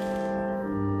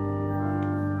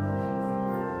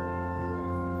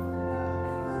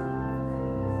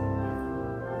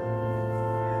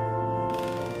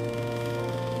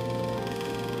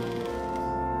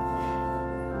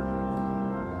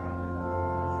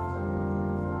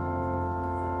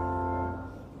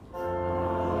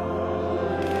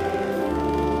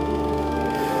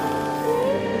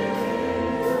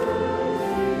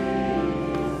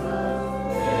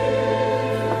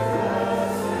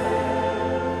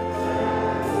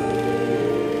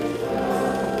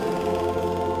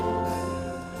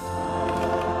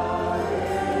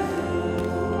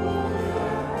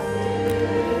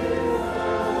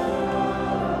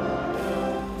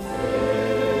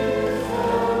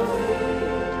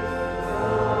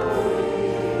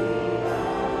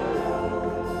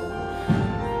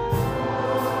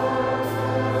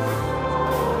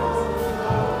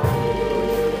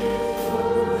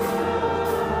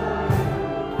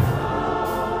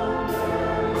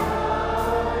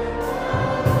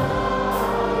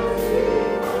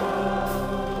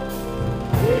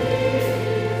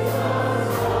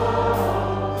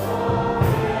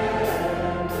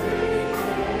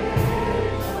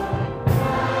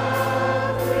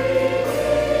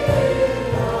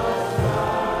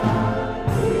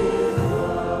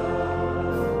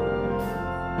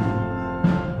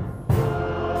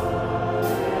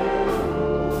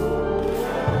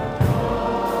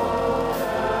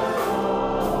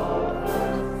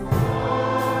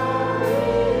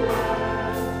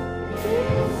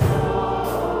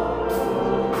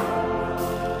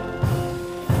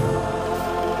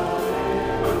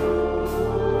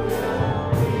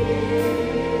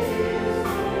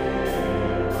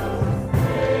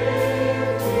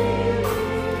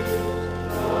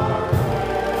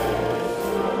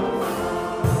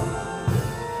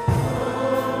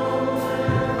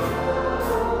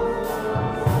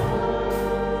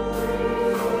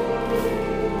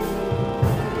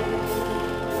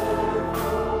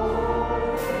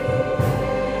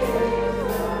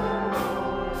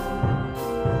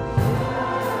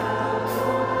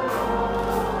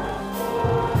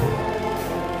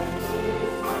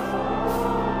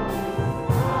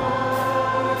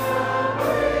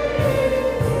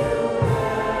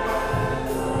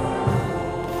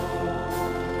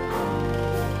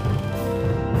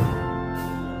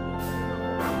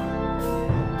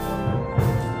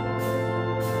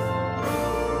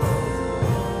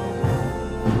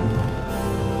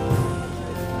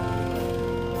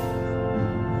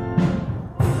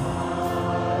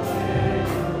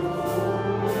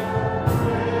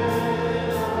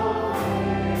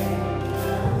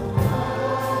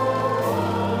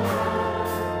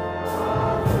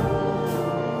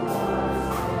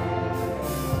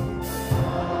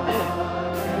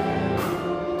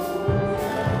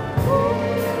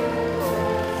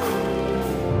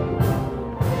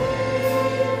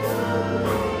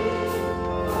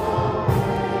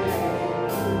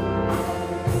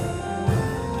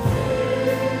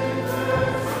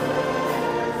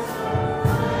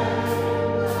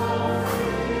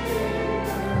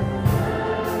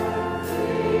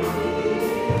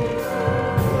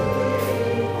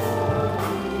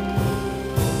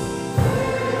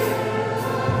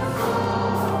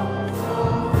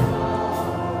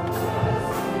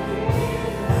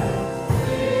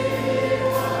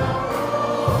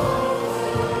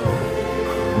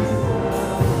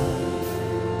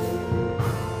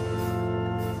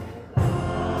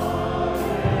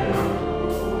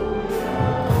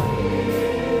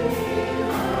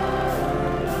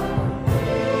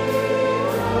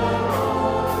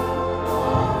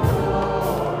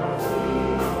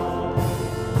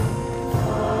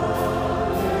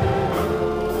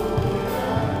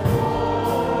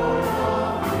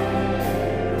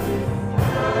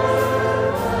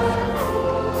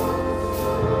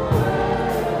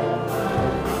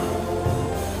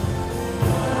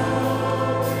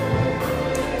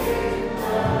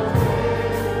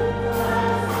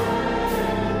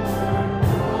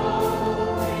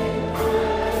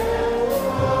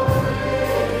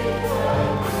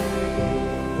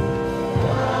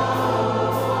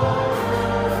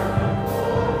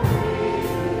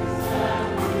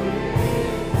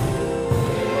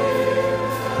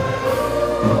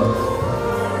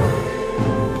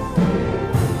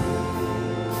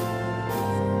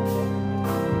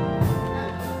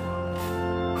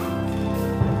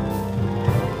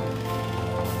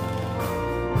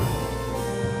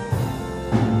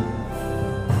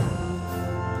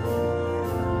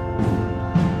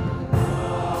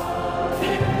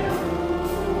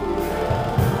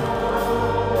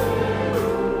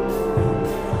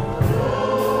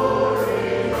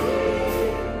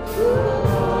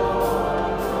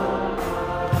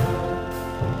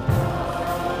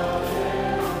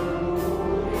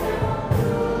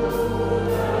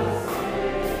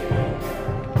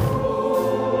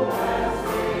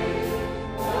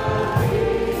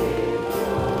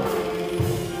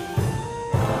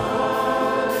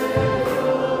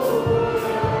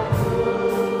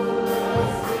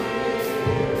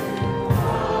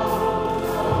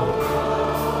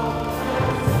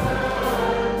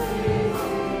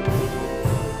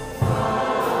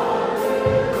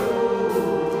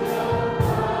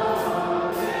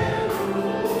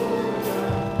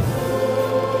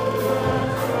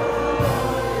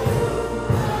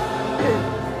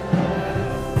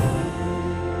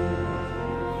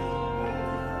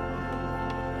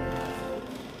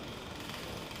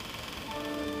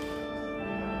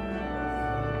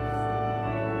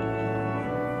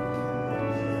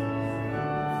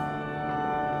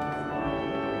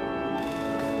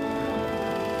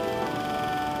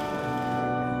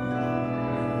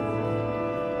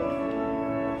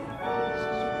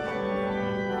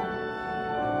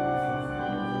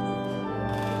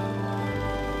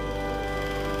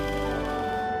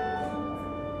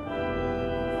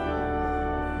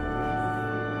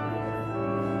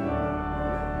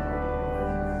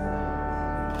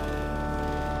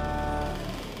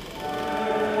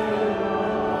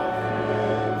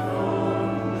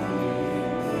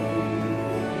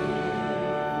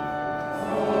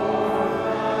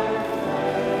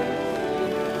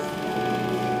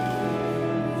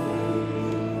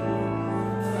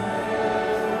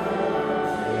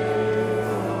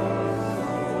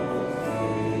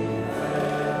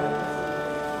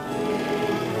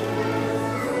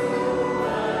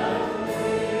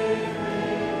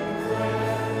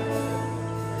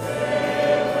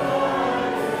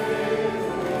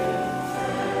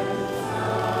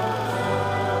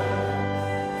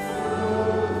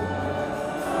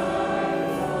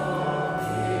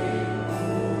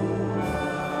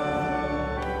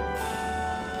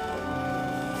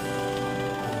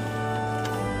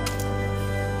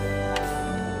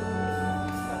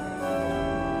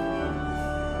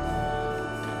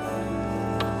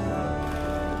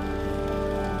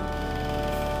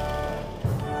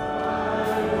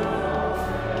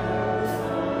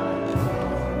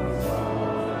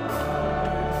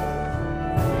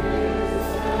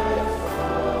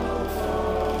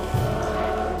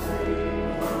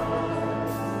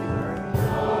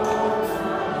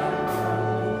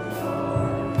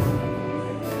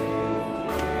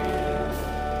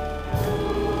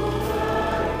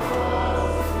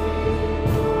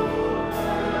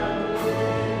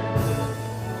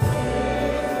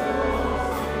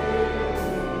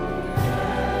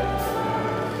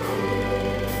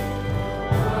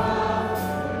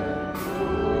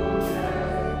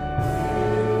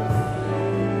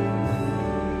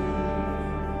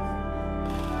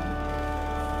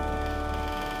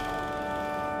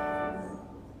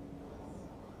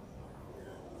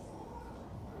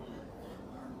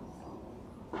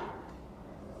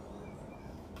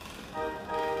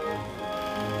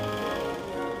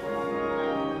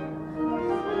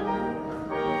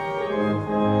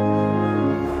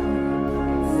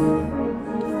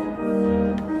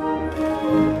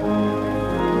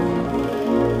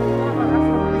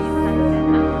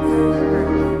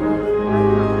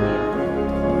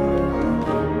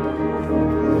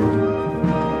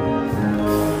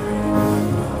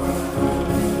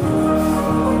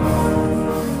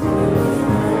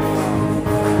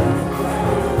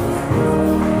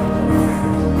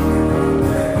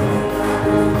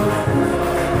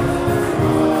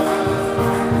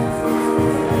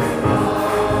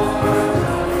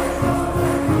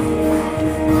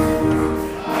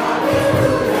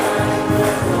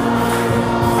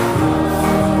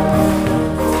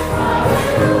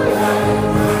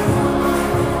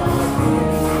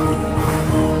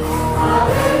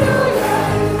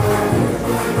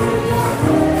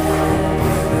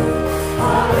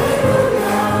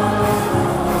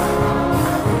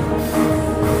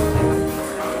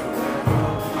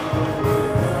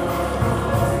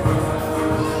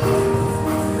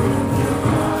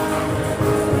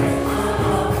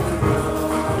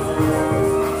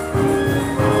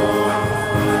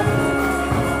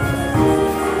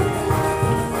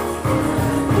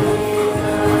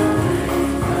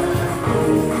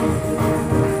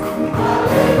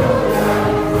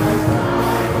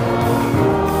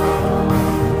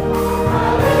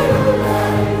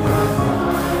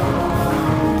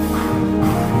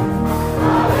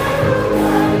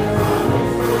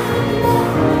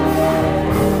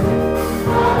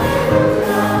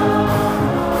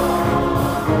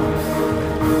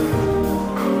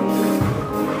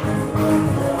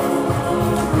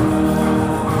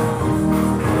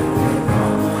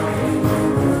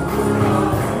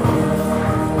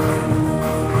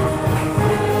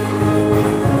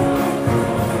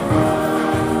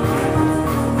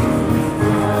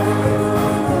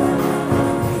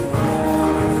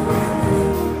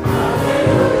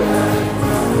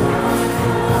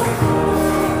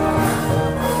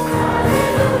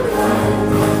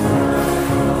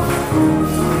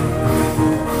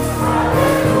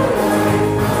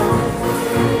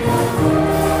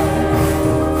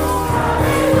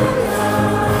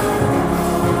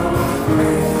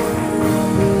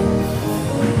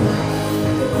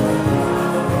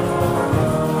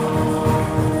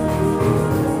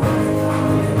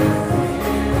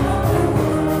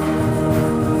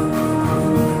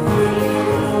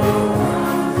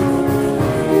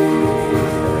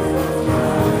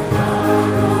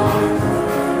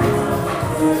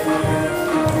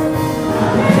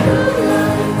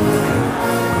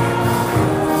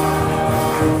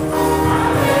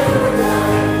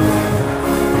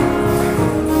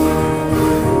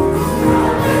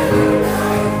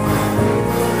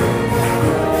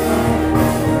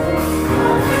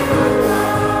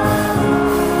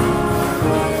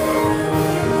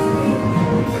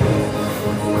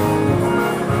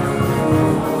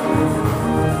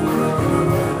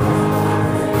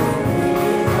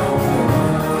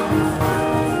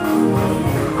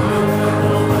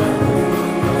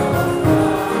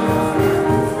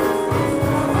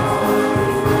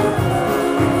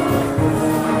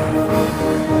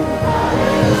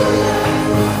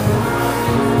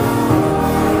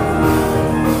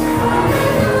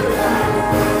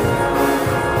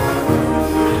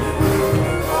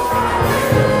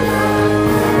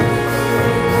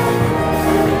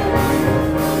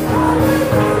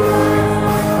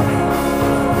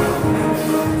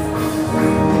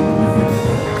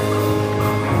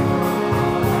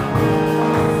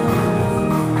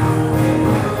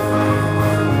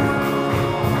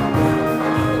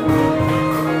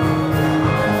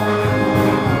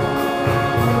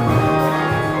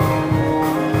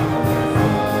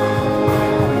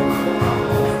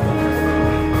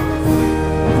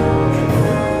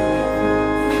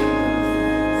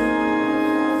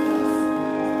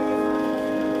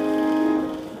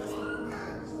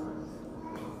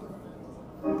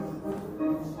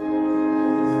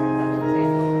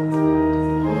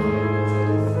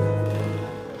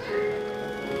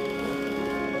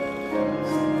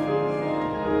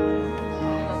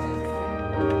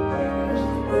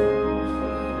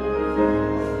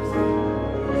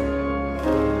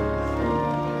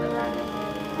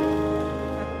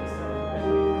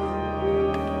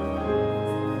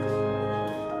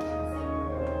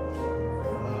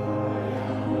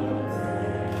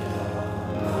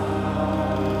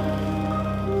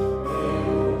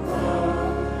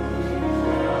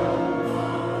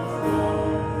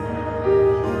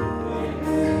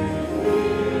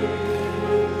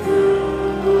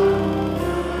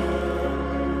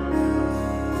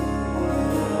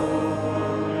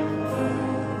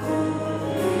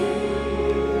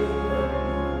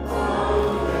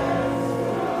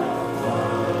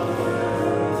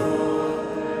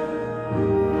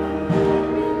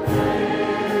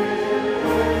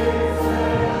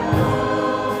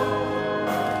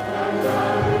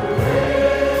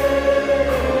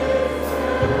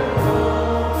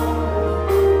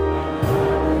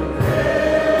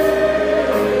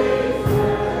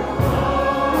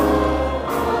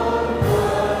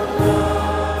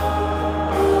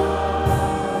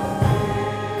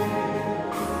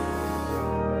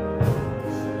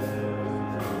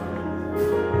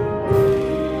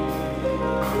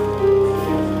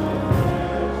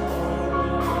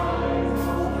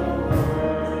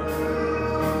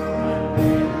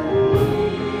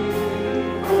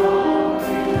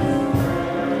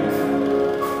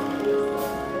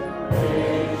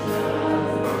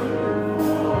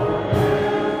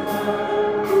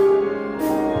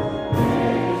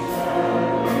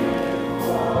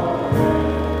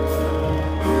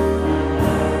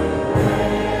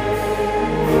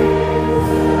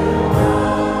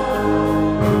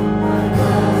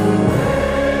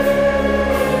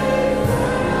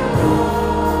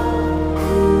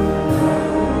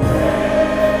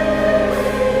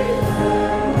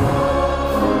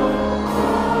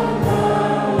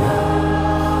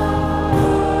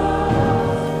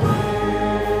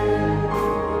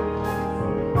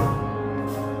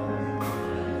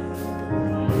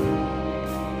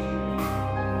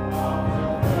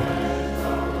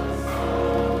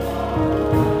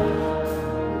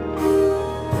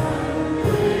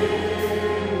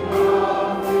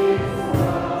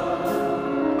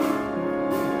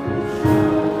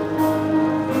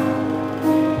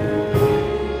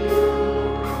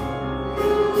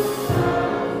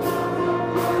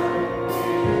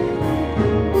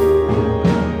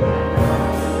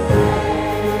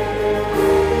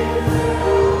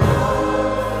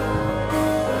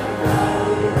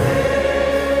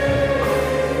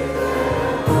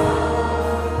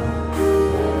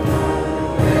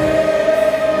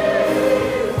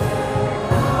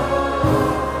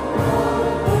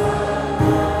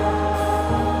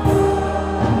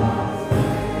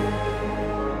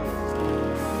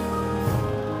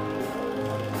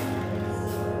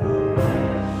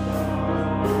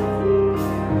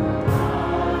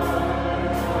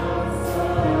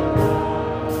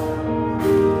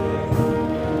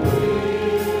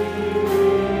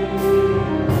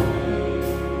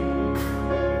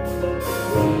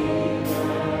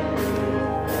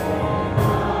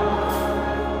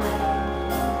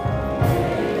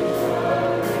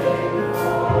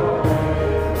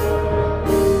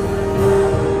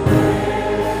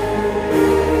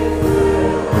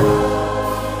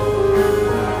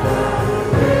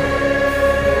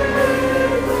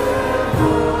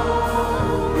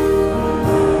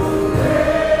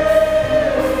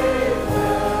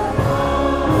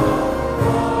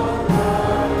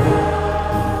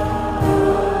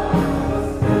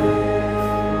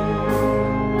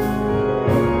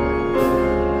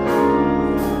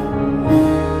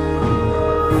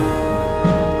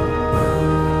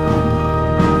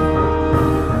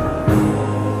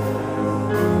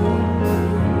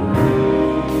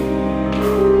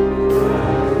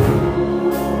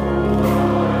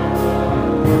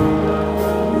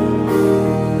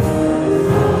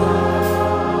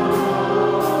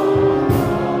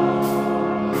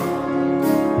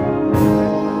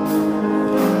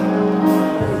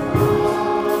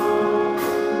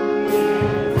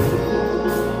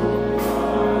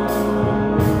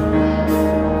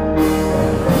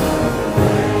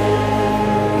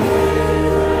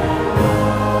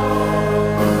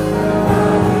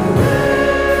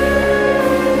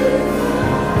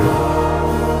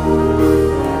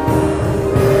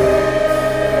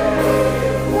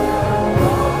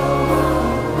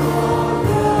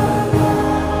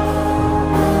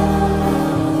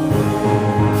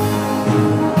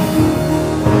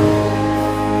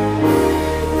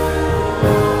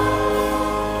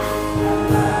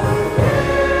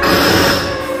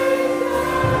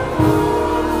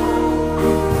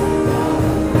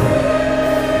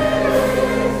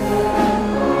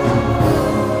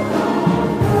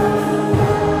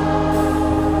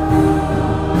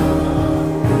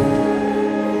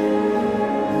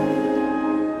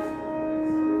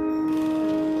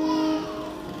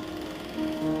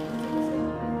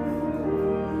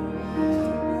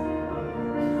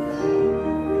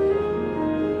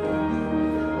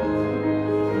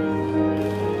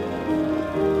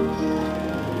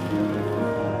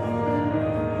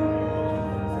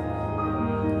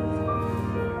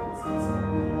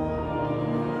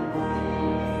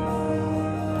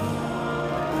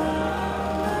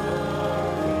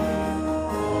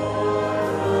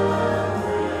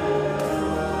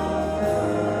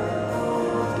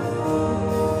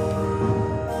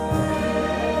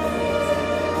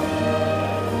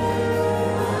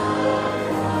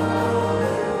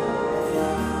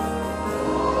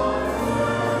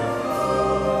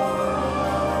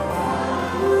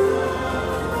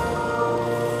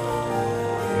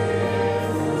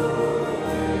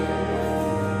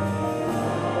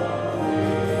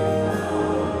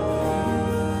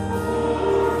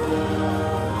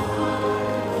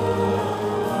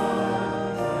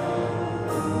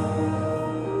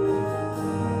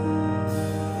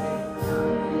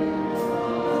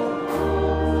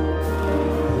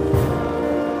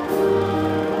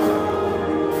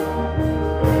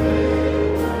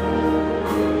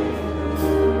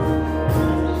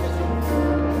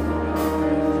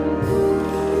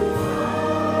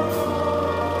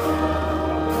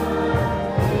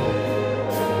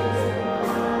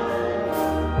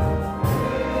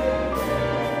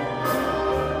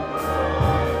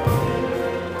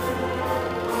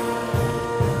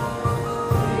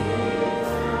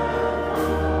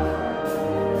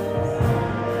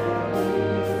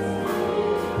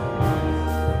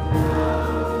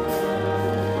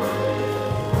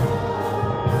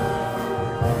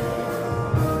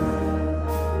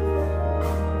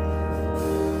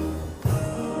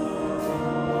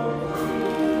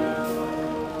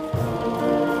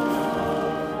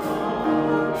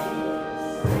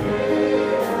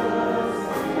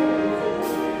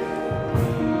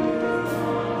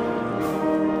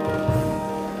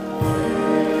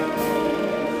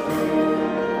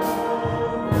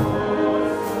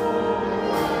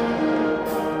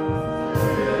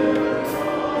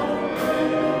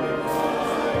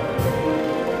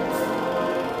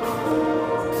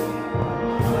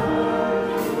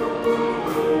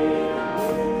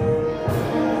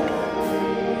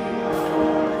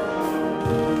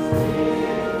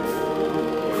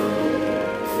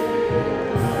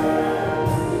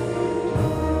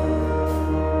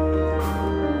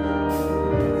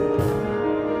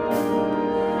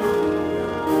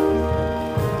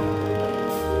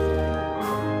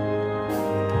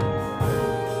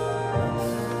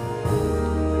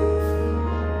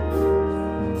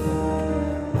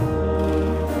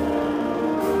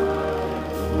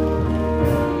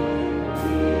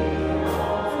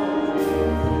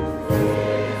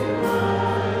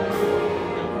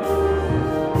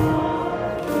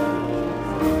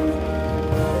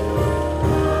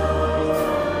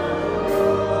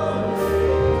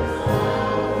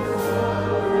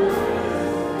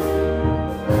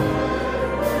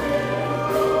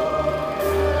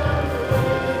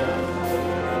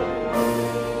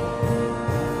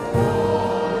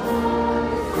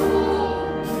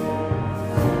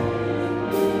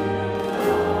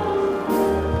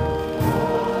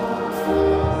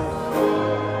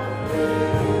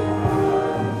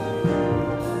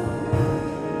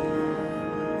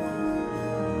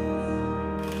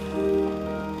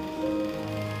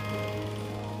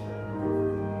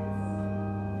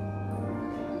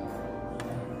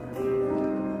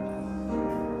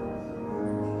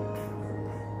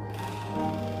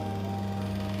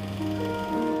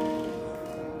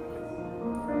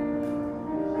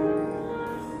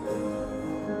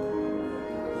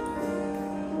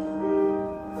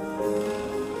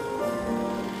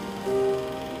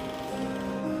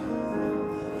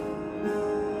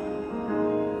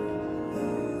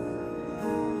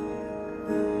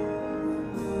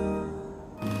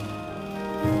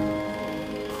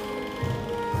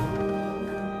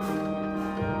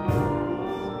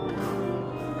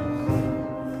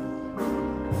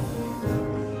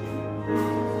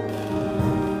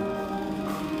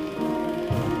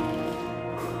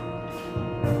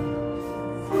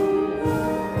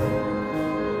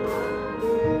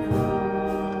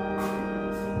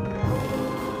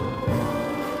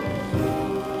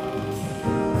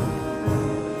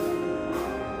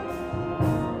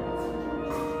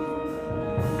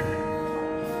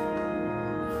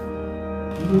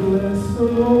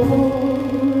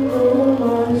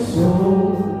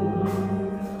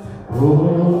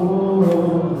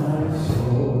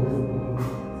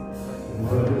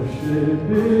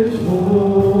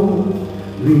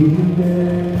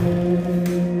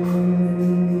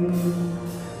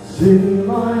 sing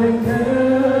like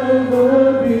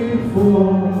never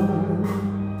before.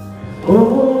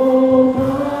 Oh,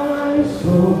 my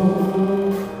soul,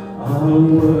 I'll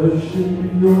worship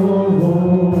your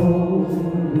holy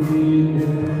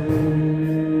name.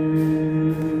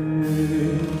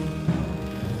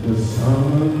 The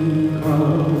sun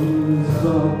comes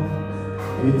up,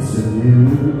 it's a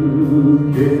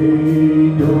new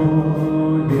day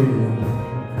dawning.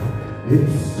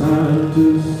 It's time to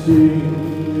sing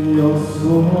your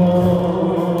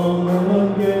song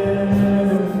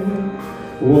again.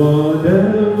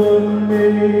 Whatever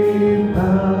may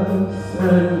pass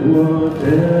and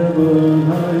whatever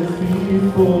lies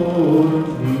before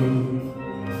me,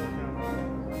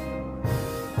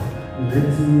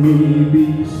 let me be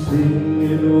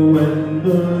singing when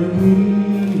the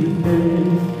evening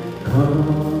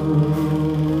comes.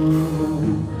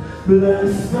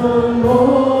 Bless the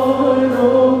Lord,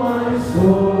 oh my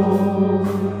soul,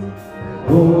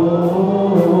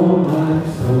 oh my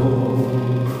soul,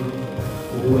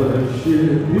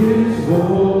 worship His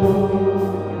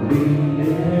holy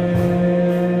name.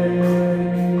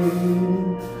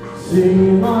 Sing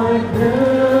like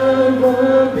never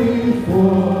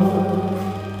before.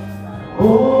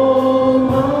 Oh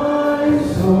my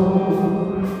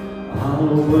soul,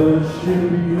 I'll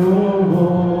worship your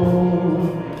holy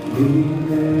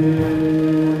name.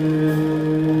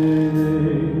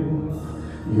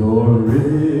 You're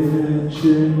rich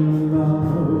in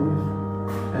love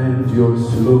and you're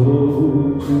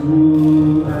slow to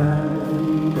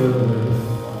anger.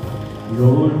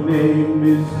 Your name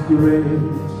is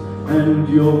great and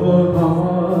your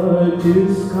heart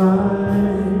is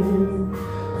kind.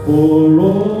 For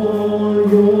all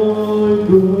your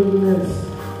goodness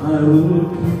I will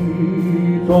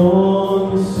keep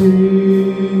on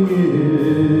singing.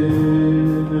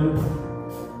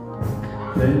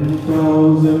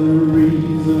 10,000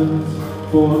 reasons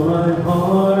for my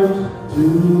heart to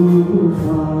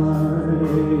find.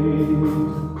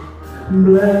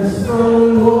 Bless the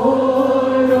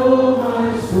Lord, oh my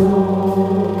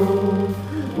soul,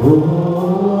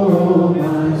 oh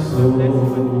my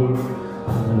soul,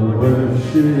 I'll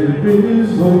worship His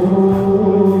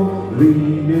holy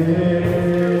name.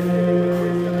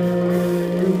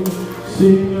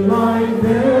 Sing like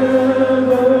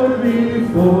never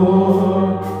before.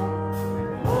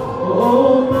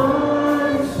 Oh my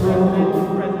soul,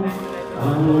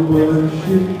 I'll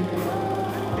worship.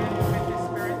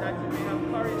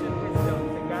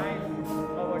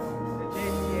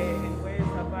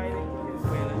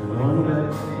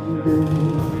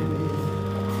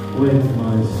 When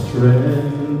my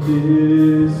strength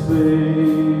is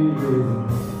failing,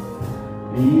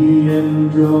 the end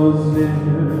draws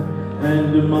near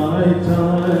and my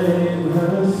time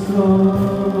has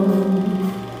come.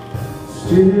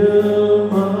 Still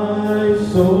my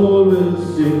soul will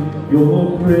sing your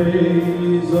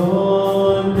praise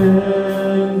unending.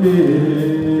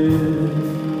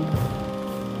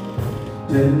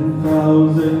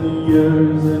 10,000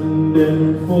 years and then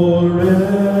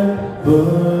forevermore.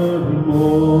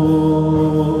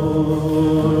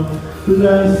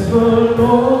 Bless the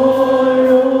Lord,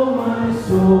 oh my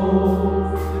soul.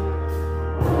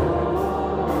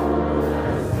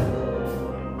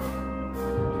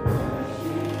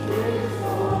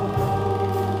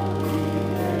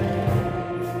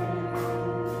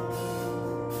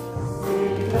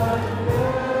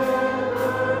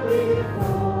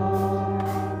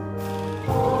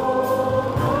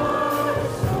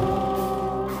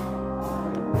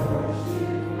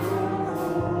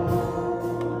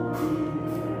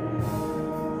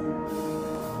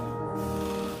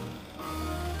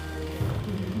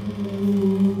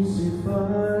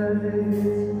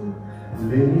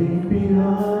 Laid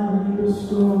behind the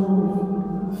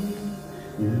stone,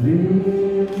 you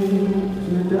lived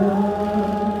to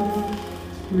die,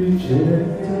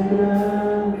 rejected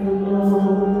and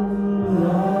alone,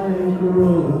 like a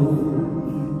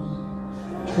rose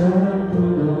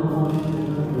trampled on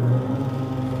the ground.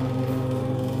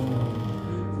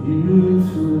 You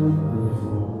took the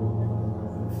fall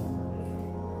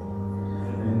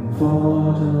and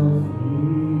thought of me.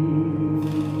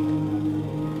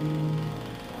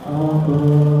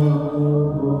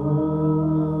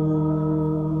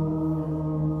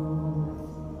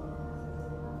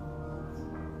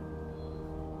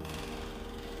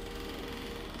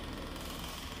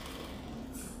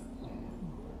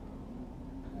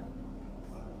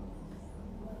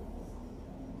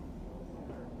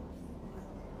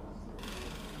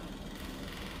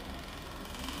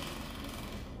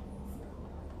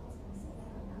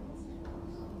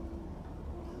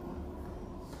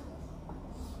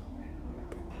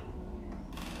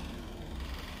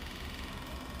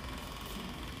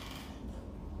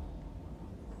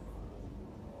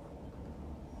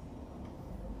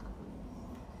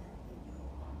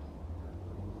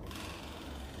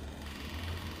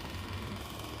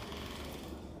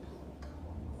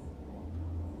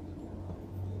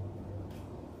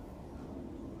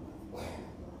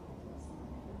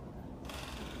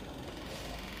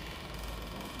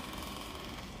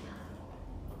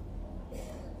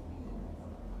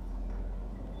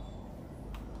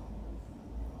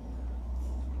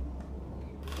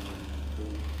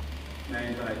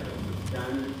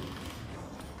 stand.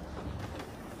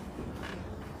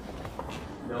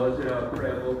 Those who are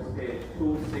prayer books, page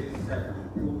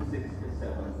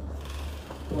 267.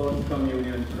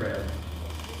 Post-communion prayer.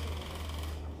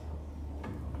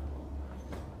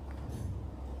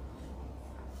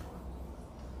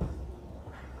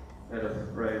 Let us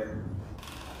pray.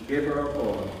 Giver of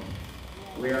all,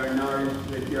 we are nourished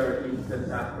with your Easter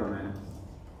sacrament.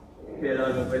 Fill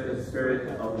us with the spirit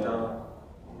of love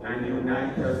and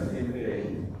unite us in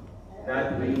faith,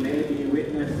 that we may be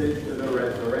witnesses to the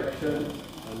resurrection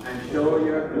and show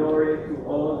your glory to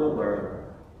all the world.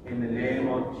 In the name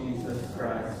of Jesus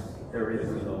Christ, the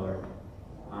risen Lord.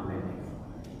 Amen.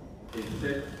 Please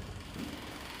sit.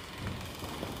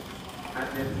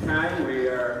 At this time, we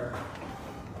are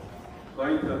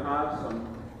going to have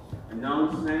some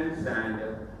announcements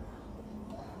and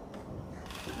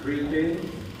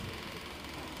greetings.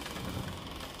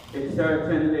 It's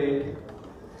certainly,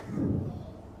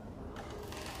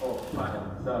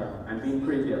 choir, sorry, I'm being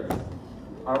previous.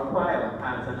 Our choir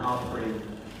has an offering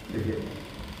to give.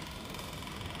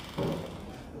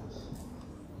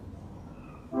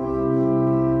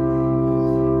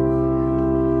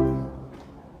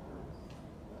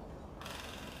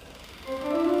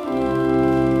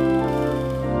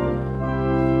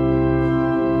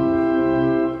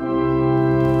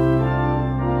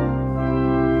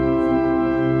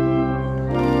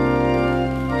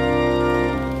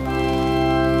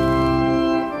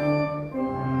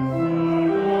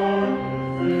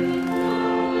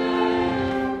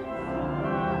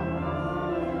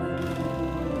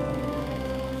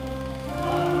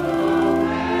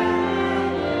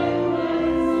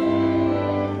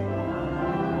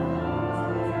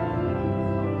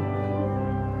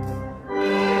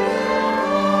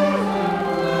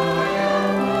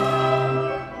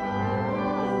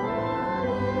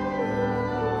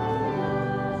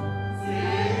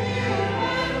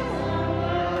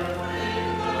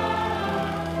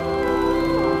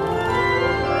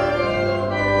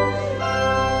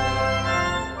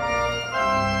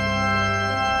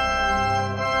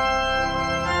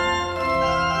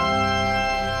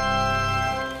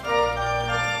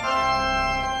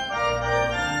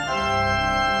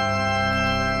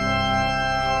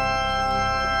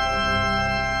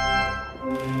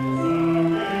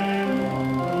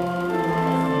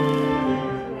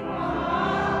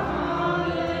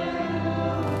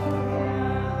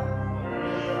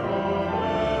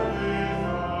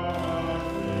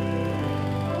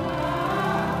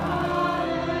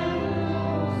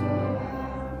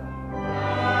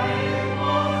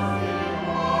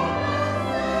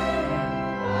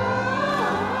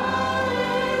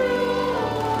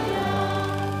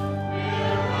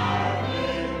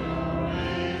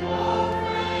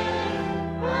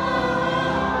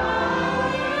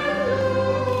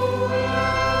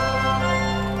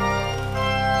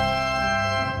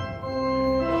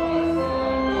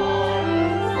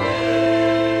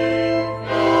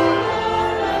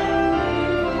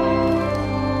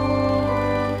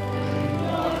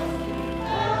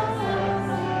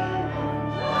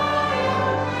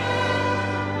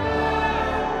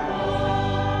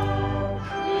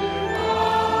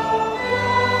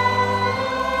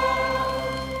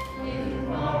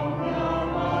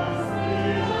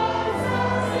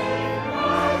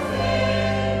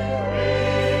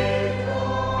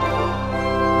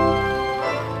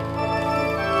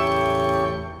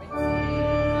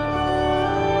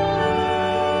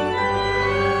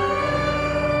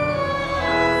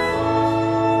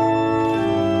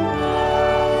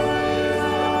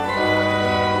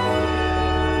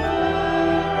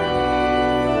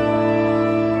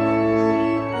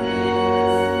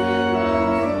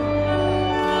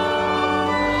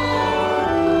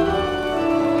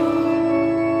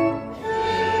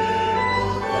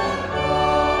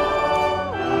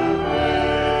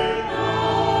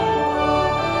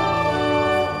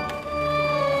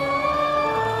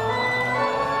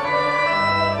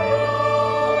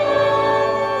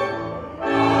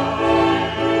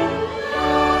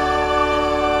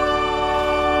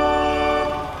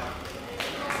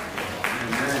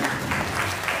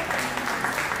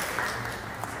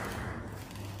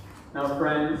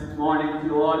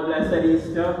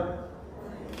 Easter?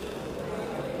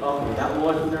 Okay, that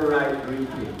wasn't the right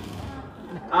greeting.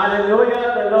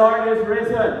 Hallelujah, the Lord is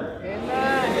risen.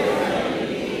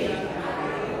 Amen.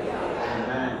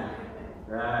 Amen.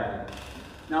 Right.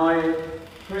 Now I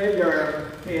pray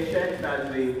your patience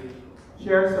as we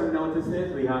share some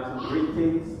notices. We have some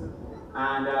greetings.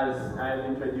 And as I've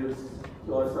introduced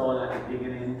to us all at the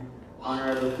beginning,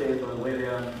 Honorable Faithful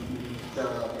Williams, Minister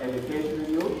of Education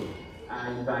and Youth, I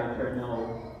invite her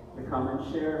now to come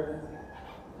and share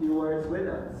few words with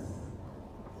us.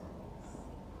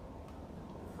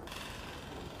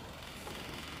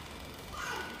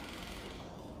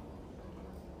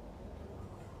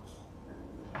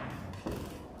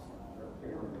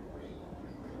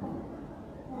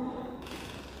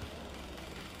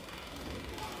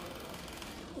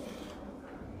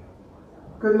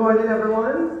 Good morning,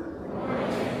 everyone.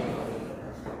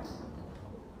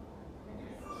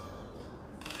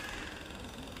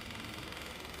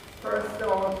 First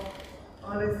off,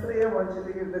 honestly, I want you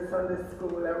to give the Sunday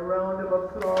School a round of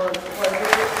applause.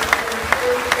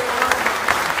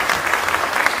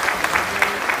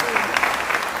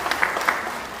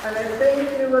 And I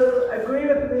think you will agree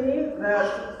with me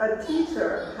that a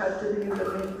teacher had to be in the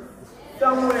mix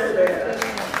somewhere there.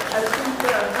 A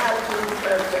teacher had to be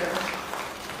present.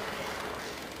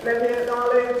 Let me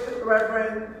acknowledge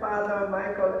Reverend Father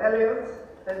Michael Elliott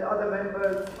and other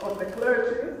members of the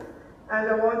clergy. And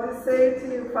I want to say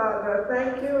to you, Father,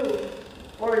 thank you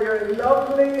for your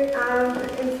lovely and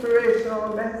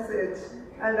inspirational message.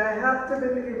 And I have to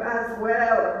believe as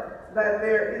well that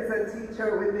there is a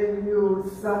teacher within you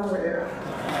somewhere.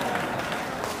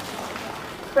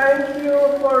 Thank you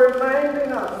for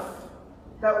reminding us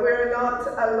that we're not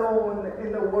alone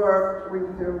in the work we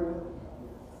do.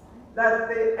 That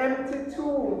the empty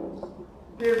tomb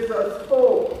gives us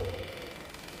hope,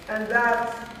 and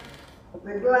that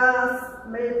the glass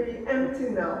may be empty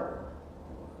now,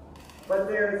 but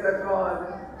there is a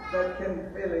God that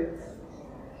can fill it.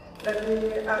 Let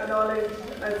me acknowledge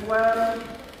as well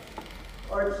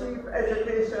our Chief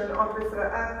Education Officer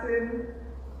Acting,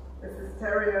 Mrs.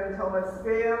 Terry and Thomas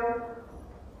Gale,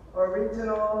 our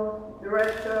Regional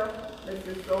Director,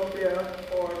 Mrs. Sophia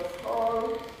Forbes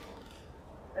Hall,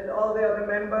 and all the other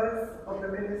members of the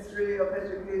Ministry of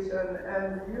Education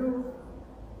and Youth.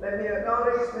 Let me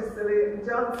acknowledge Mr. Leighton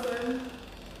Johnson,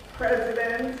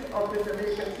 President of the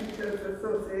Jamaica Teachers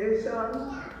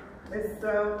Association,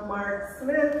 Mr. Mark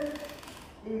Smith,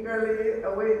 eagerly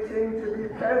awaiting to be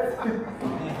president.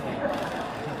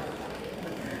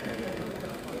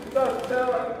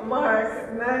 Dr.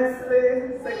 Mark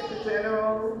Nicely, Secretary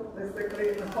General, Mr.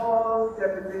 Clayton Hall,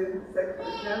 Deputy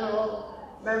Secretary General,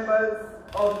 members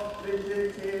of the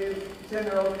JTA's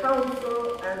General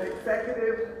Council and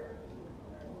Executive,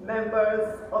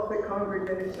 members of the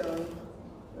congregation,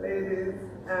 ladies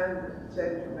and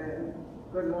gentlemen,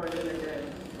 good morning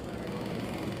again.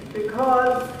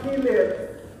 Because he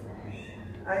lives,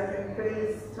 I can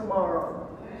face tomorrow.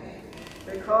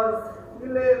 Because he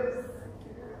lives,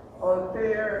 all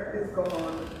fear is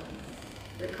gone.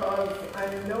 Because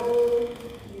I know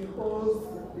he holds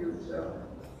the future,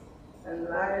 and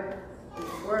life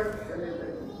is worth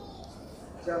living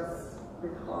just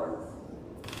because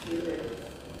he lives.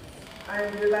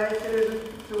 I'm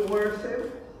delighted to worship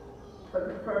for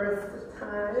the first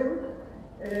time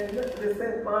in the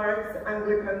St. Mark's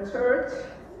Anglican Church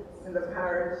in the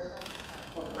parish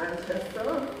of Manchester,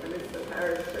 and it's the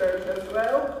parish church as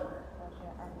well.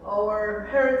 Our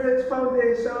Heritage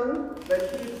Foundation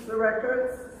that keeps the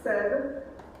records said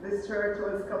this church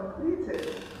was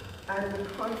completed and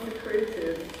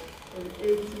consecrated in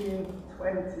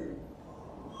 1820.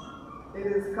 It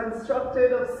is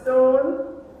constructed of stone,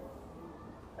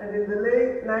 and in the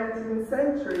late 19th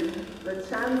century, the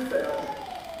chancel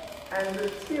and the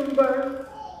timber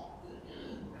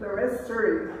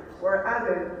clerestory were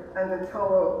added and the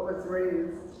tower was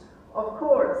raised. Of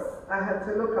course, I had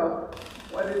to look up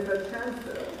what is a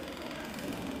chancel.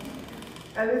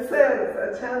 And it says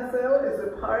a chancel is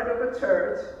a part of a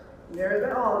church near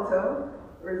the altar,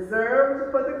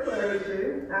 reserved for the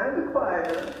clergy and the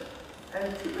choir,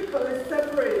 and typically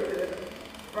separated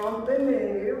from the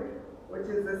nave, which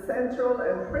is the central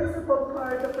and principal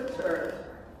part of the church,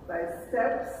 by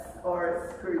steps or a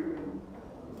screen.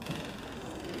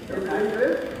 I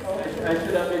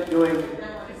should have been doing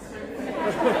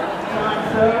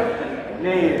chancel,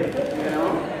 nave, you know.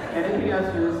 Anything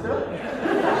else you understood?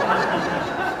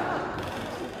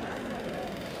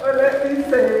 Well, let me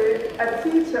say, a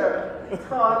teacher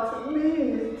taught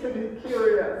me to be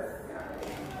curious,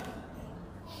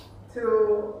 to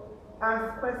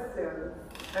ask questions,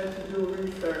 and to do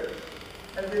research.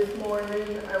 And this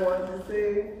morning, I want to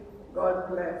say, God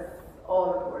bless all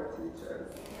of our teachers.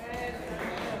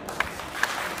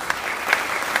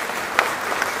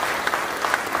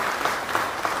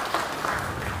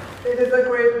 It is a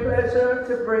great pleasure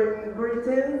to bring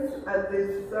greetings at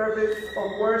this service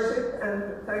of worship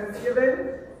and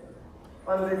thanksgiving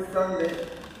on this Sunday.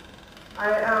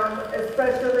 I am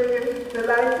especially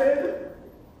delighted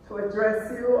to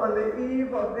address you on the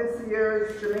eve of this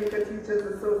year's Jamaica Teachers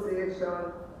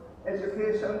Association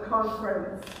Education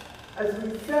Conference as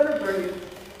we celebrate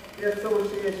the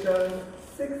association's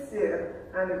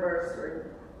 60th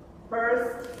anniversary.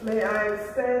 First, may I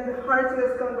extend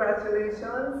heartiest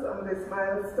congratulations on this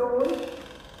milestone.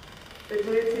 The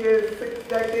JTA's 6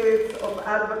 decades of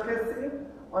advocacy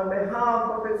on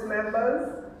behalf of its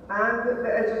members and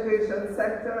the education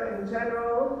sector in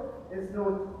general is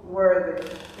noteworthy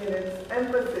in its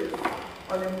emphasis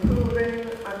on improving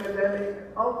academic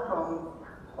outcomes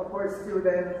of our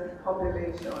student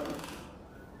population.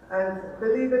 And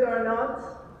believe it or not,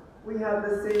 we have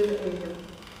the same aim.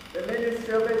 The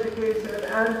Ministry of Education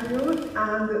and Youth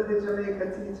and the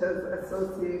Jamaica Teachers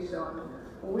Association.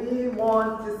 We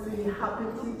want to see happy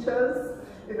teachers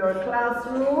in our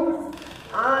classrooms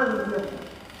and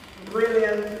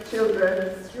brilliant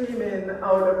children streaming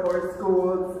out of our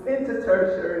schools into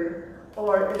tertiary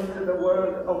or into the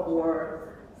world of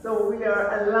work. So we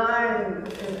are aligned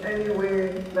in any way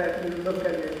that you look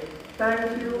at it.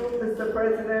 Thank you, Mr.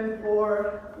 President,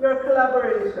 for your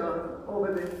collaboration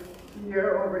over this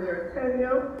year, over your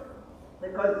tenure,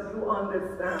 because you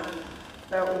understand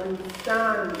that we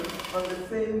stand on the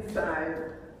same side.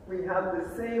 We have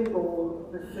the same goal,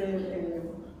 the same aim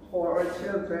for our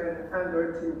children and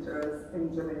our teachers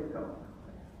in Jamaica.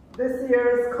 This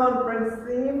year's conference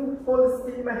theme, Full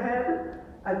Steam Ahead,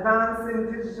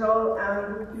 Advancing Digital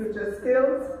and Future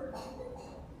Skills,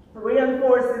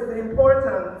 reinforces the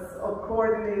importance of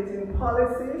coordinating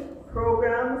policy,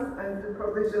 programs, and the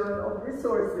provision of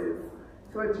resources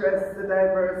to address the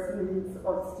diverse needs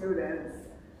of students.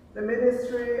 The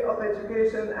Ministry of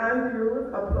Education and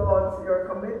Youth applauds your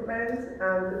commitment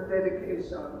and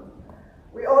dedication.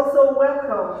 We also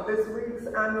welcome this week's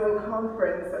annual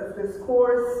conference, as this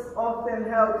course often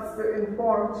helps to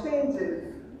inform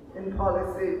changes in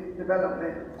policy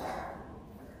development.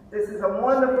 This is a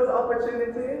wonderful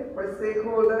opportunity for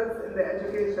stakeholders in the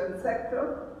education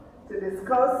sector to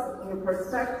discuss new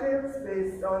perspectives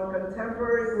based on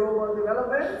contemporary global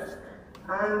developments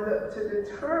and to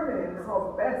determine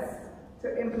how best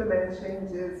to implement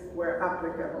changes where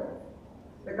applicable.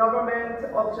 The government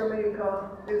of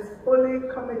Jamaica is fully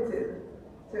committed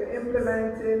to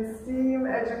implementing STEAM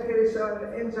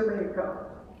education in Jamaica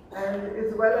and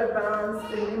is well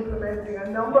advanced in implementing a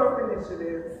number of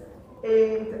initiatives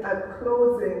aimed at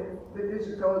closing the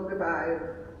digital divide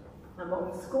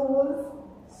among schools,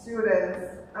 students,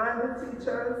 and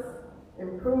teachers,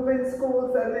 improving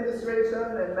schools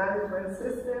administration and management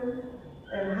systems,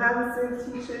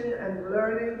 enhancing teaching and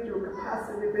learning through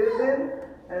capacity building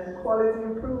and quality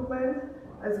improvement,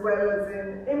 as well as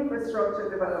in infrastructure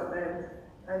development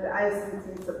and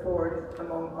ICT support,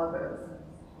 among others.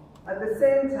 At the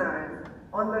same time,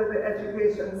 under the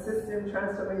Education System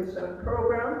Transformation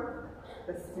Program,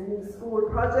 the STEAM School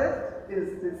Project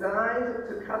is designed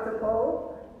to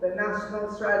catapult the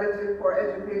National Strategy for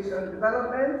Education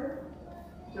Development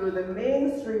through the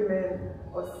mainstreaming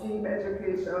of STEAM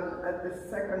education at the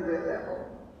secondary level.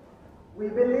 We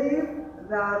believe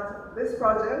that this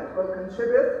project will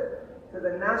contribute to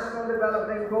the national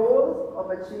development goals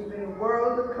of achieving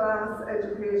world-class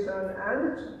education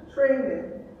and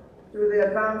training through the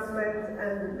advancement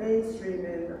and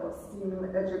mainstreaming of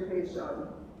STEAM education,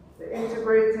 the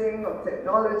integrating of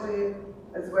technology,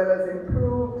 as well as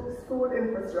improved school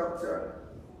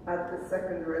infrastructure at the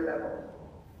secondary level.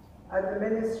 At the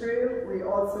ministry, we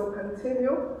also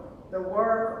continue the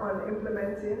work on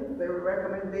implementing the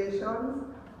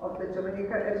recommendations of the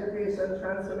Jamaica Education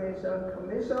Transformation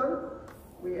Commission.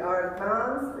 We are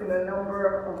advanced in a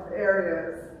number of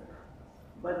areas.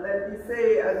 But let me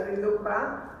say, as we look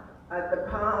back at the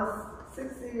past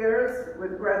 60 years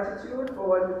with gratitude for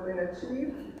what has been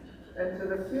achieved, and to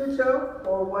the future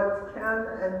for what can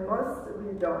and must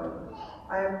be done,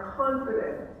 I am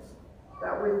confident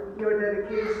that with your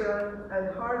dedication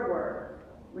and hard work,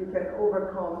 we can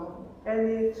overcome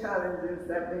any challenges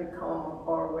that may come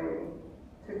our way.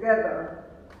 Together,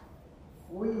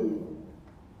 we,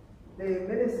 the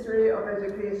Ministry of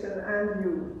Education and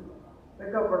Youth,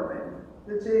 the government,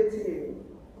 the JTA,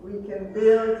 we can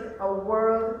build a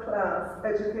world-class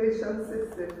education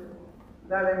system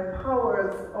that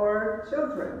empowers our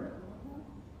children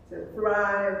to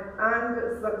thrive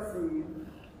and succeed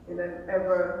in an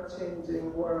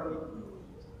ever-changing world.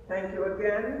 Thank you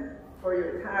again for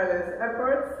your tireless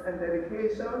efforts and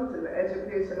dedication to the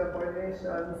education of our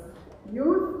nation's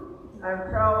youth. I'm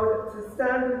proud to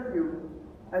stand with you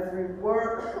as we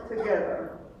work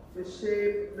together to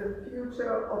shape the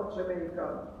future of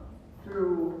Jamaica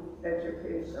through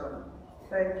education.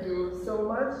 Thank you so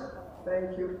much.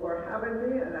 Thank you for having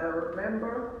me, and I'll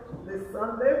remember this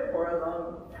Sunday for a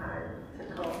long time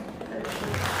to come.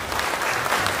 Thank you.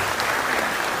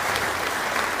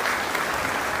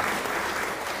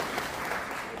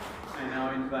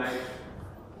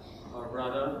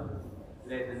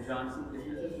 Leighton Johnson. Is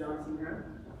Mrs. Johnson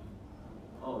here?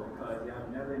 Oh, because you have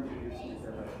never introduced me to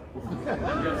her.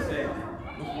 Just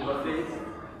saying. But please,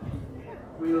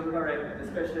 we will correct it,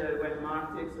 especially when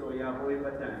Mark takes over, you have way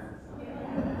over time.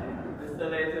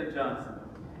 Mr. Leighton Johnson.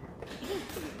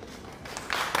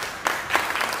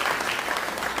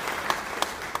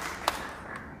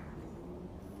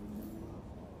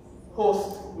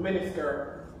 Host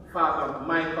Minister, Father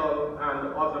Michael,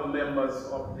 and other members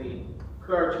of the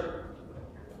clergy.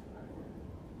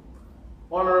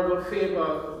 Honorable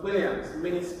Faber Williams,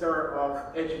 Minister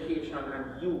of Education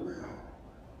and Youth.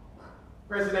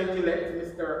 President-elect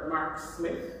Mr. Mark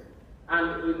Smith,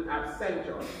 and in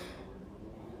absentia,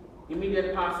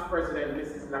 immediate past President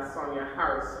Mrs. LaSonia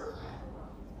Harrison.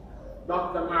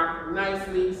 Dr. Mark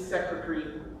Nicely, Secretary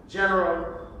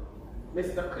General,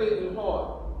 Mr. Clayton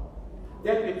Hall,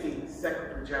 Deputy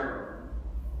Secretary General.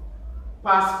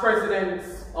 Past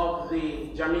Presidents of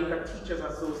the Jamaica Teachers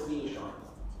Association,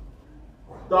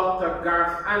 Dr.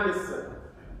 Garth Anderson,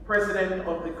 President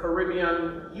of the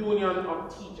Caribbean Union of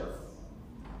Teachers.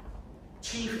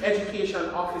 Chief Education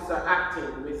Officer Acting,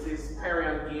 Mrs.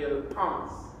 Perian Gale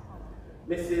Thomas.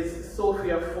 Mrs.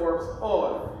 Sophia Forbes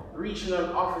Hall,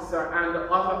 Regional Officer, and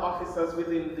other officers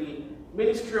within the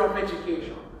Ministry of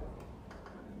Education.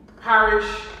 Parish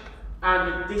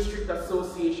and District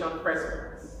Association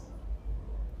Presidents.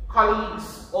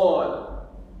 Colleagues all,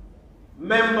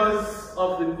 members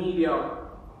of the media,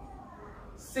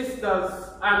 sisters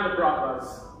and brothers,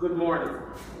 good morning.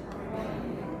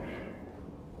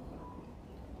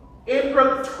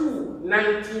 April 2,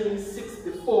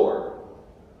 1964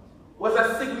 was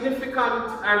a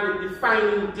significant and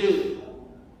defining day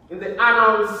in the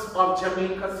annals of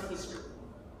Jamaica's history.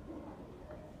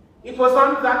 It was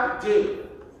on that day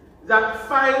that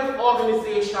 5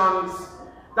 organizations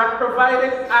that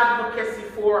provided advocacy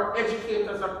for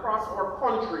educators across our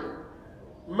country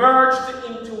merged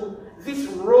into this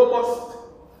robust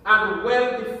and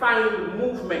well-defined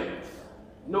movement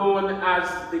known as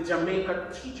the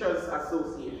Jamaica Teachers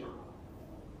Association,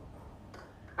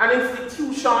 an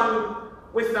institution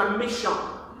with a mission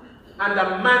and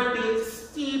a mandate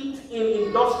steeped in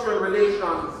industrial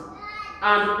relations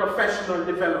and professional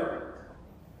development.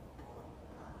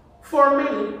 For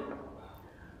many,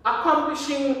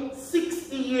 accomplishing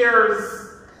 60 years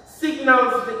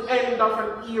signals the end of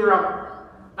an era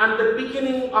and the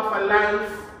beginning of a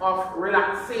life of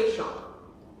relaxation.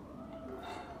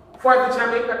 For the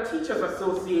Jamaica Teachers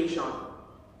Association,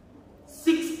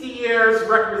 60 years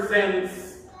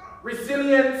represents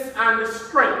resilience and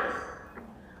strength,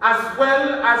 as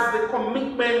well as the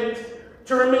commitment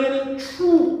to remaining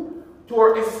true to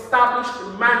our established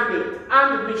mandate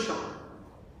and mission,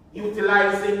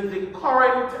 utilizing the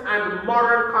current and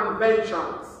modern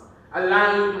conventions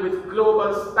aligned with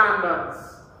global standards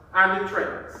and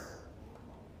trends.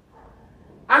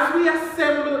 As we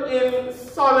assemble in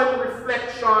solemn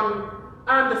reflection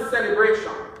and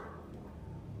celebration,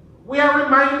 we are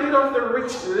reminded of the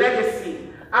rich legacy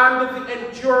and the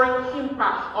enduring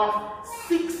impact of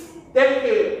 6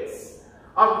 decades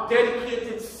of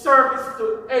dedicated service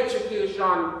to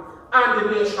education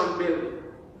and nation building.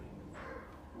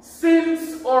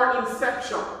 Since our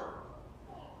inception,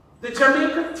 the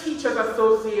Jamaica Teachers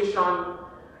Association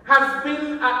has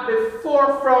been at the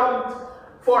forefront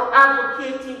for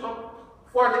advocating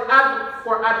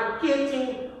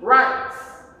rights,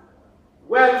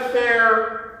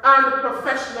 welfare, and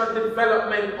professional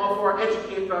development of our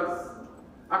educators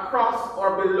across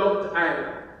our beloved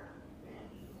island.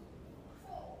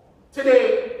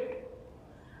 Today,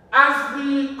 as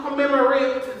we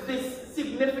commemorate this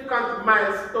significant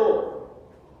milestone,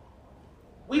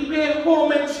 we pay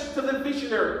homage to the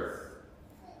visionaries,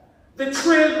 the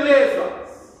trailblazers,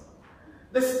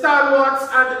 the stalwarts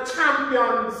and the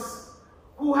champions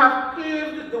who have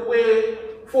paved the way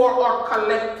for our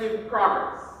collective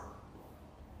progress.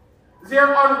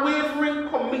 Their unwavering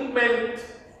commitment,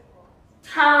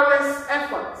 tireless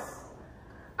efforts,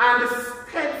 and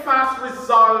steadfast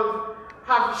resolve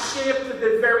have shaped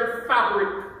the very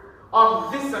fabric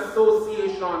of this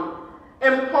association,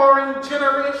 empowering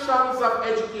generations of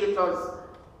educators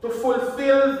to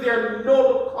fulfill their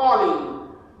noble calling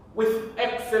with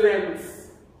excellence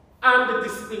and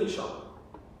distinction.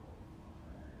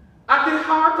 At the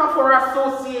heart of our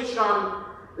association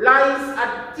lies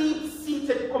a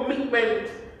deep-seated commitment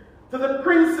to the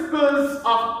principles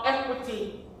of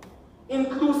equity,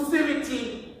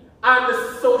 inclusivity, and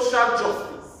social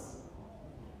justice.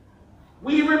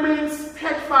 We remain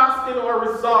steadfast in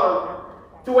our resolve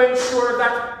to ensure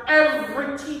that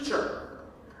every teacher,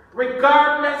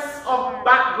 regardless of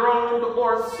background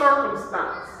or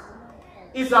circumstance,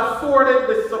 is afforded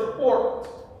the support,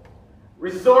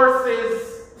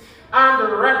 resources, and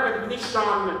the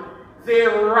recognition they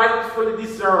rightfully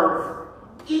deserve,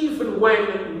 even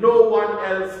when no one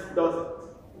else does it.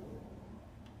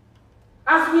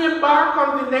 As we embark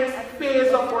on the next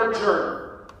phase of our journey,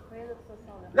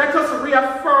 let us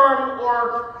reaffirm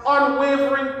our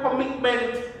unwavering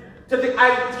commitment to the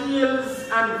ideals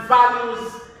and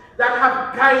values that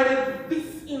have guided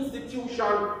this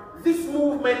institution, this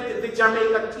movement, the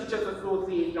Jamaica Teachers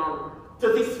Association, to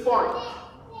this point.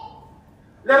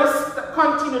 Let us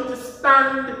continue to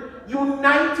stand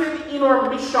united in our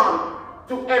mission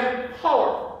to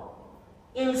empower,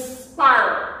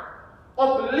 inspire,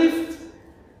 uplift,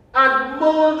 and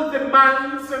mold the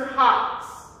minds and hearts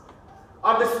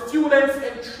of the students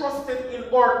entrusted in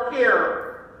our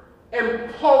care,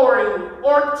 empowering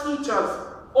our teachers,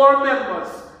 our members,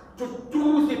 to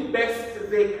do the best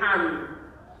they can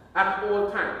at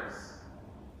all times.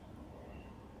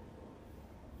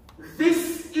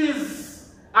 This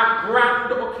is a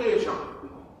grand occasion.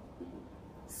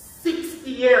 60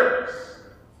 years.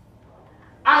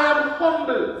 I am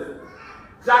humbled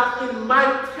that in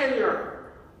my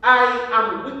tenure, I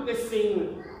am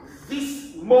witnessing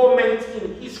this moment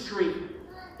in history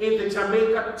in the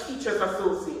Jamaica Teachers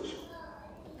Association.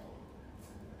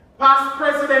 Past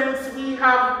presidents, we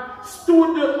have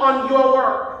stood on your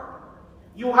work.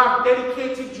 You have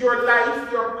dedicated your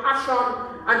life, your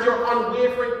passion, and your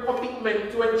unwavering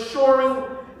commitment to ensuring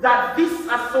that this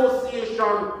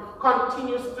association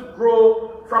continues to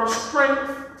grow from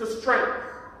strength to strength.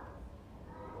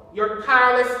 Your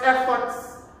tireless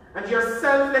efforts and your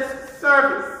selfless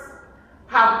service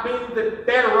have been the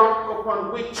bedrock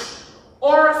upon which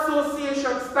our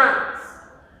association stands,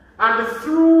 and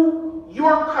through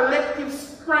your collective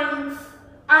strength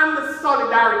and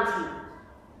solidarity,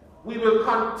 we will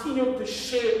continue to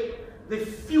shape the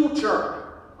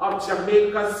future of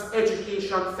Jamaica's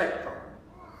education sector.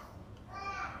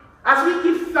 As we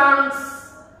give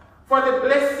thanks for the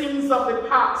blessings of the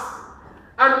past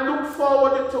and look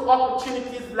forward to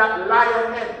opportunities that lie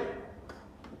ahead,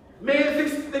 may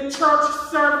the church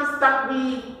service that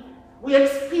we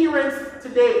experienced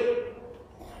today,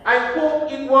 I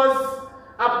hope it was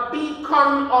a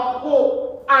beacon of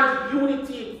hope and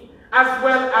unity as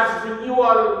well as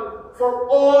renewal for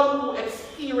all who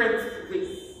experienced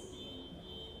this.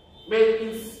 May it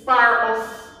inspire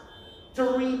us to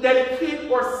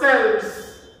rededicate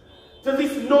ourselves to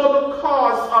this noble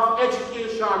cause of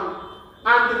education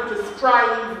and to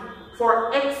strive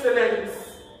for excellence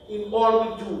in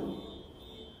all we do.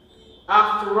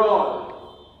 After all,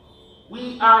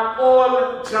 we are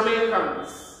all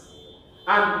Jamaicans,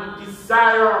 and we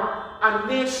desire a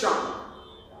nation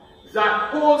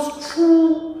that holds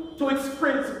true to its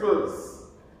principles,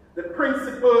 the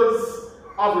principles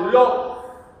of love,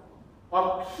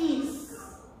 of peace,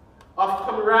 of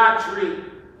camaraderie,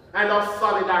 and of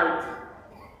solidarity.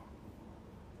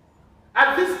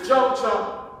 At this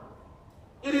juncture,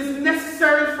 it is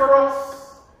necessary for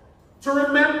us to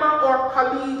remember our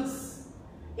colleagues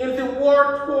in the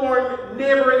war-torn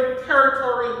neighboring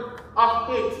territory of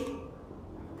Haiti.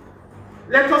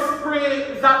 Let us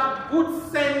pray that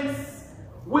good sense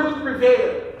will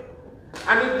prevail,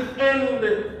 and in the end,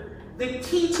 the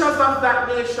teachers of that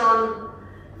nation,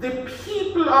 the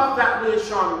people of that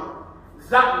nation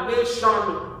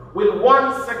will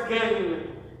once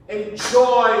again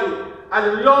enjoy a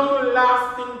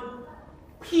long-lasting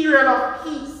period of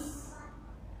peace,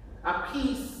 a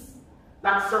peace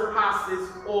that surpasses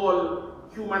all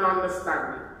human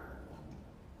understanding.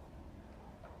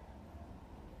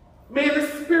 May the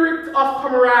spirit of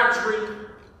camaraderie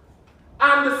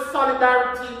and the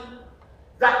solidarity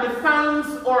that defines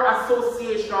our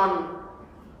association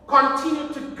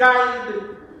continue to guide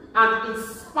and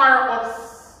inspire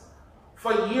us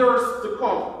for years to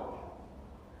come.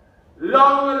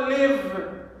 Long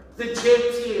live the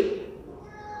JTA.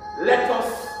 Let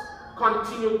us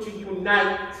continue to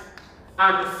unite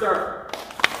and serve.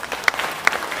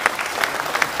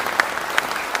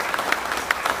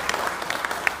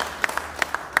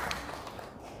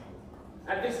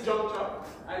 At this juncture,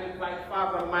 I invite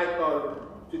Father Michael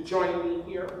to join me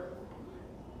here.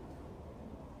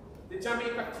 The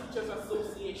Jamaica Teachers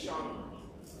Association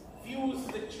views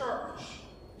the church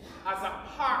as a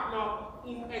partner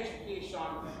in education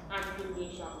and in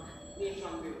nation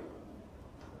building.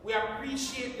 We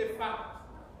appreciate the fact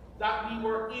that we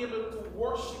were able to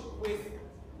worship with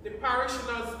the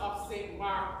parishioners of St.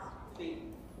 Mark today.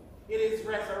 It is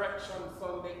Resurrection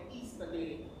Sunday, Easter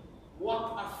Day.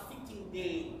 What a fitting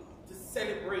day to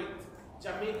celebrate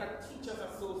Jamaica Teachers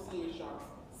Association's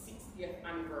 60th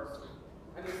anniversary.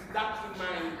 that in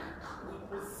mind, we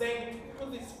present to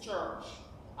this church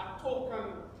a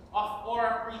token of our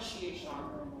appreciation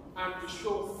and to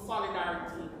show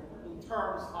solidarity in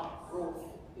terms of growth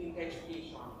in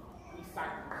education. We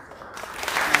thank you, sir.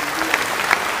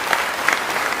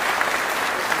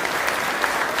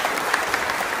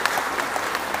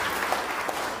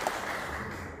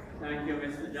 Thank you,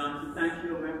 Mr. Johnson. Thank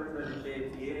you, members of the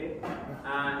JTA.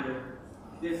 And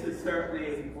this is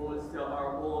certainly goes to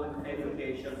our own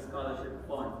education scholarship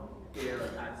fund here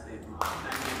at St. Mark.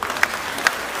 Thank you.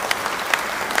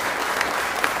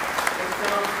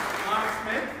 Mr. Mark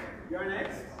Smith, you're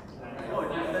next. Oh,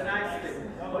 that's a nice thing.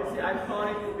 Oh, see, I called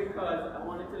you because I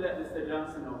wanted to let Mr.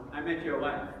 Johnson know I met your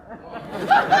wife.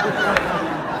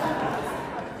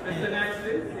 Mr.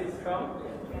 Nicely, please come.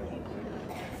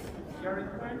 You're in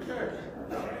current church.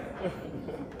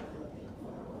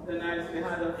 So nicely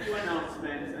had a few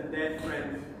announcements, and then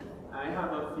friends, I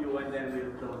have a few, and then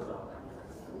we'll close up.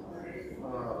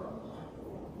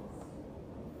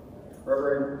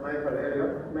 Reverend Michael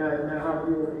Elliott, may I have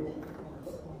you?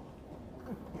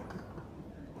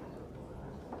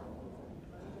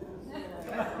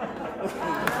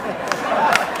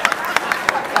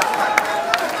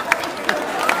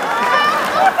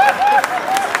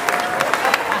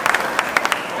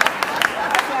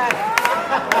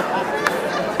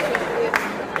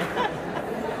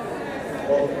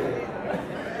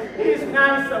 He's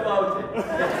nice about it.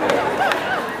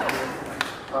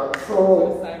 So,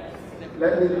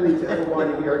 let me greet everyone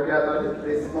here gathered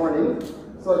this morning.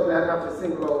 So glad I have to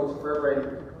single out Reverend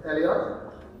Elliott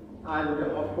and,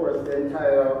 of course, the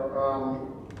entire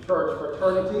church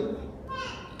fraternity,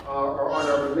 our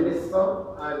honorable minister,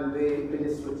 and the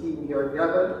ministry team here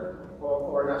gathered for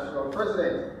our national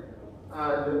president.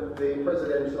 And the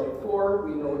presidential corps,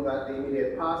 we know that the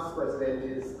immediate past president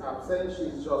is absent.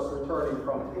 She's just returning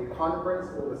from a conference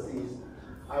overseas.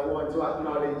 I want to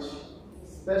acknowledge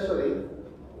especially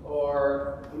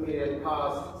our immediate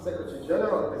past Secretary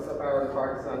General, Mr. Baron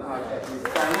Partisan, at his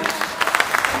time.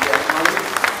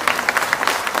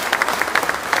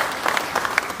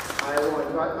 I want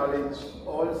to acknowledge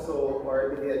also our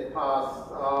immediate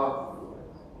past,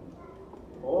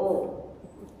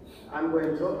 I'm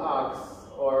going to ask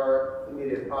our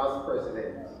immediate past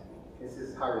president,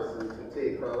 Mrs. Harrison, to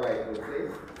take her rightful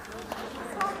place.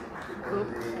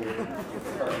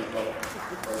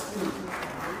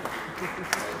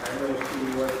 I know she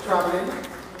was traveling,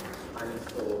 and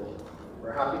so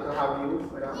we're happy to have you,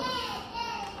 madam.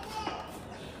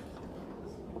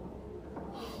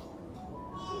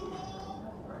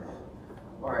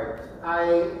 All right, I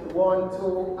want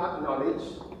to acknowledge,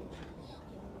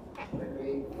 let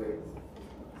me wait.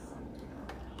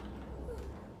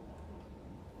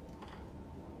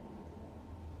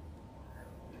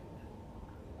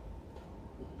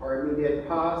 Our immediate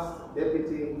past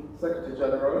Deputy Secretary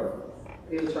General,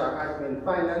 HR Admin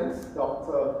Finance,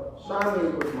 Dr.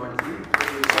 Charmaine Goodmonty.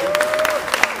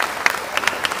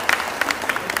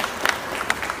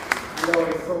 And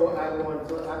also I want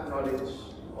to acknowledge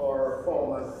our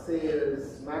former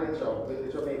sales manager with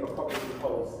the Jamaica Publishing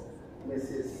House,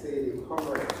 Mrs. Sadie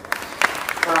Comrade,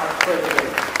 past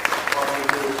president of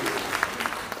the agency.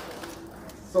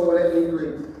 So let me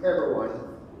greet everyone.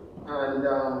 And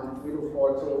we look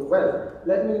forward to, well,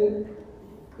 let me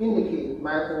indicate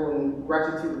my own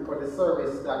gratitude for the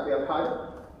service that we have had,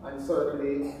 and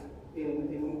certainly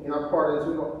in accordance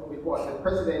with what the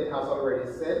President has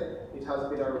already said, it has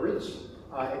been a rich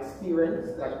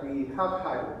experience that we have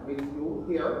had with you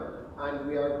here, and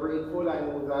we are grateful. I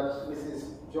know that Mrs.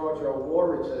 Georgia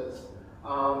War-Richards,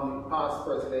 past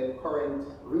President, current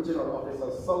Regional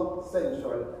Officer, South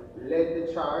Central, led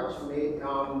the charge,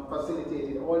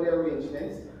 facilitated all the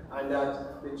arrangements, and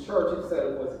that the church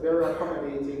itself was very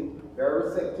accommodating, very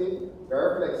receptive,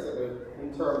 very flexible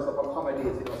in terms of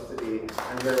accommodating us today,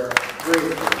 and we're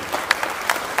grateful.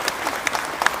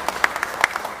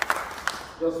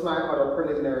 Just my other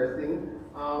preliminary thing,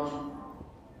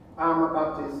 I'm a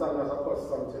Baptist, so I'm not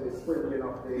accustomed to the sprinkling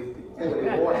of the holy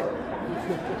water.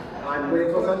 And when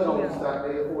it was announced that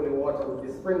the holy water would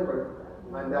be sprinkled,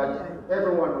 and that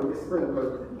everyone would be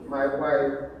sprinkled, my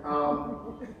wife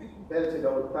belted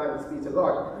out, thanks be to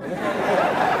God.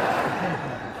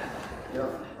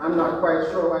 I'm not quite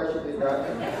sure why she did that.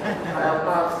 I have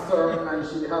asked her and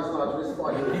she has not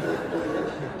responded.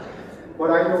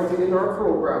 But I noted in her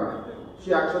program,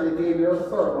 she actually gave me a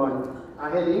sermon, a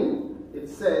heading. It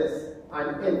says,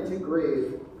 an empty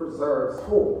grave preserves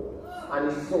hope.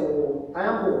 And so I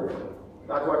am hopeful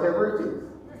that whatever it is,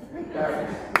 that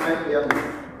might be a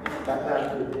myth,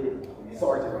 that will be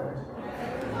sorted out.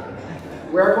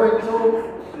 We are going to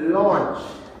launch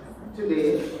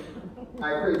today,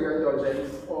 I crave your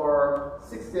indulgence for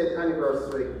 60th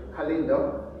anniversary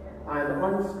calendar. And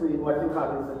on the screen, what you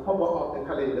have is the cover of the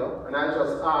calendar. And I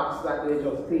just ask that they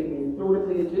just take me through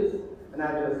the pages, and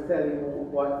I just tell you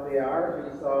what they are.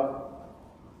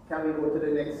 Can we go to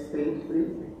the next page,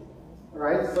 please? All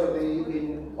right, so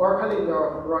our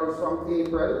calendar runs from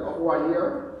April of 1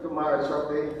 year to March of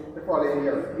the following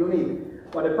year.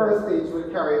 Unique. But the first page will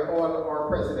carry all our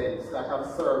presidents that have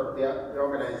served the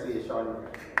organization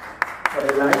for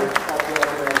the life of the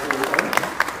organization.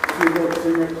 If you go to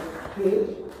the next page,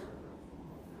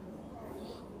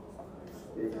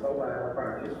 it's how I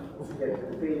apparently get to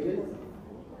the pages.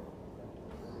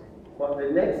 But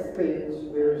the next page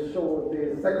will show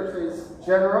the Secretaries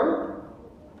General,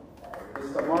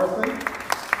 Mr. Morrison.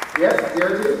 Yes,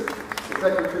 there it is. The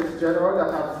Secretaries General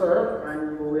that have served,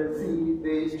 and you will see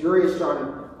the duration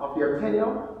of their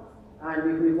tenure.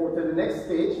 And if we go to the next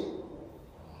page,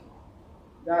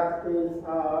 that is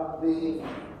the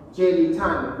JD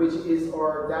TAN, which is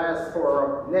our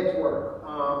diaspora network,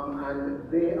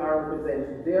 and they are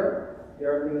represented there. They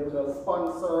are a major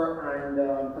sponsor and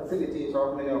facilitator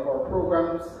of many of our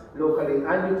programs, locally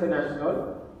and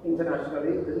internationally.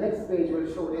 The next page will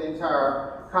show the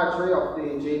entire cadre of the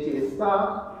JTA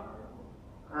staff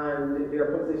and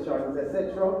their positions,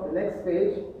 etc. The next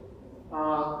page,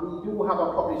 we do have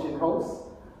a publishing house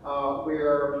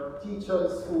where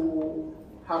teachers who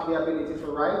have the ability to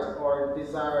write or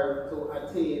desire to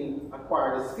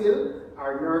acquire the skill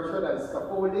are nurtured and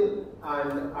scaffolded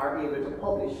and are able to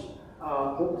publish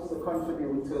books to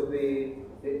contribute to the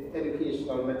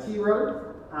educational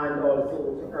material and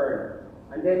also to earn.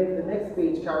 And then the next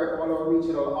page carries all our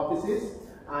regional offices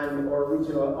and our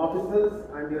regional officers,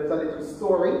 and there's a little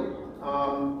story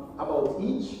about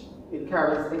each. It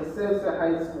carries Excelsior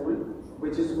High School,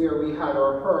 which is where we had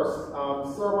our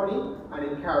first ceremony, and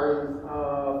it carries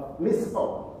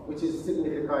MISPA, which is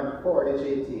significant for the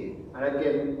JTA. And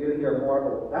again, you'll hear more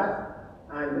about that.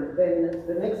 And then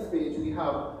the next page, we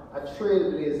have a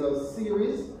Trailblazers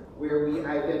series where we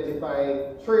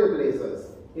identify trailblazers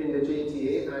in the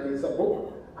JTA, and it's a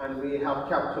book, and we have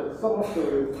captured some of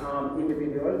those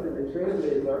individuals in the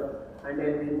Trailblazer, and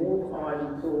then we move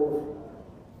on to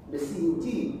the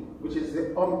CUT, which is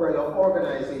the umbrella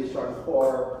organization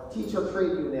for teacher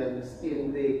trade unions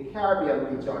in the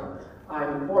Caribbean region.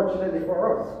 And fortunately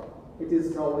for us, it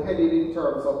is now headed in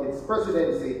terms of its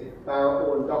presidency by our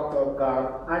own Dr.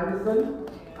 Garth Anderson,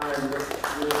 and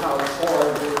we have all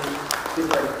the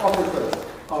different officers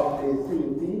of the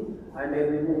CUT. And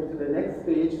then we move to the next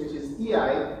page, which is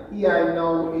EI. EI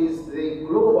now is the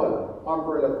global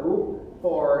umbrella group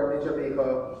for the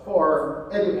Jamaica, for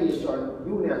education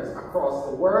unions across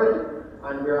the world.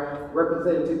 And we're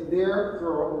represented there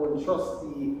through our own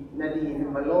trustee,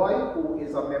 Nadine Malloy, who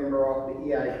is a member of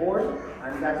the EI board,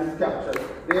 and that is captured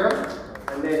there.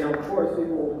 And then, of course, we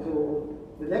move to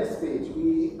the next page.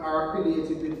 We are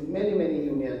affiliated with many, many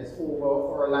unions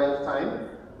over our lifetime,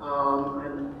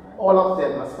 and all of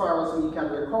them, as far as we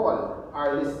can recall,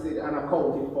 are listed and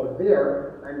accounted for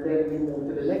there. And then we move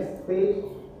to the next page,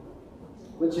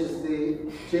 which is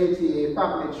the JTA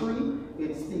family tree.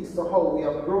 It speaks to how we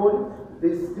have grown.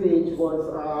 This page was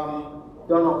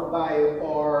done up by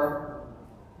our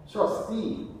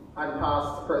trustee and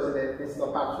past president,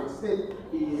 Mr. Patrick Smith.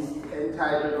 He's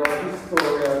entitled our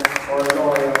historian or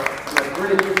lawyer and a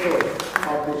great resource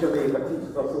of the Jamaica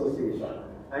Teachers Association.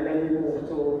 And then we move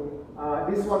to,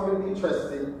 this one will be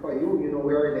interesting for you. You know,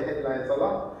 we're in the headlines a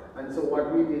lot. And so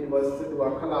what we did was to do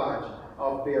a collage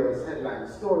of various headline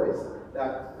stories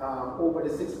that over the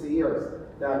 60 years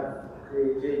that the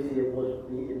JTA would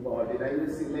be involved in. And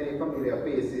you see many familiar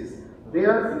faces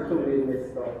there, including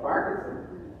Mr. Parkinson,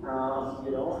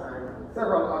 you know, and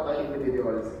several other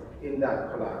individuals in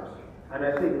that collage. And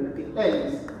I think it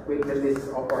ends with the list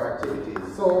of our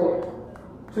activities. So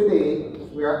today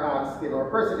we are asking our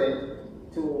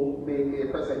president to make a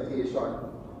presentation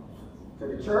to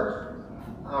the church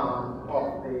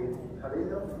of the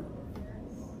calendar.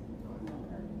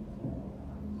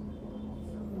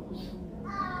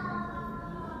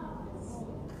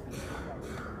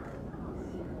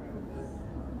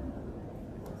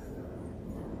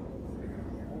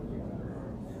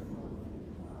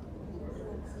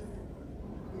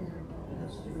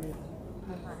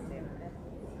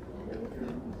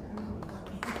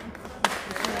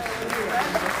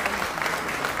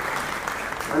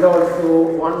 And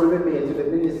also one will be made to the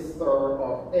Minister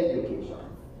of Education.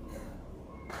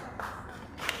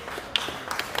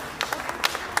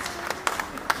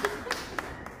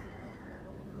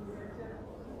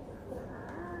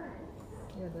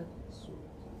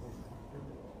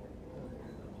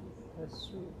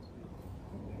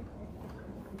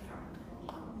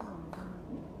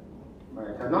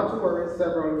 Right, and not to worry,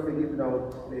 several will be given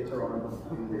out later on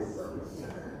in this service.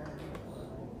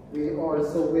 We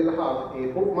also will have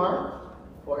a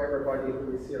bookmark for everybody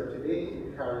who is here today.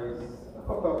 It carries a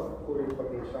couple of good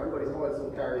information, but it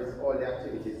also carries all the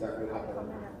activities that will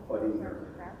happen for the year.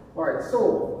 Alright,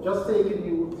 so just taking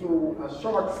you through a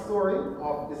short story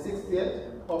of the 60th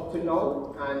up to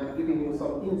now and giving you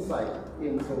some insight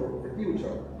into the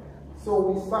future.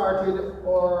 So we started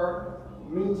our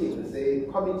meetings. A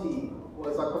committee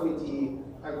was a committee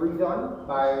agreed on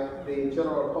by the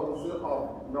General Council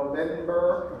of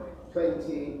November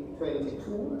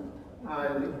 2022,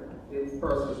 and the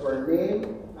persons were named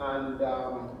and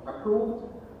approved,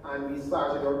 and we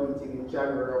started our meeting in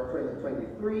January of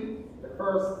 2023. The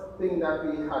first thing that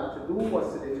we had to do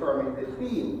was to determine the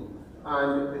theme,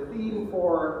 and the theme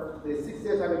for the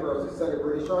 60th anniversary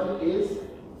celebration is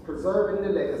preserving the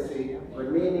legacy,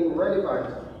 remaining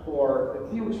relevant for the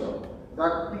future.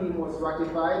 That theme was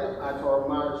ratified at our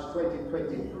March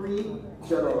 2023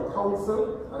 General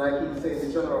Council, and I keep saying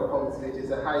the General Council, it is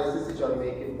the highest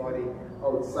decision-making body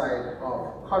outside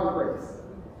of Congress.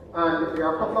 And there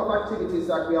are a couple of activities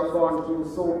that we have gone through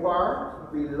so far.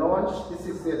 We launched the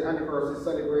 60th anniversary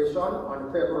celebration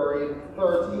on February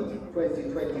 13,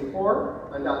 2024,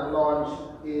 and that launch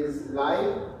is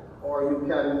live, or you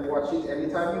can watch it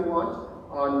anytime you want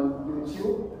on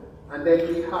YouTube. And then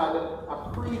we had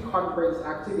a pre-conference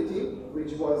activity,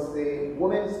 which was the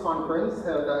Women's Conference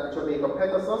held at Jamaica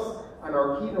Pegasus, and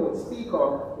our keynote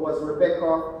speaker was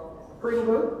Rebecca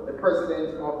Pringle, the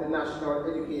president of the National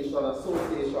Education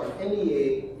Association,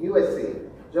 NEA, USA.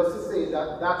 Just to say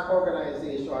that that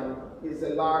organization is the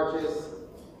largest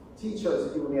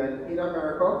teachers union in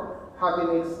America,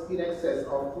 having in excess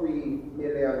of 3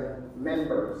 million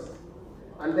members.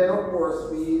 And then, of course,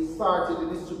 we started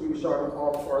the distribution of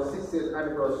our 60th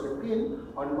anniversary pin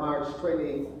on March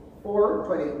 24,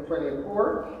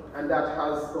 2024, and that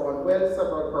has gone well.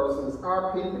 Several persons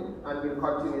are pinned, and we'll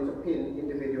continue to pin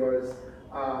individuals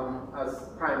as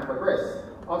time progresses.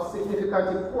 Of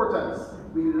significant importance,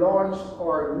 we launched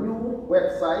our new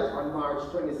website on March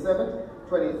 27,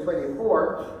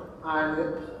 2024, and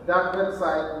that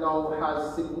website now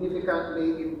has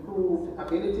significantly improved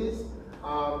abilities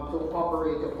to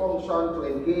operate, to function, to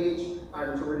engage,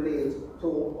 and to relate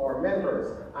to our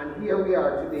members. And here we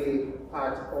are today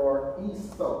at our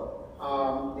Easter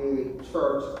the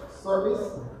church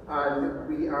service, and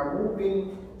we are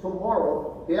moving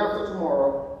tomorrow, day after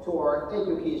tomorrow, to our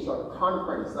education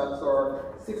conference. That's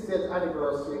our 60th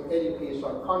anniversary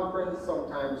education conference,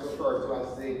 sometimes referred to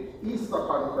as the Easter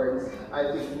conference.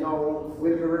 I think now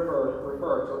will be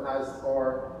referred to as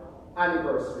our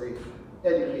anniversary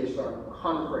education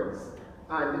conference.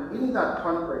 And in that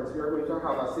conference, we are going to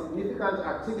have a significant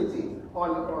activity on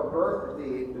our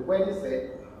birthday, the Wednesday,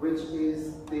 which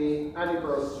is the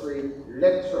anniversary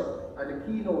lecture. And the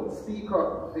keynote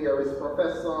speaker there is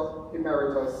Professor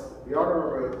Emeritus, the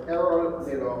Honorable Errol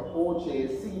Miller,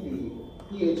 OJ.CD,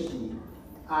 PhD,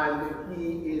 and he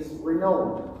is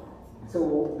renowned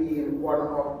to be one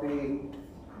of the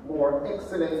more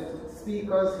excellent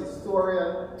speakers,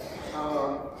 historian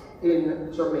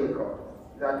in Jamaica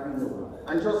that we know.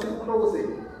 And just in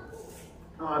closing,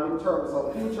 in terms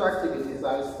of future activities,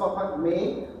 I'll stop at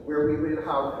May, where we will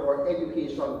have our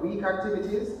Education Week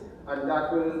activities, and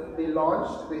that will be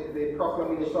launched, the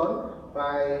proclamation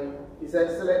by His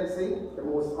Excellency, the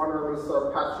Most Honorable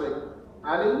Sir Patrick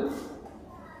Allen,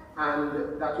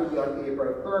 and that will be on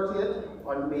April 30th.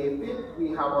 On May 5th, we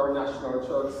have our National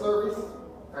Church Service,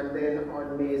 and then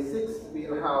on May 6th,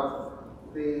 we'll have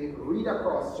the Read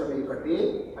Across Jamaica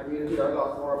Day, and you'll hear a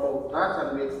lot more about that,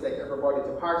 and we expect everybody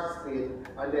to participate.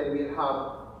 And then we'll have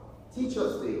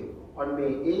Teachers Day on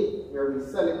May 8th, where we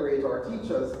celebrate our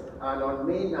teachers, and on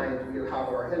May 9th, we'll have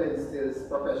our Helen Stills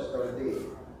Professional Day.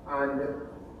 And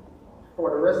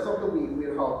for the rest of the week,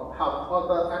 we'll have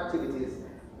other activities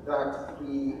that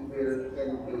we will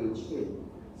engage in.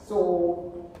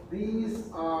 So these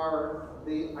are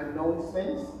the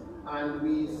announcements, and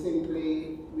we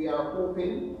are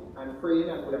hoping and praying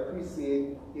and would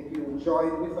appreciate if you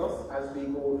join with us as we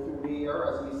go through the year,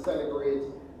 as we celebrate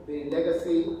the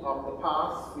legacy of the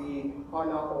past. We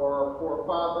honor our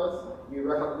forefathers. We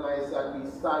recognize that we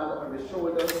stand on the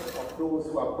shoulders of those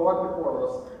who have gone before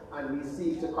us, and we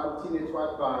seek to continue to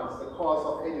advance the cause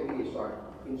of education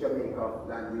in Jamaica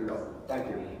that we love. Thank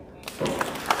you.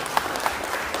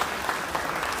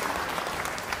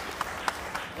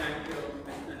 Thank you,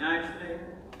 Mr. Nicely.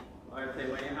 Or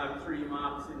say when you have 3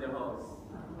 Marks in the house,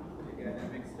 you get them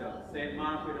mixed up. St.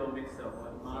 Mark we don't mix up,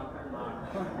 but Mark and Mark.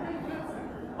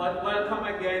 But welcome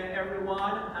again,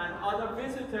 everyone, and other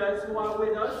visitors who are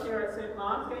with us here at St.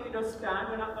 Mark's. Can you just stand?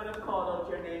 We're not going to call out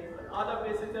your names, but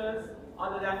other visitors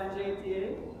other than the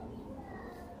JTA.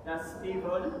 That's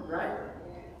Stephen, right?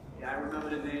 Yeah, I remember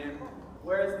the name.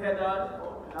 Where's Heather?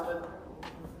 Oh,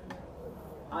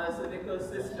 Alison Nichols'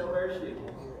 sister, where is she?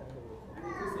 I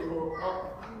need to see who. Oh,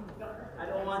 I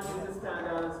don't want you to stand,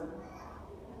 Alison.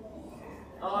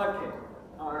 Okay.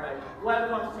 All right.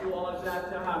 Welcome to you all.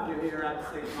 Glad to have you here at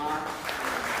St. Mark's.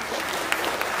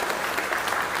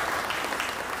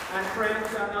 And friends,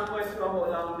 I'm not going to go whole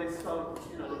long list of,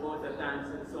 the vote of thanks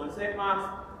and so on. St.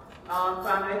 Mark's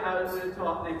family, I will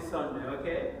talk next Sunday,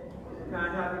 okay? You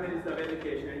can't have a Minister of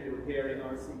Education and you hearing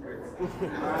our secrets. All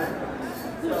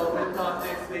right? So we'll talk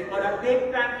next week. But a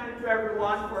big thank you to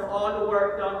everyone for all the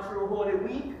work done through Holy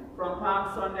Week. From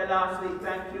Palm Sunday last week,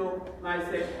 thank you, my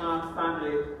St. Mark's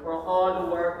family, for all the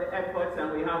work, the efforts,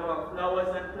 and we have our flowers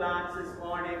and plants this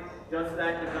morning, just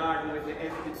like the garden with the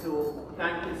empty tube.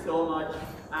 Thank you so much,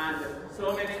 and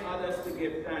so many others to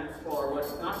give thanks for.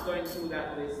 We're not going through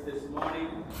that list this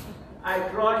morning. I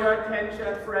draw your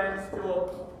attention, friends,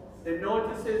 to the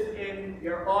notices in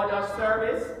your order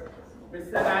service.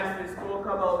 Mr. Nicely spoke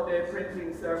about the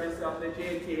printing service of the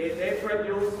JTA. They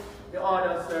produced the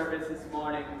order service this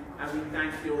morning, and we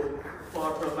thank you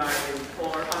for providing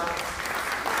for us.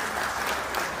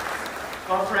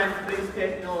 Our friends, please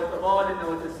take note of all the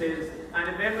notices.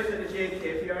 And the members of the JTA,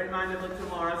 if you're in Mandeville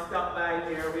tomorrow, stop by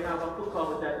here. We have a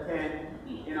cookout at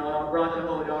 10. Our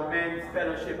brotherhood, our men's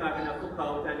fellowship having a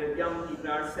cookout, and the young people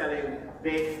are selling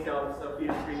baked stuff, so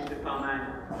feel free to come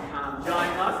and join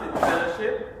us in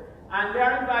fellowship. And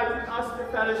they're inviting us to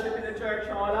fellowship in the church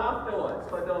hall afterwards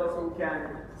for those who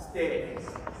can stay.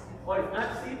 Oh, it's not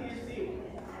CTC.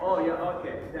 Oh, yeah,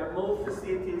 okay. They're moved to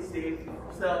CTC.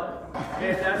 So,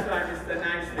 yeah, that's why Mr.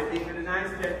 Nicely, even the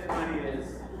nice gentleman he is,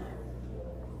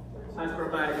 has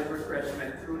provided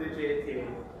refreshment through the JTA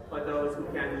for those who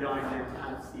can join them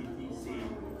at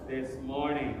CTC this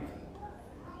morning.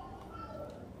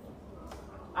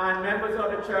 And members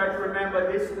of the church, remember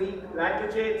this week, like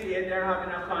the JTA, they're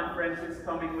having a conference this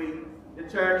coming week. The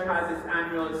church has its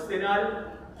annual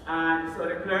synod, and so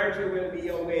the clergy will be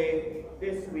away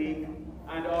this week,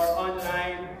 and our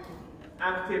online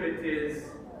activities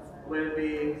will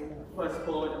be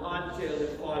postponed until the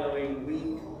following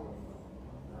week.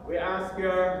 We ask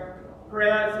your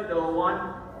prayers, though.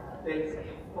 One thing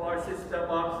for Sister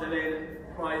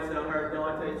Boxelin Poison, her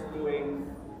daughter is doing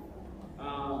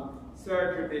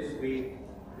surgery this week.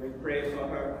 We pray for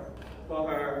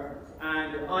her,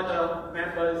 and other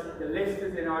members. The list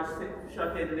is in our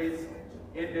shut-in list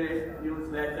in the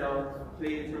newsletter.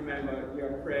 Please remember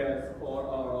your prayers for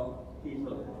our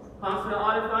people. Councillor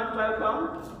Oliphant,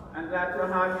 welcome. I'm glad to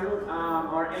have you.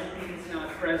 Our MP is not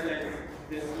present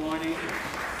this morning.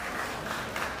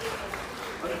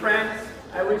 But friends,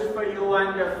 I wish for you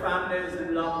and your families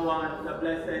and loved ones a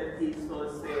blessed, peaceful,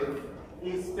 safe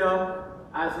Easter.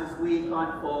 As this week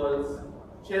unfolds,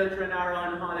 children are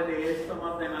on holidays, some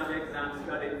of them have exams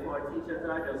studying for, teachers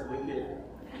are just wicked,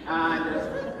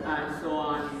 and so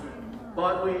on.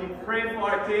 But we pray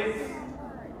for kids,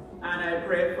 and I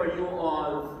pray for you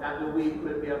all that the week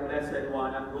will be a blessed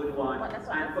one, a good one,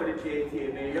 and for the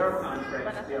JTA, may your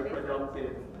conference be a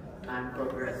productive and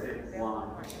progressive one.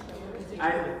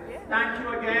 I thank you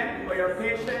again for your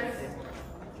patience.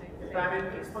 If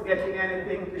I'm forgetting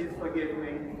anything, please forgive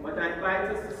me. But I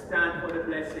invite us to stand for the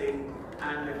blessing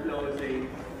and the closing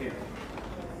hymn.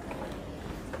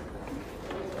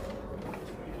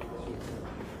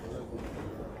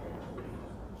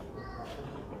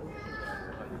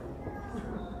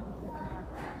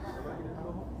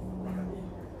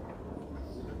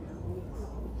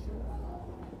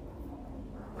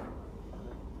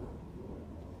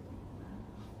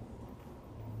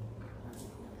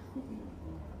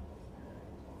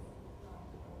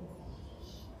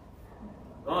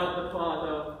 God the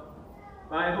Father,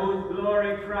 by whose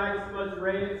glory Christ was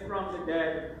raised from the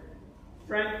dead,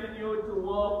 strengthen you to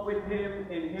walk with him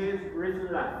in his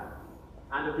risen life.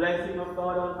 And the blessing of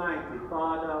God Almighty,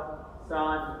 Father,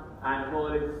 Son, and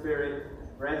Holy Spirit,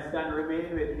 rest and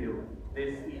remain with you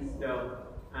this Easter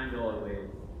and always.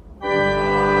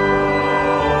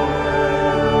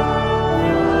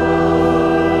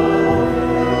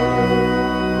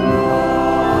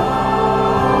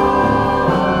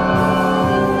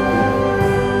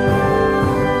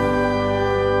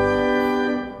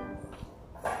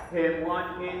 Hymn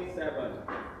 187.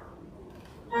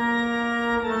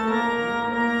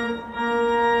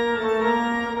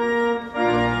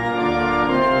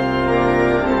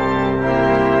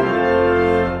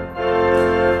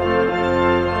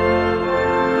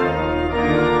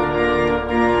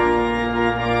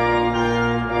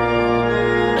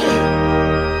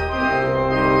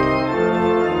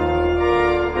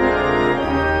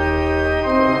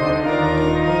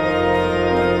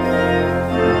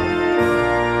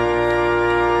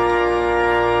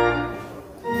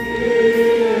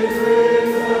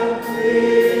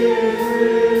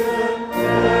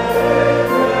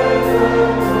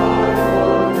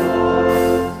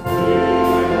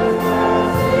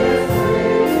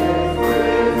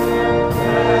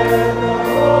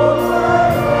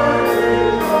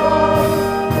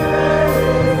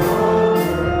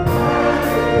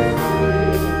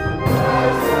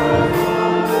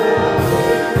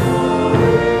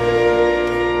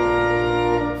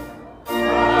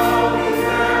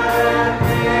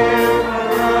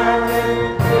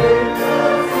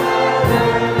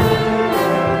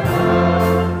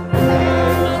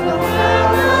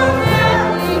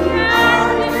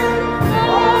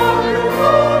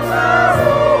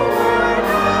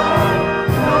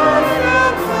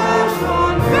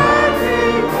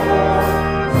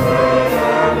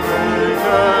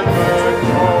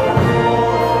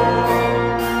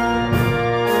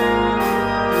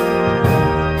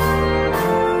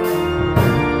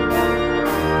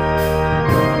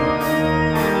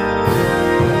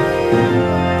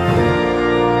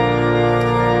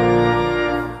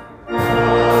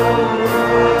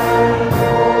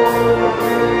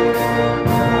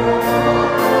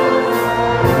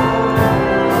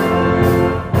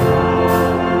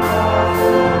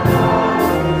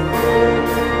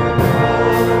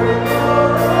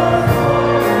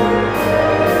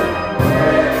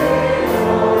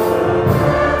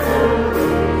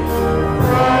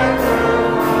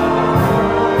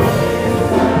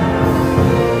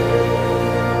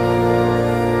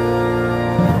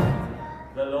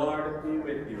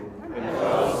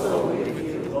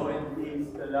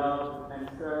 love and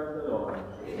serve the Lord.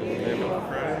 In the name of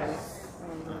Christ.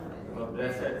 A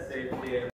blessed, safe day.